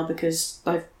time now because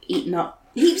I've eaten up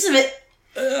heaps of it.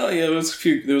 Oh, yeah, there was a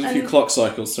few clock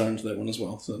cycles thrown into that one as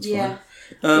well, so that's fine.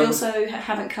 We also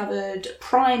haven't covered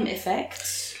prime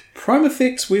effects. Prime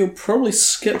effects we'll probably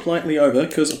skip lightly over,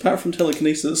 because apart from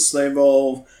telekinesis, they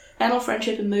involve... Panel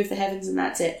friendship and move the heavens, and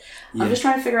that's it. I'm just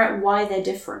trying to figure out why they're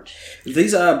different.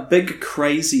 These are big,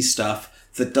 crazy stuff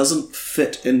that doesn't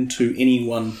fit into any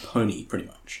one pony, pretty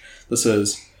much. This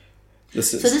is... So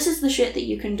this is the shit that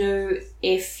you can do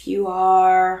if you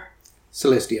are...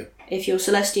 Celestia. If you're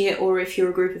Celestia, or if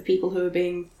you're a group of people who are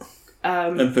being...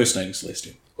 impersonating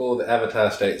Celestia. Or the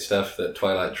Avatar state stuff that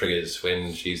Twilight triggers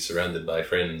when she's surrounded by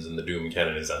friends and the Doom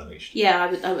Cannon is unleashed.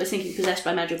 Yeah, I was thinking possessed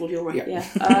by magical jewelry. Yeah.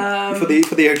 For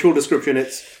the actual description,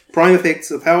 it's prime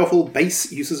effects are powerful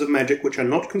base uses of magic which are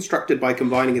not constructed by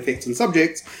combining effects and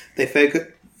subjects. They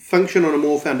function on a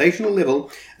more foundational level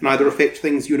and either affect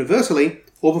things universally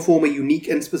or perform a unique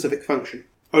and specific function.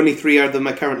 Only 3 of them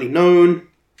are currently known.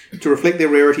 To reflect their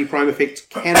rarity, prime effects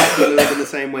cannot be learned in the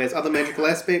same way as other magical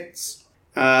aspects.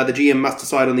 The GM must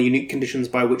decide on the unique conditions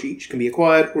by which each can be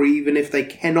acquired, or even if they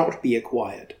cannot be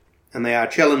acquired. And they are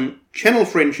Channel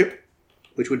Friendship,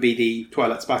 which would be the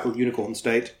Twilight Sparkle Unicorn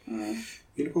state.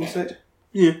 Unicorn state?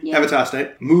 Yeah. Avatar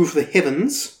state. Move the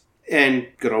Heavens, and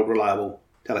good old reliable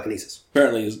telekinesis.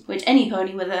 Apparently is... Which any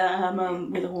pony with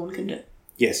a horn can do.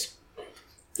 Yes.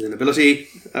 There's an ability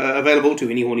available to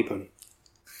any horny pony.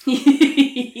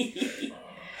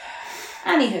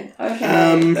 Anywho,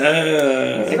 okay.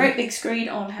 There's a great big screen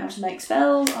on how to make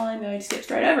spells. I'm going to skip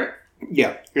straight over it.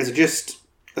 Yeah, as a gist,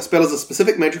 a spell is a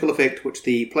specific magical effect which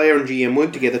the player and GM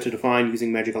work together to define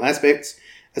using magical aspects,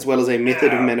 as well as a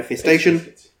method of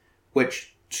manifestation,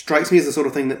 which strikes me as the sort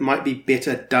of thing that might be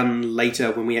better done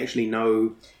later when we actually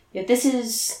know... Yeah, this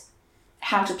is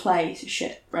how to play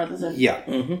shit rather than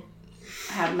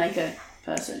how to make a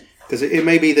person. Because it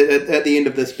may be that at the end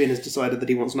of this, Ben has decided that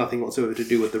he wants nothing whatsoever to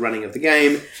do with the running of the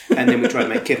game, and then we try to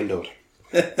make Kevin do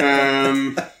it.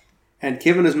 And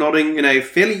Kevin is nodding in a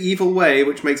fairly evil way,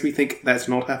 which makes me think that's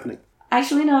not happening.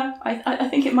 Actually, no. I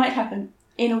think it might happen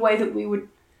in a way that we would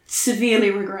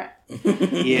severely regret.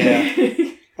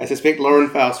 Yeah. I suspect Lauren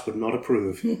Faust would not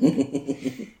approve.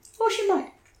 Or she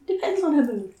might. Depends on her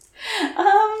mood.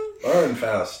 Lauren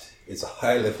Faust is a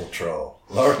high-level troll.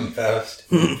 Lauren Faust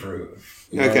would approve.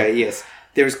 Okay, yes.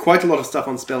 There's quite a lot of stuff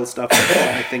on spell stuff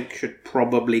that I think should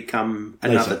probably come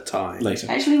another time. Later.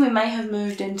 Actually, we may have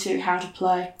moved into how to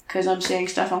play, because I'm seeing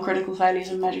stuff on critical failures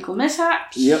and magical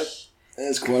mishaps. Yep.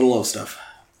 There's quite a lot of stuff.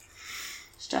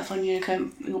 Stuff on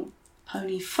unicorn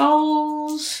pony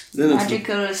foals, Then it's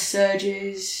magical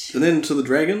surges. And then to the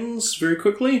dragons very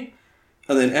quickly,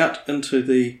 and then out into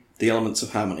the elements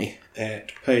of harmony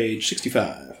at page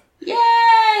 65. Yay!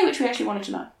 Which we actually wanted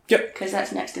to know. Yep. Because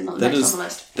that's next on the That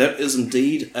list. That is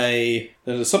indeed that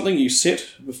is something you set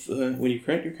with, when you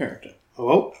create your character.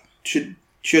 Oh, should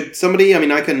somebody? I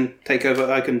mean, I can take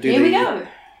over. I can do Here we go.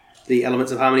 the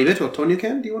elements of harmony bit, or Tonya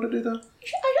can. Do you want to do that?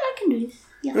 I can do this.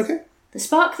 Yes. Okay. The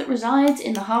spark that resides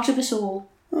in the heart of us all.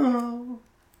 Oh.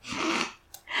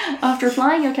 After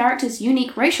applying your character's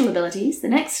unique racial abilities, the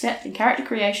next step in character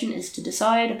creation is to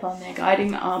decide upon their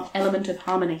guiding element of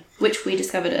harmony, which we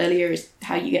discovered earlier is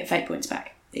how you get fate points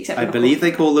back. Except I believe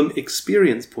they call them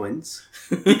experience points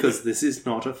because this is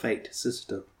not a fate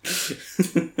system.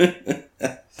 Says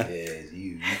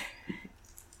you.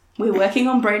 We're working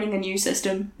on braining a new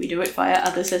system. We do it via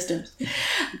other systems.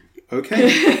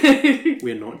 Okay.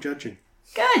 We're not judging.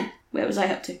 Good. Where was I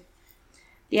up to?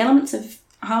 The elements of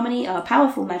harmony are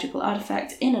powerful magical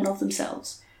artifacts in and of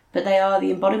themselves, but they are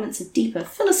the embodiments of deeper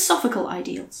philosophical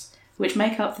ideals, which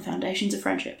make up the foundations of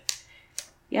friendship.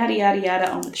 Yada yada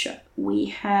yada, on with the show. We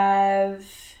have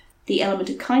the element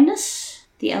of kindness,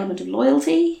 the element of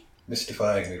loyalty.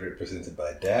 Mystifyingly represented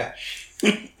by Dash.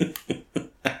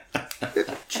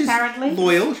 She's Apparently.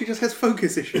 loyal, she just has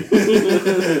focus issues.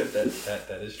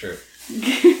 that is true.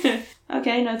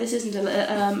 Okay, no, this isn't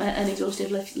an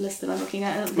exhaustive list that I'm looking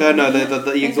at. No,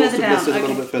 the It's exhaustive further list is down, a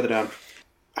little okay. bit further down.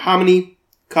 Harmony,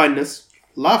 kindness,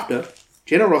 laughter,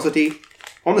 generosity,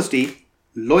 honesty,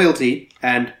 loyalty,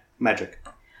 and magic.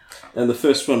 And the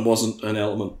first one wasn't an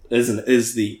element,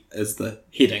 is the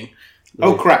heading.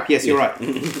 Oh crap, yes, you're right.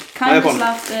 Kindness,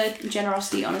 laughter,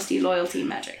 generosity, honesty, loyalty,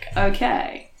 magic.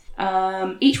 Okay.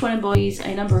 Each one embodies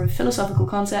a number of philosophical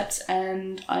concepts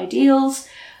and ideals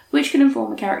which can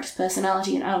inform a character's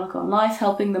personality and outlook on life,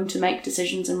 helping them to make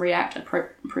decisions and react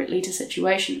appropriately to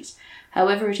situations.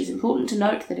 However, it is important to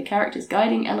note that a character's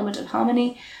guiding element of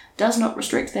harmony does not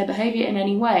restrict their behaviour in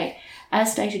any way.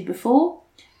 As stated before,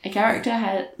 a character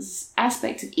has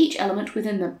aspects of each element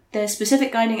within them. Their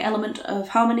specific guiding element of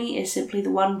harmony is simply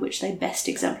the one which they best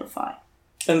exemplify.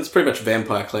 And it's pretty much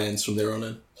vampire clans from there on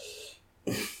in.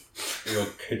 You're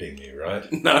kidding me, right?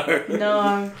 No.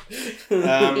 No.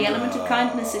 The element of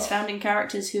kindness is found in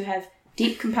characters who have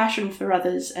deep compassion for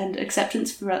others and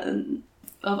acceptance of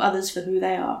others for who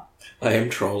they are. I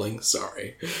am trolling,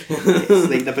 sorry.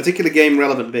 The particular game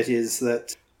relevant bit is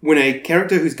that when a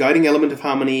character whose guiding element of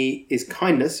harmony is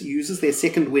kindness uses their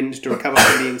second wind to recover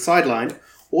from being sidelined,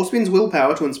 or spends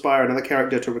willpower to inspire another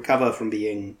character to recover from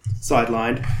being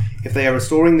sidelined, if they are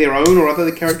restoring their own or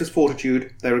other character's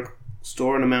fortitude, they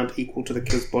restore an amount equal to the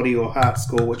killer's body or heart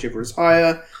score, whichever is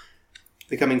higher.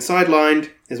 Becoming sidelined,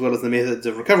 as well as the methods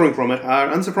of recovering from it,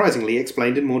 are unsurprisingly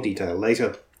explained in more detail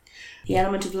later. The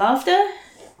element of laughter.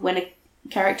 When a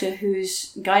character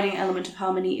whose guiding element of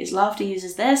harmony is laughter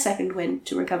uses their second wind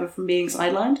to recover from being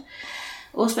sidelined,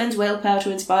 or spends willpower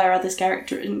to inspire others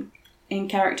in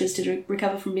characters to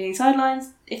recover from being sidelined,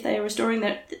 if they are restoring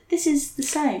their... This is the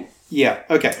same. Yeah,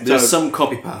 okay. There's some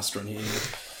copy-paste on here.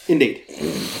 Indeed.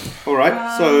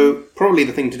 Alright, so probably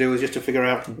the thing to do is just to figure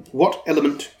out what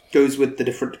element goes with the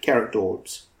different character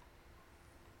orbs.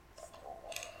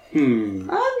 I'm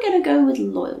going to go with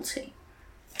loyalty.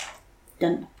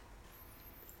 Done.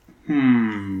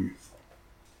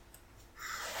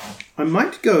 I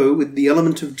might go with the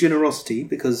element of generosity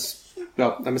because,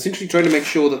 well, I'm essentially trying to make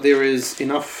sure that there is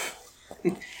enough...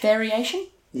 Variation?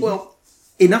 Well,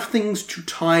 enough things to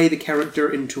tie the character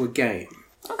into a game.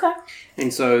 Okay.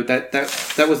 And so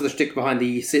that was the shtick behind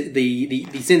the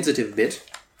sensitive bit.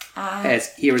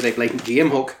 As here is a blatant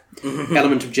GM hook.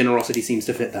 Element of generosity seems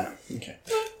to fit that. Okay.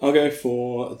 I'll go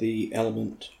for the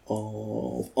element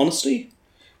of honesty,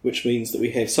 which means that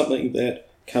we have something that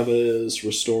covers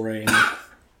restoring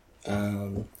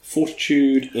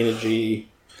fortitude, energy,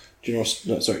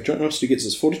 generosity gets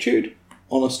us fortitude,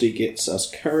 honesty gets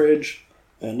us courage,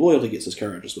 and loyalty gets us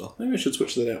courage as well. Maybe I should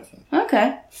switch that out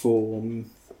for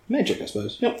magic, I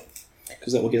suppose. Yep.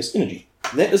 Because that will get us energy.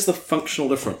 That is the functional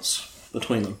difference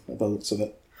between them, by the looks of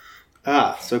it.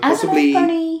 So possibly... As an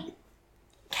pony,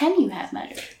 can you have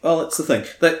magic? Well, that's the thing.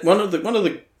 That one of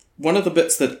the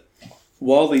bits that,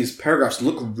 while these paragraphs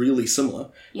look really similar,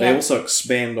 they also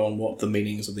expand on what the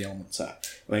meanings of the elements are.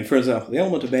 I mean, for example, the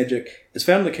element of magic is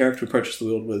found in the character who approaches the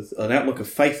world with an outlook of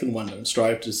faith and wonder and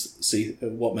strive to see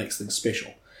what makes things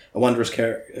special. A wondrous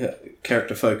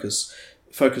character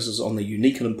focuses on the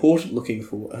unique and important, looking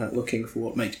for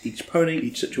what makes each pony,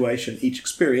 each situation, each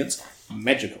experience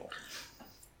magical.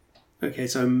 Okay,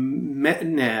 so now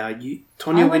Tonya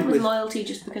I went went with with loyalty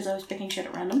just because I was picking shit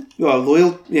at random. well,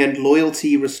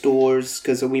 loyalty restores,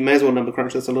 because we may as well number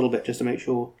crunch this a little bit just to make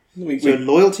sure. So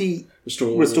loyalty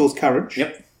restores courage.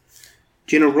 Yep.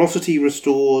 Generosity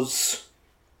restores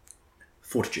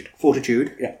Fortitude.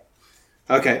 Yeah.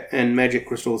 Okay, and magic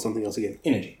restores something else again.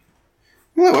 Energy.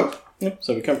 Well, that works. Yep.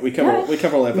 So we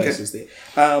cover all our bases there.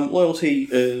 Loyalty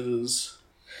is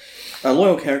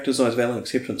loyal characters eyes value and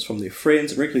acceptance from their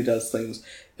friends and regularly does things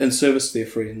in service to their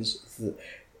friends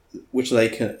which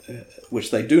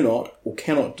they do not or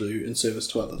cannot do in service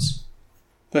to others.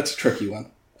 That's a tricky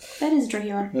one. That is a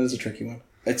tricky one. That is a tricky one.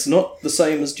 It's not the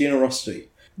same as generosity.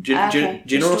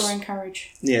 Restoring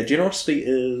courage. Yeah, generosity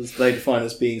is they define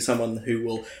as being someone who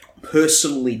will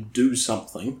personally do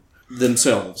something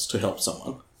themselves to help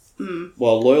someone.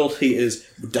 While loyalty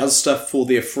does stuff for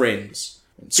their friends.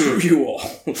 Screw you all.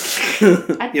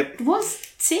 I was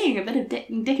seeing a bit of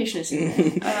dickishness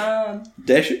in there.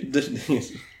 Dash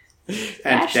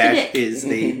is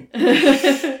the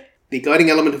the guiding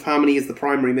element of harmony is the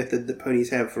primary method that ponies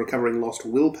have for recovering lost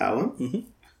willpower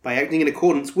by acting in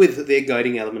accordance with their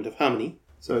guiding element of harmony.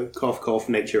 So cough,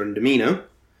 nature and demeanour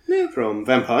from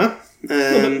Vampire.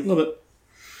 Love it.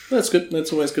 That's good.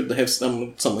 That's always good to have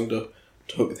something to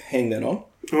hang that on.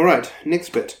 All right, next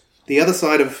bit. The other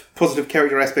side of positive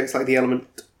character aspects like the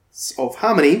element of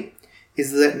harmony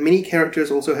is that many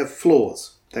characters also have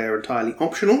flaws. They are entirely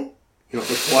optional. You're not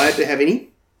required to have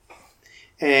any.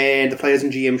 And the players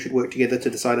and GM should work together to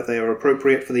decide if they are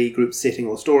appropriate for the group's setting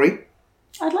or story.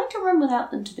 I'd like to run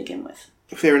without them to begin with.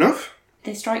 Fair enough.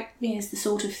 They strike me as the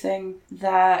sort of thing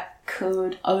that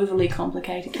could overly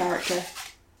complicate a character.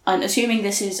 And assuming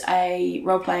this is a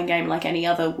role-playing game like any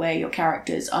other where your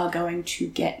characters are going to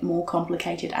get more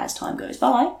complicated as time goes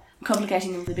by,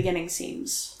 complicating them at the beginning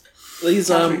seems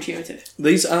counterintuitive.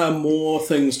 These are more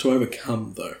things to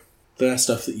overcome, though. They are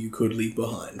stuff that you could leave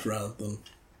behind rather than...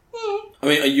 I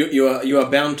mean, you are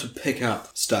bound to pick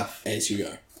up stuff as you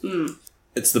go.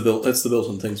 It's the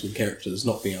built-in things with characters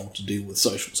not being able to deal with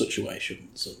social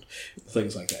situations and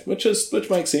things like that, which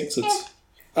makes sense. It's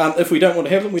if we don't want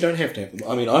to have them, we don't have to have them.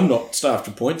 I mean, I'm not staffed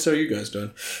to points, so are you guys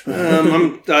doing?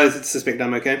 I suspect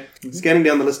I'm okay. Scanning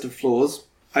down the list of flaws,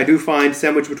 I do find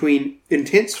sandwiched between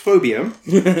intense phobia,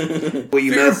 where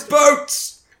you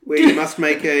must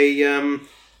make a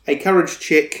courage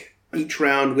check each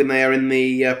round when they are in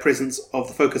the presence of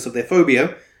the focus of their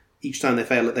phobia. Each time they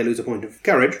fail it, they lose a point of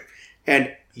courage.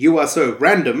 And you are so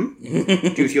random,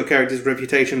 due to your character's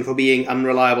reputation for being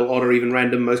unreliable, odd, or even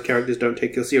random. Most characters don't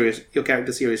take your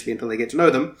character seriously until they get to know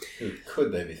them. Who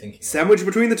could they be thinking? Sandwiched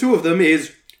between the two of them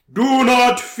is, do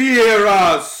not fear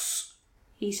us!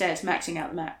 He says, maxing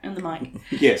out the mic.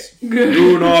 Yes.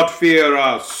 Do not fear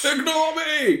us! Ignore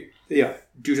me! Yeah.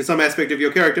 Due to some aspect of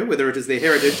your character, whether it is their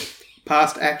heritage,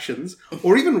 past actions,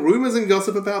 or even rumours and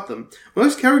gossip about them,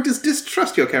 most characters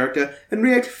distrust your character and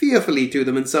react fearfully to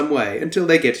them in some way until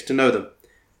they get to know them.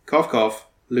 Cough, cough,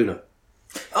 Luna.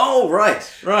 Oh, right.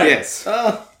 Yes.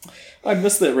 I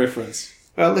missed that reference.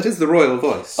 Well, it is the royal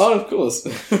voice. Oh, of course.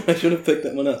 I should have picked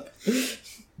that one up.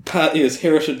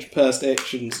 Heritage, past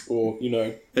actions, or,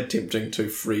 attempting to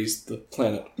freeze the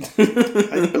planet.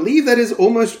 I believe that is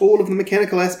almost all of the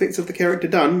mechanical aspects of the character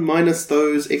done, minus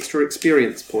those extra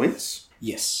experience points.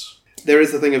 Yes. There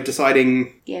is the thing of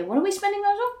deciding... Yeah, what are we spending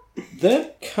those on?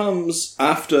 That comes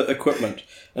after equipment.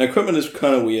 And equipment is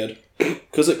kind of weird,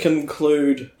 because it can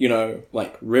include,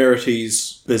 like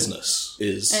Rarity's business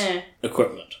is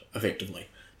equipment, effectively.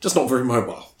 Just not very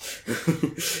mobile.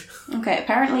 Okay,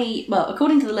 apparently,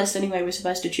 according to the list anyway, we're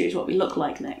supposed to choose what we look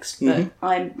like next, but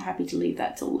I'm happy to leave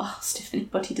that till last if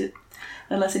anybody did,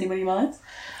 unless anybody minds.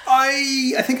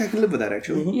 I think I can live with that,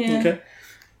 actually. Yeah. Okay.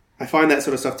 I find that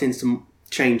sort of stuff tends to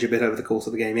change a bit over the course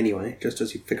of the game anyway, just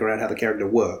as you figure out how the character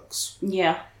works.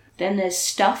 Yeah. Then there's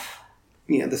stuff.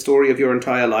 Yeah, the story of your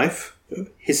entire life.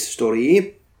 His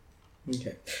story.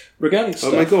 Okay. Regarding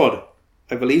stuff... Oh my god.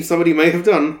 I believe somebody may have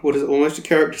done what is almost a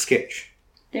character sketch.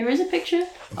 There is a picture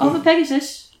of a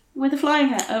Pegasus with a flying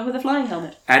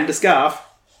helmet. And a scarf.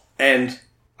 And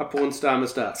a porn star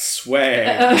moustache.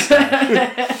 Swag.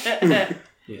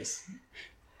 Yes.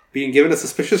 Being given a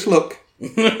suspicious look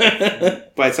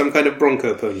by some kind of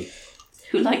bronco pony.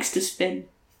 Who likes to spin.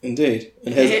 Indeed.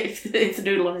 If the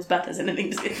noodle on his back has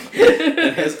anything to do.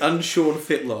 It has unshorn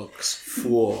fetlocks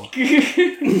for...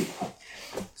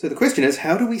 So the question is,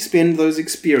 how do we spend those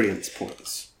experience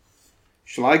points?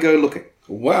 Shall I go looking?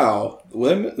 Wow.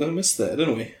 We missed that,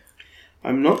 didn't we?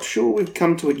 I'm not sure we've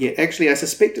come to it yet. Actually, I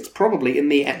suspect it's probably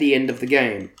at the end of the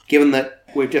game, given that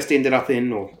we've just ended up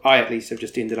in, or I at least have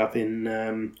just ended up in,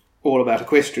 All About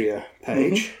Equestria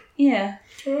page. Yeah.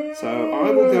 So I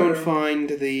will go and find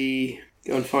the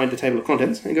table of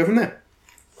contents and go from there.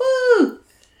 Woo!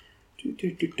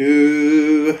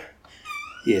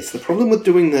 Yes, the problem with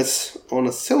doing this on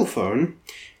a cell phone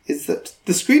is that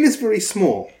the screen is very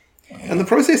small, and the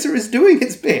processor is doing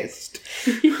its best.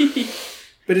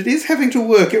 But it is having to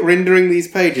work at rendering these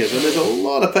pages, and there's a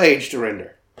lot of page to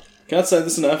render. Can't say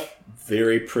this enough.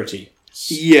 Very pretty.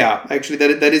 Yeah, actually,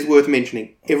 that is worth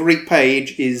mentioning. Every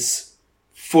page is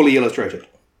fully illustrated.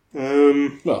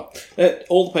 Well,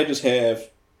 all the pages have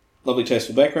lovely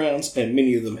tasteful backgrounds, and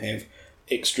many of them have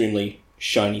extremely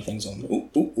shiny things on them.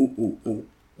 Ooh.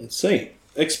 Let's see.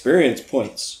 Experience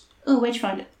points. Oh, where'd you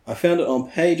find it? I found it on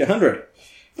page 100.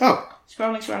 Oh.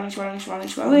 Scrolling.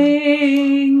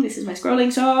 This is my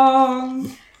scrolling song.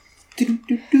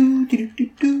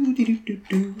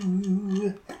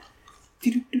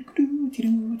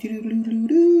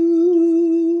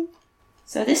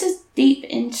 So this is deep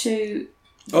into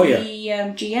the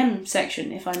GM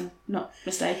section, if I'm not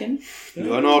mistaken.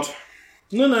 You are not.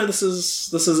 No. This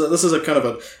is a kind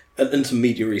of an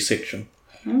intermediary section.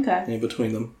 Okay. In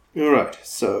between them. Alright,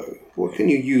 so what can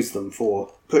you use them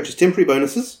for? Purchase temporary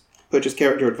bonuses, purchase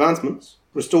character advancements,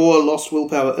 restore lost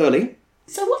willpower early.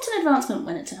 So what's an advancement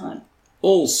when it's at home?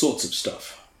 All sorts of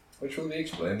stuff. Which will be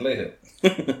explained later.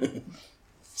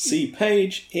 See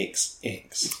page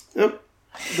XX. Yep.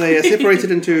 They are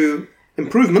separated into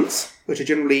improvements, which are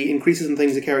generally increases in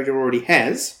things a character already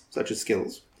has, such as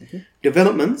skills. Mm-hmm.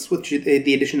 Developments, which are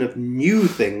the addition of new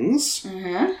things,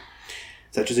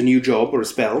 such as a new job or a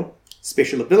spell.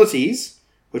 Special abilities,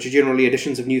 which are generally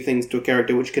additions of new things to a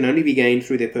character which can only be gained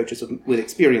through their purchase with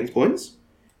experience points.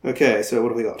 Okay, so what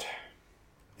have we got?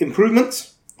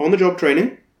 Improvements, on-the-job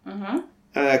training.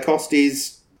 Cost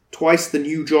is twice the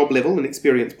new job level in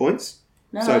experience points.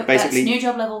 No, basically, that's new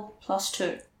job level plus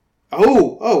 2.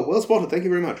 Oh, well spotted, thank you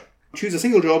very much. Choose a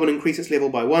single job and increase its level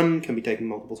by 1, can be taken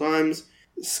multiple times.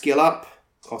 Skill up,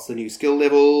 cost the new skill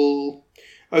level.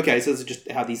 Okay, so this is just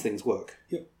how these things work.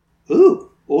 Yep. Ooh.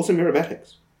 Awesome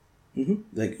aerobatics.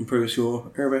 That improves your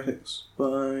aerobatics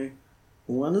by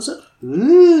 1, is it?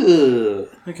 Ooh.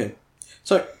 Okay.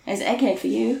 So. There's egghead for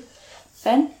you,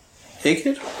 Ben.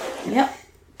 Egghead? Yep.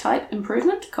 Type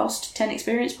improvement, cost 10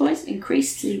 experience points,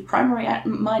 increase the primary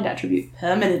mind attribute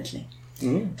permanently.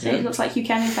 It looks like you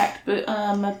can, in fact,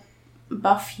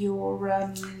 buff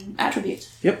your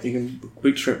attributes. Yep, you can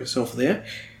bootstrap yourself there.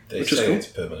 They say it's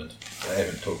permanent. I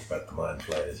haven't talked about the mind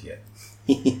flayers yet.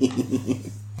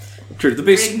 True, the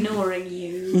beast. We're ignoring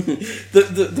you.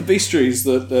 the beastries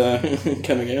that are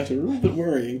coming out are a little bit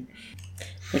worrying.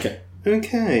 Okay.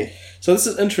 So this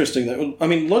is interesting. Though. I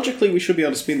mean, logically, we should be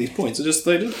able to spend these points. It's just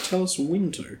they didn't tell us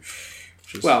when to.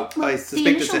 Well, I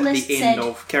suspect it's at the end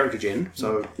of character gen.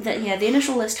 So the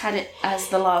initial list had it as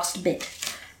the last bit,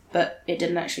 but it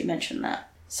didn't actually mention that.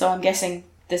 So I'm guessing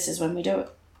this is when we do it.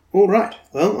 All right.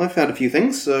 Well, I found a few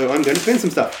things, so I'm going to spend some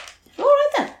stuff. All right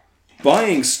then.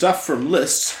 Buying stuff from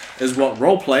lists is what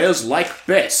role players like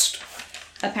best.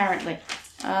 Apparently.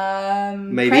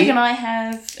 Maybe. Craig and I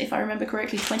have, if I remember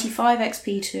correctly, 25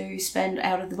 XP to spend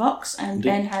out of the box, and Indeed.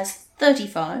 Ben has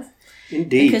 35.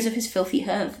 Indeed. Because of his filthy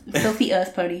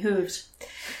earth pony hooves.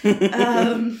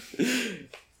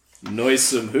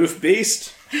 Noisome hoof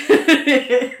beast.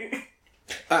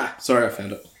 Sorry, I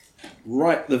found it.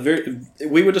 Right,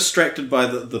 we were distracted by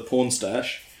the porn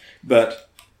stash, but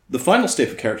the final step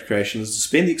of character creation is to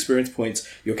spend the experience points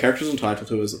your character is entitled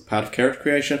to as a part of character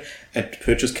creation and to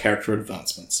purchase character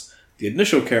advancements. The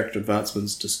initial character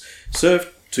advancements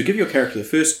serve to give your character the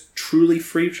first truly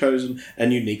free chosen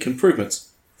and unique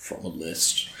improvements from a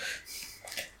list.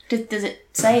 Does it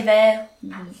say there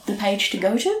the page to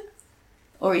go to?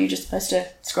 Or are you just supposed to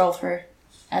scroll through?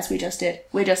 As we just did.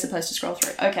 We're just supposed to scroll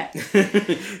through. Okay.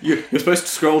 You're supposed to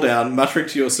scroll down, muttering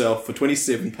to yourself for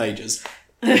 27 pages.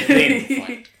 And then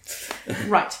fight.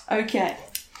 Right. Okay.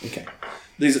 Okay.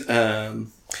 These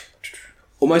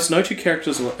almost no two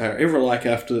characters are ever alike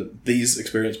after these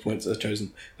experience points are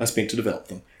spent to develop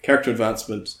them. Character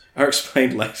advancements are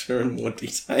explained later in more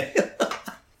detail.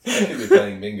 I think we're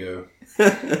playing bingo.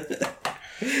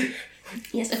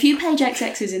 Yes, a few page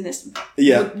XXs in this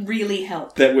would really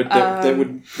help. That would,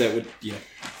 yeah.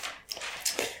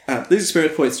 These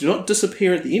experience points do not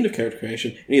disappear at the end of character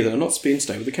creation, and either are not spent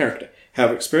stay with the character.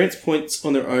 However, experience points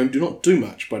on their own do not do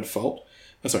much by default.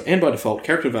 And by default,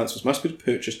 character advancements must be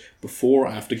purchased before or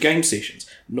after game sessions,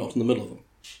 not in the middle of them.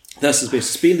 Thus, it's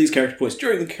best to spend these character points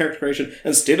during the character creation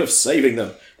instead of saving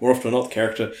them. More often than not,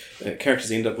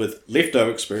 characters end up with leftover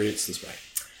experience this way.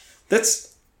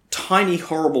 That's tiny,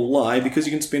 horrible lie because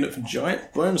you can spend it for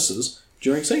giant bonuses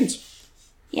during scenes.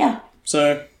 Yeah.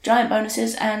 So Giant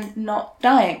bonuses and not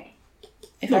dying,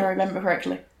 if I remember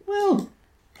correctly. well,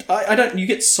 I don't. You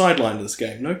get sidelined in this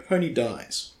game. No pony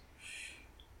dies.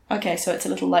 Okay, so it's a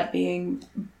little like being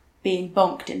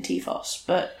bonked in Tifos,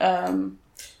 but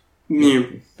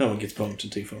No one gets bonked in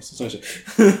T-Fos.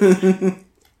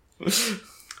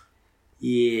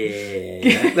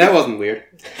 Yeah, that wasn't weird.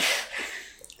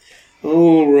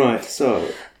 Alright,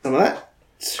 so, some of that.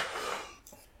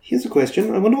 Here's a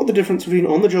question. I wonder what the difference between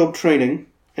on-the-job training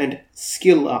and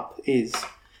skill up is.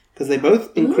 Because they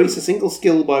both increase a single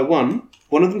skill by 1.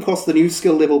 One of them costs the new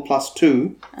skill level plus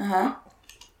 2. uh-huh.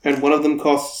 And one of them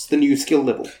costs the new skill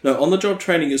level. No, on-the-job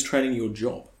training is training your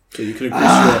job. So you can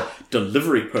increase your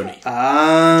delivery pony.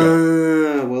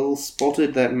 Ah, well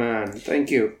spotted, that man. Thank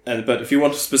you. But if you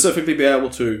want to specifically be able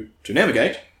to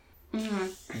navigate...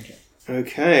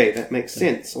 Okay, that makes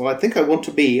sense. So I think I want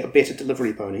to be a better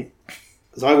delivery pony.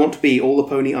 Because I want to be all the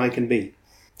pony I can be.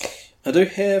 I do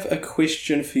have a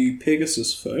question for you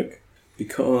Pegasus folk,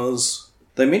 because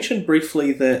they mentioned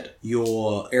briefly that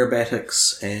your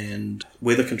aerobatics and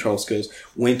weather control skills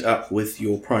went up with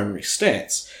your primary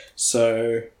stats.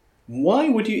 So why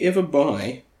would you ever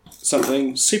buy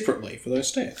something separately for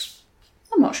those stats?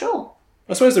 I'm not sure.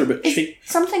 I suppose they're a bit Is cheap.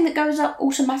 something that goes up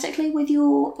automatically with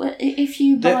your if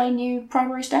you buy new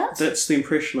primary stats? That's the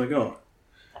impression I got.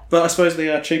 But I suppose they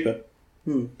are cheaper.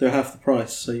 They're half the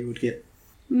price, so you would get...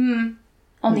 On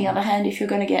the other hand, if you're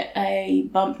going to get a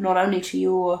bump not only to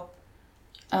your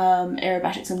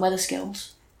aerobatics and weather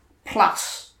skills,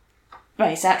 plus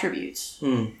base attributes,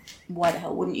 why the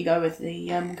hell wouldn't you go with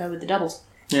the doubles?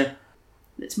 Yeah.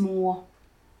 It's more...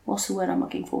 What's the word I'm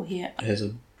looking for here? It has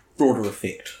a broader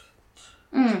effect.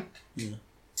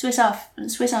 Swiss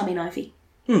Army knifey.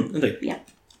 Indeed. Yeah.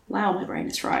 Wow, my brain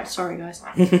is fried. Sorry, guys.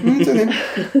 It's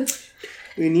okay.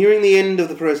 We're nearing the end of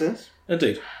the process.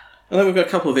 Indeed. And then we've got a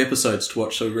couple of episodes to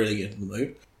watch, so we really get in the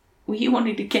mood. Were you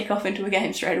wanting to kick off into a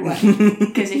game straight away?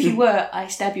 Because if you were, I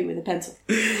stab you with a pencil.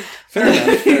 Fair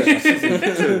enough.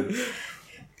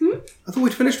 I thought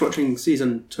we'd finished watching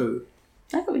season 2.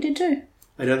 I thought we did too.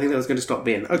 I don't think that was going to stop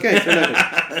Ben. Okay, so noted.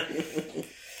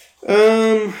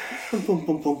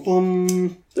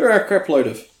 There are a crap load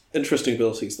of interesting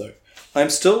abilities, though. I'm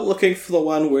still looking for the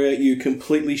one where you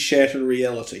completely shatter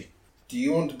reality. Do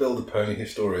you want to build a pony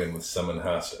historian with summon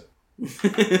Hearthstone?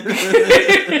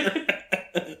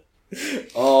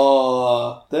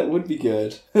 Oh, that would be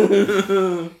good.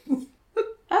 Okay,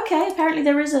 apparently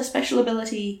there is a special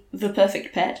ability, the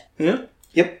perfect pet. Yeah?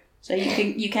 Yep. So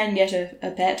you can get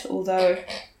a pet, although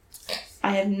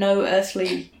I have no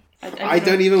earthly... I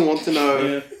don't even want to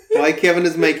know why Kevin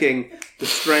is making the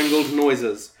strangled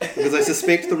noises. Because I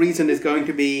suspect the reason is going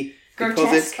to be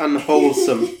because it's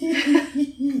unwholesome.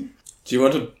 Do you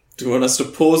want us to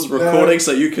pause the recording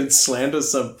so you can slander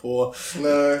some poor...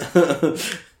 No.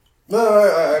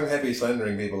 No, I'm happy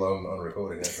slandering people on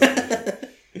recording.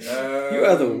 You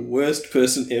are the worst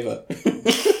person ever.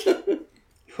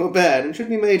 You're bad and should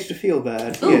be made to feel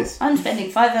bad. Ooh, Yes. I'm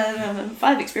spending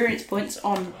five experience points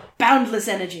on boundless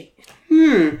energy.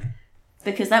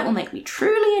 Because that will make me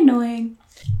truly annoying.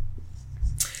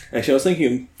 Actually, I was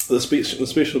thinking of the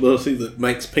special ability that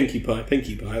makes Pinkie Pie,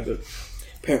 but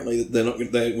apparently they're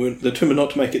determined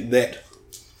not to make it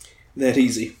that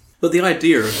easy. But the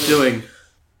idea of doing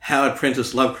Howard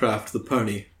Prentice Lovecraft the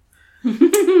pony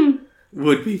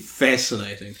would be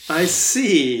fascinating. I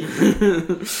see.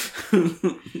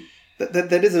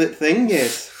 that is a thing,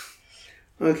 yes.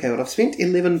 Okay, well, I've spent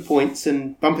 11 points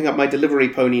in bumping up my delivery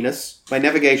poniness, my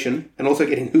navigation, and also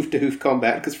getting hoof-to-hoof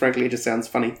combat, because frankly it just sounds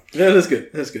funny. Yeah, that's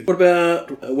good. What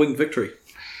about Winged Victory?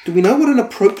 Do we know what an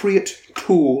appropriate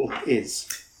tool is?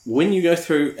 When you go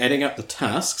through adding up the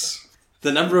tasks,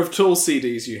 the number of tool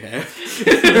CDs you have...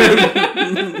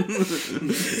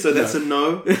 So that's a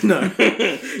no? No.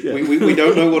 Yeah. We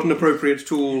don't know what an appropriate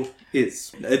tool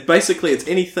is. Basically, it's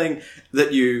anything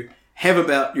that you have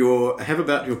about your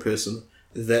person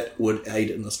that would aid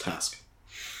in this task.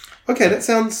 Okay, that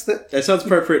sounds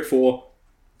appropriate for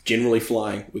generally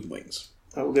flying with wings.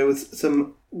 I will go with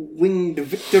some Winged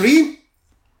Victory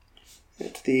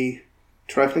at the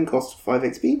trifling cost of 5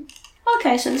 XP.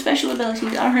 Okay, so the special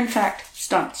abilities are in fact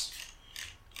stunts.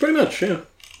 Pretty much, yeah.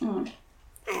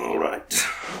 Alright,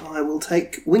 I will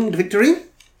take Winged Victory.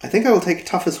 I think I will take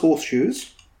Tough as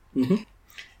Horseshoes. Mm-hmm.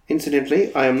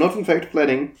 Incidentally, I am not in fact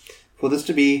planning for this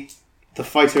to be the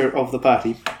fighter of the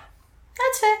party.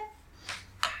 That's fair.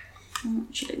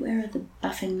 Actually, where are the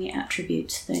buffing the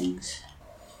attributes things?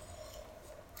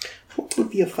 What would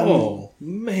be a fun... Oh,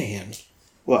 man.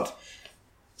 What?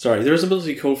 Sorry, there is an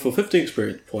ability called for 50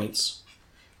 experience points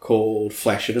called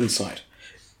Flash of Insight.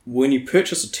 When you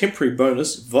purchase a temporary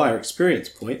bonus via experience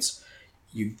points,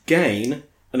 you gain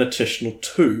an additional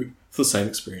 2 for the same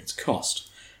experience cost.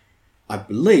 I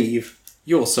believe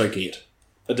you also get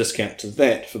a discount to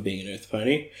that for being an Earth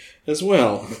Pony as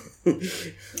well.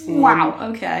 Wow,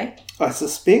 okay. I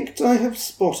suspect I have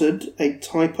spotted a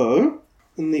typo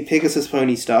in the Pegasus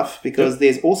Pony stuff, because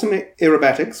there's awesome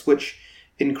aerobatics, which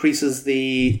increases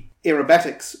the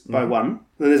aerobatics by 1. And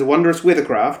then there's a wondrous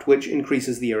weathercraft, which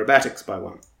increases the aerobatics by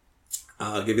 1.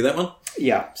 I'll give you that one.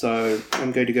 Yeah, so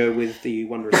I'm going to go with the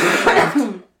wondrous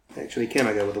weathercraft. Actually, can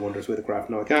I go with the wondrous weathercraft?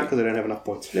 No, I can't, because I don't have enough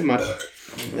points. Never mind.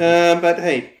 But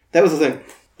hey, that was the thing.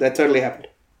 That totally happened.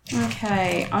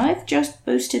 Okay, I've just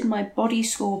boosted my body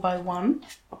score by 1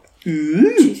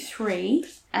 Ooh. to 3,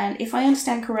 and if I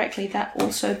understand correctly, that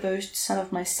also boosts some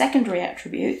of my secondary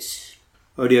attributes,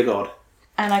 Oh dear God.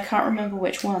 and I can't remember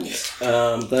which ones.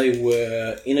 They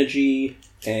were energy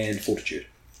and fortitude.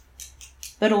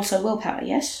 But also willpower,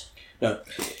 yes? No,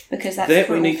 Because that's that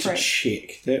for we all need three.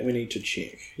 to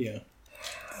check. Yeah.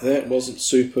 That wasn't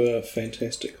super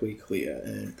fantastically clear,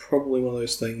 and probably one of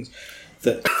those things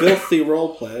that filthy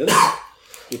role players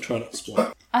will try and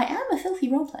exploit. I am a filthy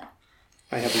roleplayer.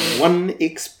 I have 1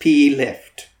 XP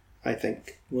left, I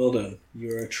think. Well done.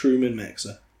 You're a true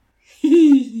min-maxer.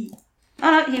 Oh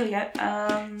no, here we go.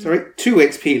 Sorry, 2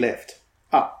 XP left.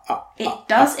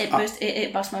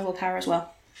 It busts my willpower as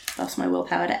well. Busts my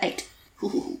willpower to 8.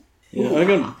 Yeah, I'm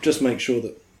going to just make sure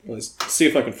that... Let's see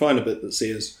if I can find a bit that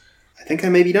says... I think I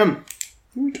may be done.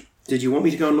 Did you want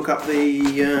me to go and look up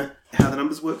the how the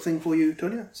numbers work thing for you,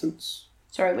 Tonya? Since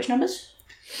Sorry, which numbers?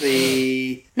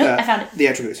 the I found it. the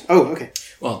attributes. Oh, okay.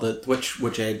 Well,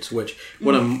 which add to which.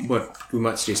 What we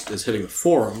might suggest is hitting the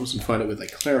forums and find out where they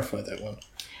clarify that one.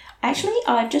 Actually,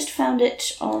 I've just found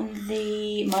it on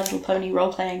the My Little Pony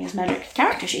Role-Playing as Magic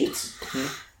character sheets,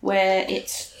 where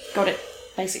it's got it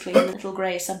basically in the little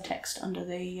grey subtext under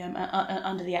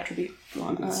the attribute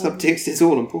one. Subtext is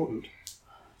all important.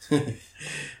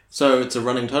 So it's a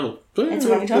running total. It's a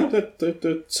running total.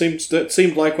 That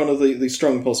seemed like one of the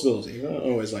strong possibilities. I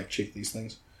always like check these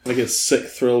things. I get a sick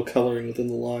thrill colouring within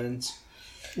the lines.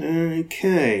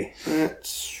 Okay,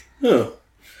 that's... Oh.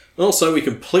 Also, we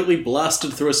completely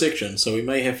blasted through a section, so we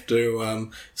may have to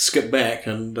skip back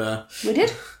and... We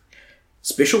did?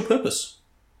 Special purpose.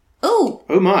 Oh!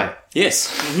 Oh my.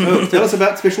 Yes. Oh, tell us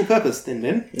about special purpose then,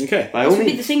 Ben. Okay. By all This would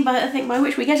be means. the thing by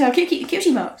which we get our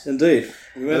cutie marks. Indeed.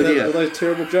 We made Oh that dear. with those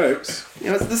terrible jokes.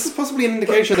 You know, this is possibly an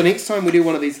indication the next time we do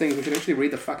one of these things, we should actually read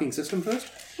the fucking system first.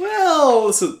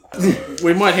 Well,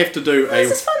 we might have to do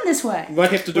This is fun this way. We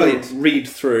might have to do Well, a yes. read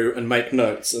through and make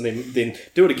notes, and then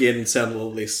do it again and sound a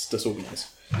little less disorganised.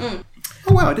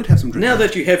 Oh wow, I did have some drink. Now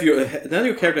that your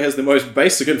character has the most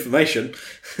basic information,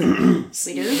 We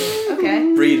do?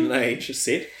 Okay. breed and age is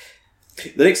set.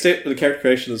 The next step in the character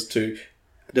creation is to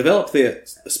develop their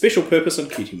special purpose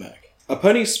and cutie mark. A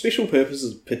pony's special purpose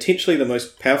is potentially the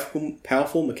most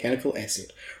powerful mechanical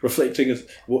asset, reflecting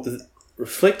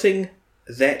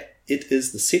that it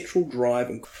is the central drive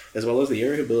as well as the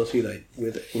area of ability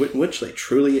in which they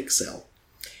truly excel.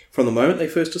 From the moment they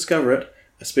first discover it,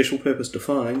 a special purpose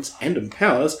defines and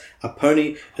empowers a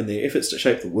pony in their efforts to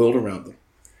shape the world around them.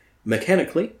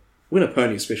 Mechanically, when a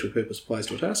pony's special purpose applies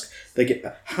to a task, they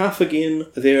get half again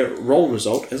their roll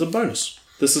result as a bonus.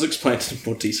 This is explained in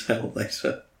more detail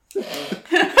later.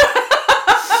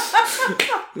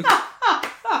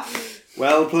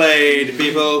 Well played,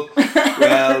 people.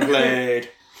 Well played.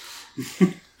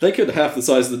 They could half the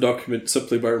size of the document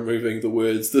simply by removing the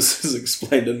words, "This is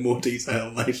explained in more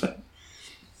detail later."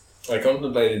 I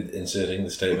contemplated inserting the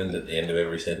statement at the end of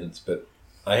every sentence, but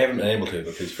I haven't been able to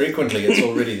because frequently it's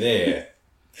already there.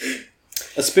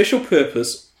 A special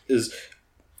purpose is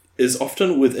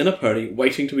often within a pony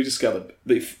waiting to be discovered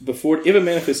before it ever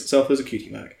manifests itself as a cutie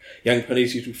mark. Young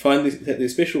ponies usually find that their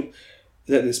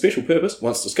special purpose,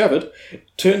 once discovered,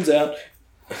 turns out...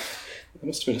 There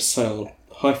must have been a sale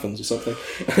of hyphens or something.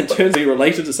 It turns out to be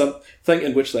related to something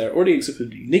in which they are already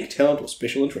exhibited unique talent or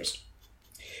special interest.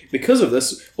 Because of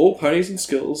this, all ponies and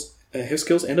skills have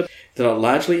skills and that are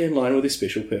largely in line with their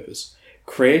special purpose.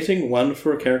 Creating one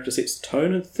for a character sets the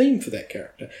tone and theme for that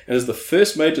character, and is the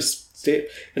first major step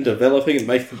in developing and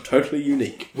making them totally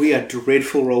unique. We are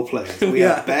dreadful role players. We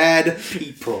are bad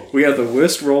people. We are the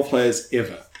worst role players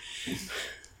ever.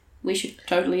 We should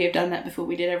totally have done that before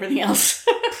we did everything else.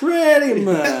 Pretty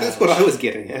much. That's what I was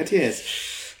getting at, yes.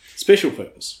 Special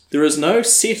purpose. There is no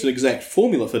set and exact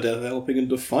formula for developing and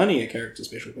defining a character's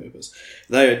special purpose.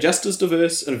 They are just as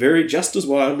diverse and vary just as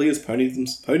wildly as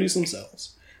ponies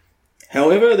themselves.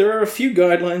 However, there are a few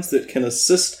guidelines that can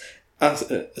assist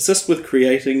with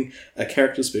creating a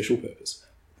character's special purpose.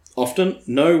 Often,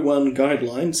 no one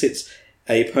guideline sets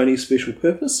a pony's special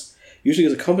purpose. Usually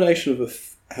it's a combination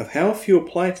of how few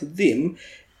apply to them,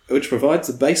 which provides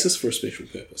the basis for a special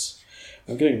purpose.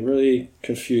 I'm getting really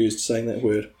confused saying that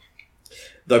word.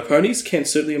 Though ponies can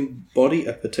certainly embody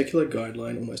a particular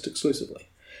guideline almost exclusively.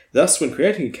 Thus, when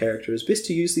creating a character, it's best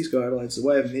to use these guidelines as a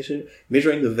way of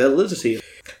measuring the validity.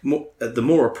 The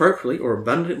more appropriately or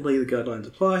abundantly the guidelines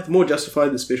apply, the more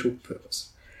justified the special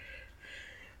purpose.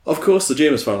 Of course, the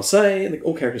GM has final say in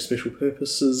all characters' special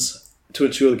purposes to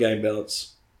ensure the game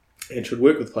balance, and should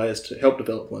work with players to help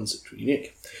develop ones that are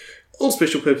unique. All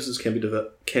special purposes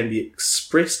can be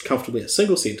expressed comfortably in a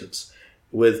single sentence,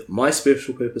 with "my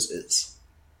special purpose is."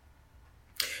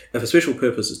 If a special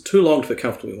purpose is too long to fit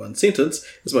comfortably in one sentence,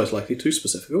 it's most likely too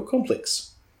specific or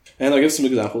complex. And I'll give some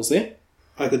examples there.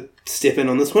 I could step in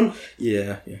on this one.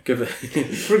 Yeah, give it.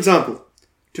 For example,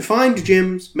 to find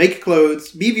gems, make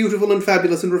clothes, be beautiful and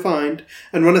fabulous and refined,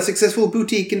 and run a successful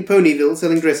boutique in Ponyville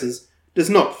selling dresses does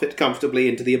not fit comfortably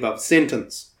into the above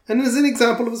sentence, and is an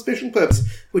example of a special purpose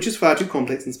which is far too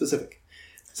complex and specific.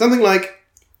 Something like,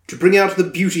 to bring out the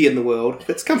beauty in the world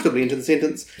fits comfortably into the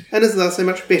sentence, and is thus a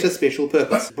much better special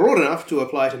purpose. Broad enough to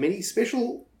apply to many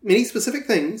specific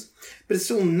things, but is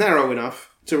still narrow enough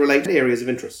to relate to areas of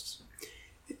interest.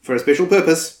 For a special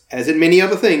purpose, as in many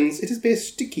other things, it is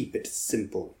best to keep it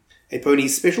simple. A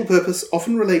pony's special purpose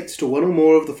often relates to one or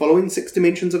more of the following 6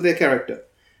 dimensions of their character: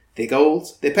 their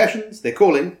goals, their passions, their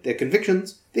calling, their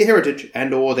convictions, their heritage,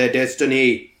 and or their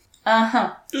destiny.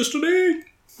 Destiny!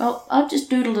 Well, I've just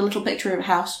doodled a little picture of a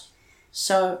house,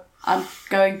 so I'm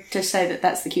going to say that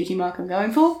that's the cutie mark I'm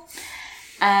going for.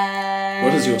 And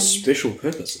what is your special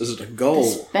purpose? Is it a goal?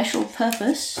 Special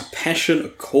purpose? A passion, a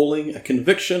calling, a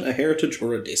conviction, a heritage,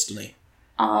 or a destiny?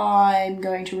 I'm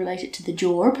going to relate it to the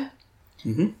Jorb.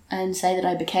 And say that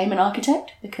I became an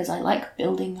architect because I like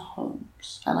building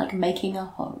homes. I like making a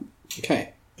home.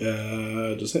 Okay.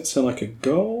 Does that sound like a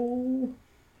goal?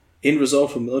 End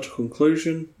result of logical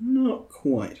conclusion? Not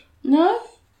quite. No?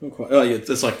 Not quite. Oh yeah,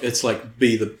 it's like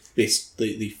be the best,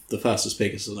 the fastest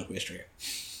Pegasus in equestrian.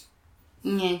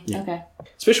 Yeah, okay.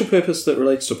 Special purpose that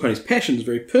relates to a pony's passion is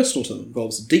very personal to them.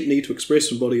 Involves a deep need to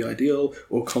express and embody ideal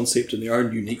or concept in their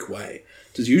own unique way.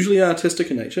 It is usually artistic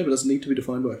in nature, but doesn't need to be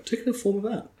defined by a particular form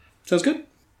of art. Sounds good?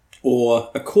 Or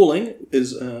a calling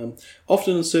is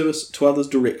often in service to others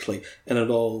directly and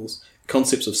involves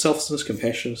concepts of selflessness,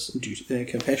 compassion, and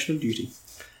duty.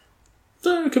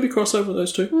 So it could be crossover with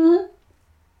those two. Mm-hmm.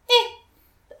 Yeah.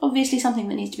 Obviously something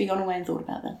that needs to be gone away and thought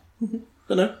about then. Mm-hmm.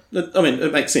 But no, I mean,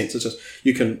 it makes sense. It's just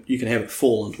you can have it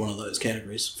fall into one of those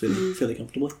categories fairly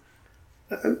comfortably.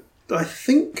 I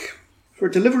think for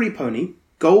a delivery pony,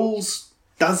 goals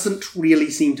doesn't really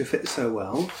seem to fit so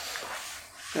well,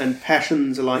 and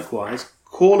passions are likewise.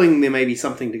 Calling, there may be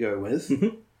something to go with.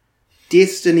 Mm-hmm.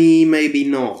 Destiny, maybe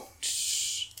not.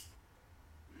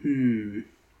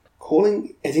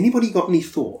 Calling, has anybody got any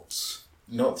thoughts?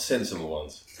 Not sensible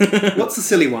ones. What's the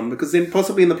silly one? Because then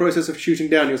possibly in the process of shooting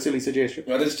down your silly suggestion.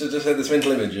 I just had this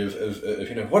mental image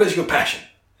of what is your passion?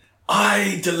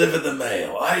 I deliver the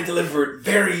mail. I deliver it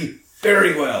very,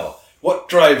 very well. What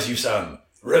drives you, son?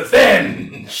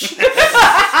 Revenge!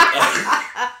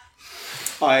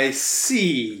 I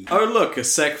see. Oh look, a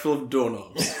sack full of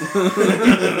doorknobs.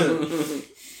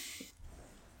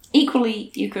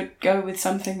 Equally, you could go with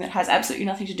something that has absolutely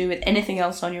nothing to do with anything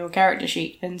else on your character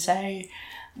sheet and say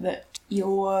that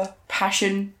your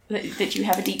passion, that you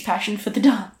have a deep passion for the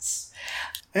dance.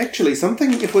 Actually,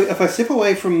 something, if I step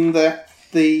away from the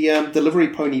delivery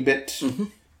pony bit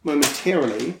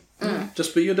momentarily...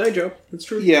 Just be your day job, that's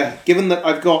true. Yeah, given that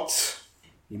I've got...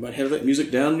 You might have that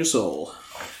music down your soul.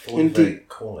 Indeed.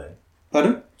 Calling.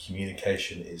 Pardon?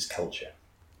 Communication is culture.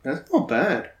 That's not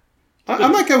bad. I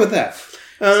might go with that.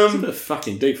 It's a bit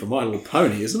fucking deep for My Little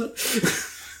Pony, isn't it?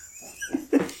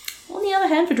 On the other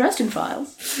hand, for Dresden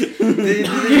Files.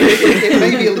 it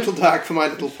may be a little dark for My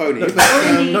Little Pony. But,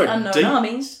 Unknown deep.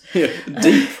 Armies. Yeah,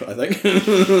 deep, I think.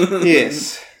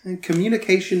 Yes. And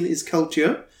communication is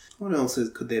culture. What else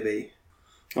could there be?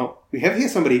 Oh, we have here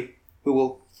somebody who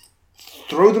will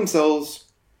throw themselves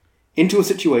into a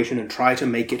situation and try to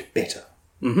make it better.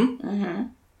 Mm-hmm. Mm-hmm.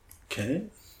 Okay.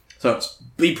 So it's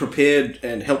be prepared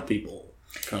and help people,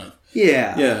 kind of.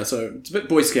 Yeah. Yeah, so it's a bit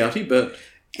Boy Scouty, but...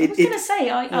 I was going to say,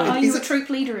 are you a troop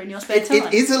leader in your spare time?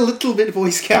 It is a little bit Boy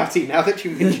Scouty, now that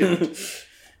you mention it.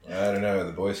 I don't know,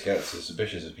 the Boy Scouts are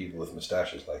suspicious of people with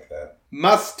moustaches like that.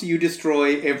 Must you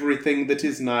destroy everything that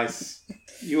is nice?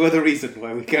 You are the reason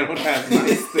why we cannot have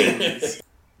nice things.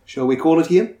 Shall we call it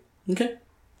here? Okay.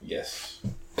 Yes.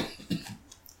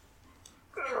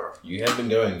 You have been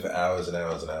going for hours and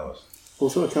hours and hours.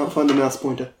 Also, I can't find the mouse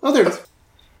pointer. Oh, there it is.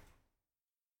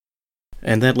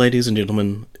 And that, ladies and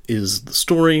gentlemen, is the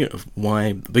story of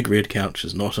why The Big Red Couch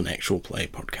is not an actual play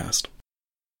podcast.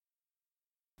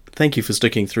 Thank you for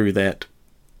sticking through that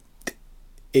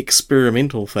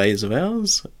experimental phase of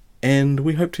ours, and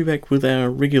we hope to be back with our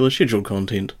regular scheduled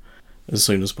content as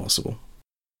soon as possible.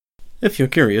 If you're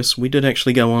curious, we did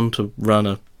actually go on to run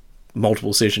a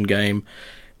multiple session game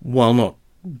while not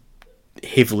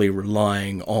heavily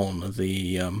relying on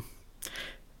the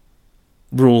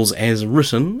rules as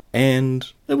written,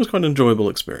 and it was quite an enjoyable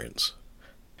experience.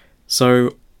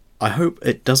 So I hope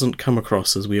it doesn't come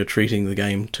across as we are treating the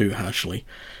game too harshly.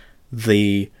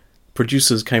 The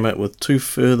producers came out with 2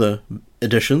 further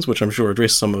editions, which I'm sure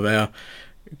address some of our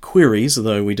queries,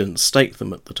 though we didn't state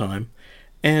them at the time.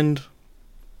 And,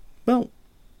 well,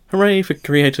 hooray for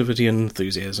creativity and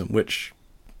enthusiasm, which,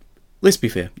 let's be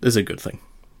fair, is a good thing.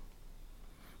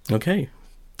 Okay,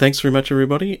 thanks very much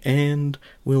everybody, and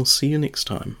we'll see you next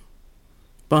time.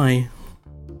 Bye.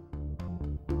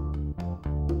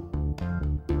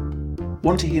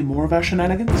 Want to hear more of our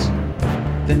shenanigans?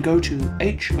 Then go to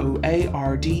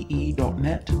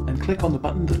hoarde.net and click on the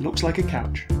button that looks like a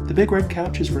couch. The Big Red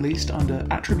Couch is released under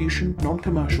Attribution,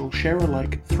 Non-Commercial,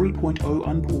 Share-alike 3.0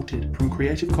 Unported from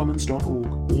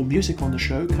CreativeCommons.org. All music on the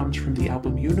show comes from the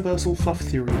album Universal Fluff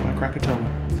Theory by Krakatoa.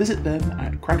 Visit them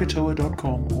at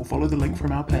krakatoa.com or follow the link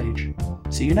from our page.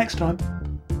 See you next time!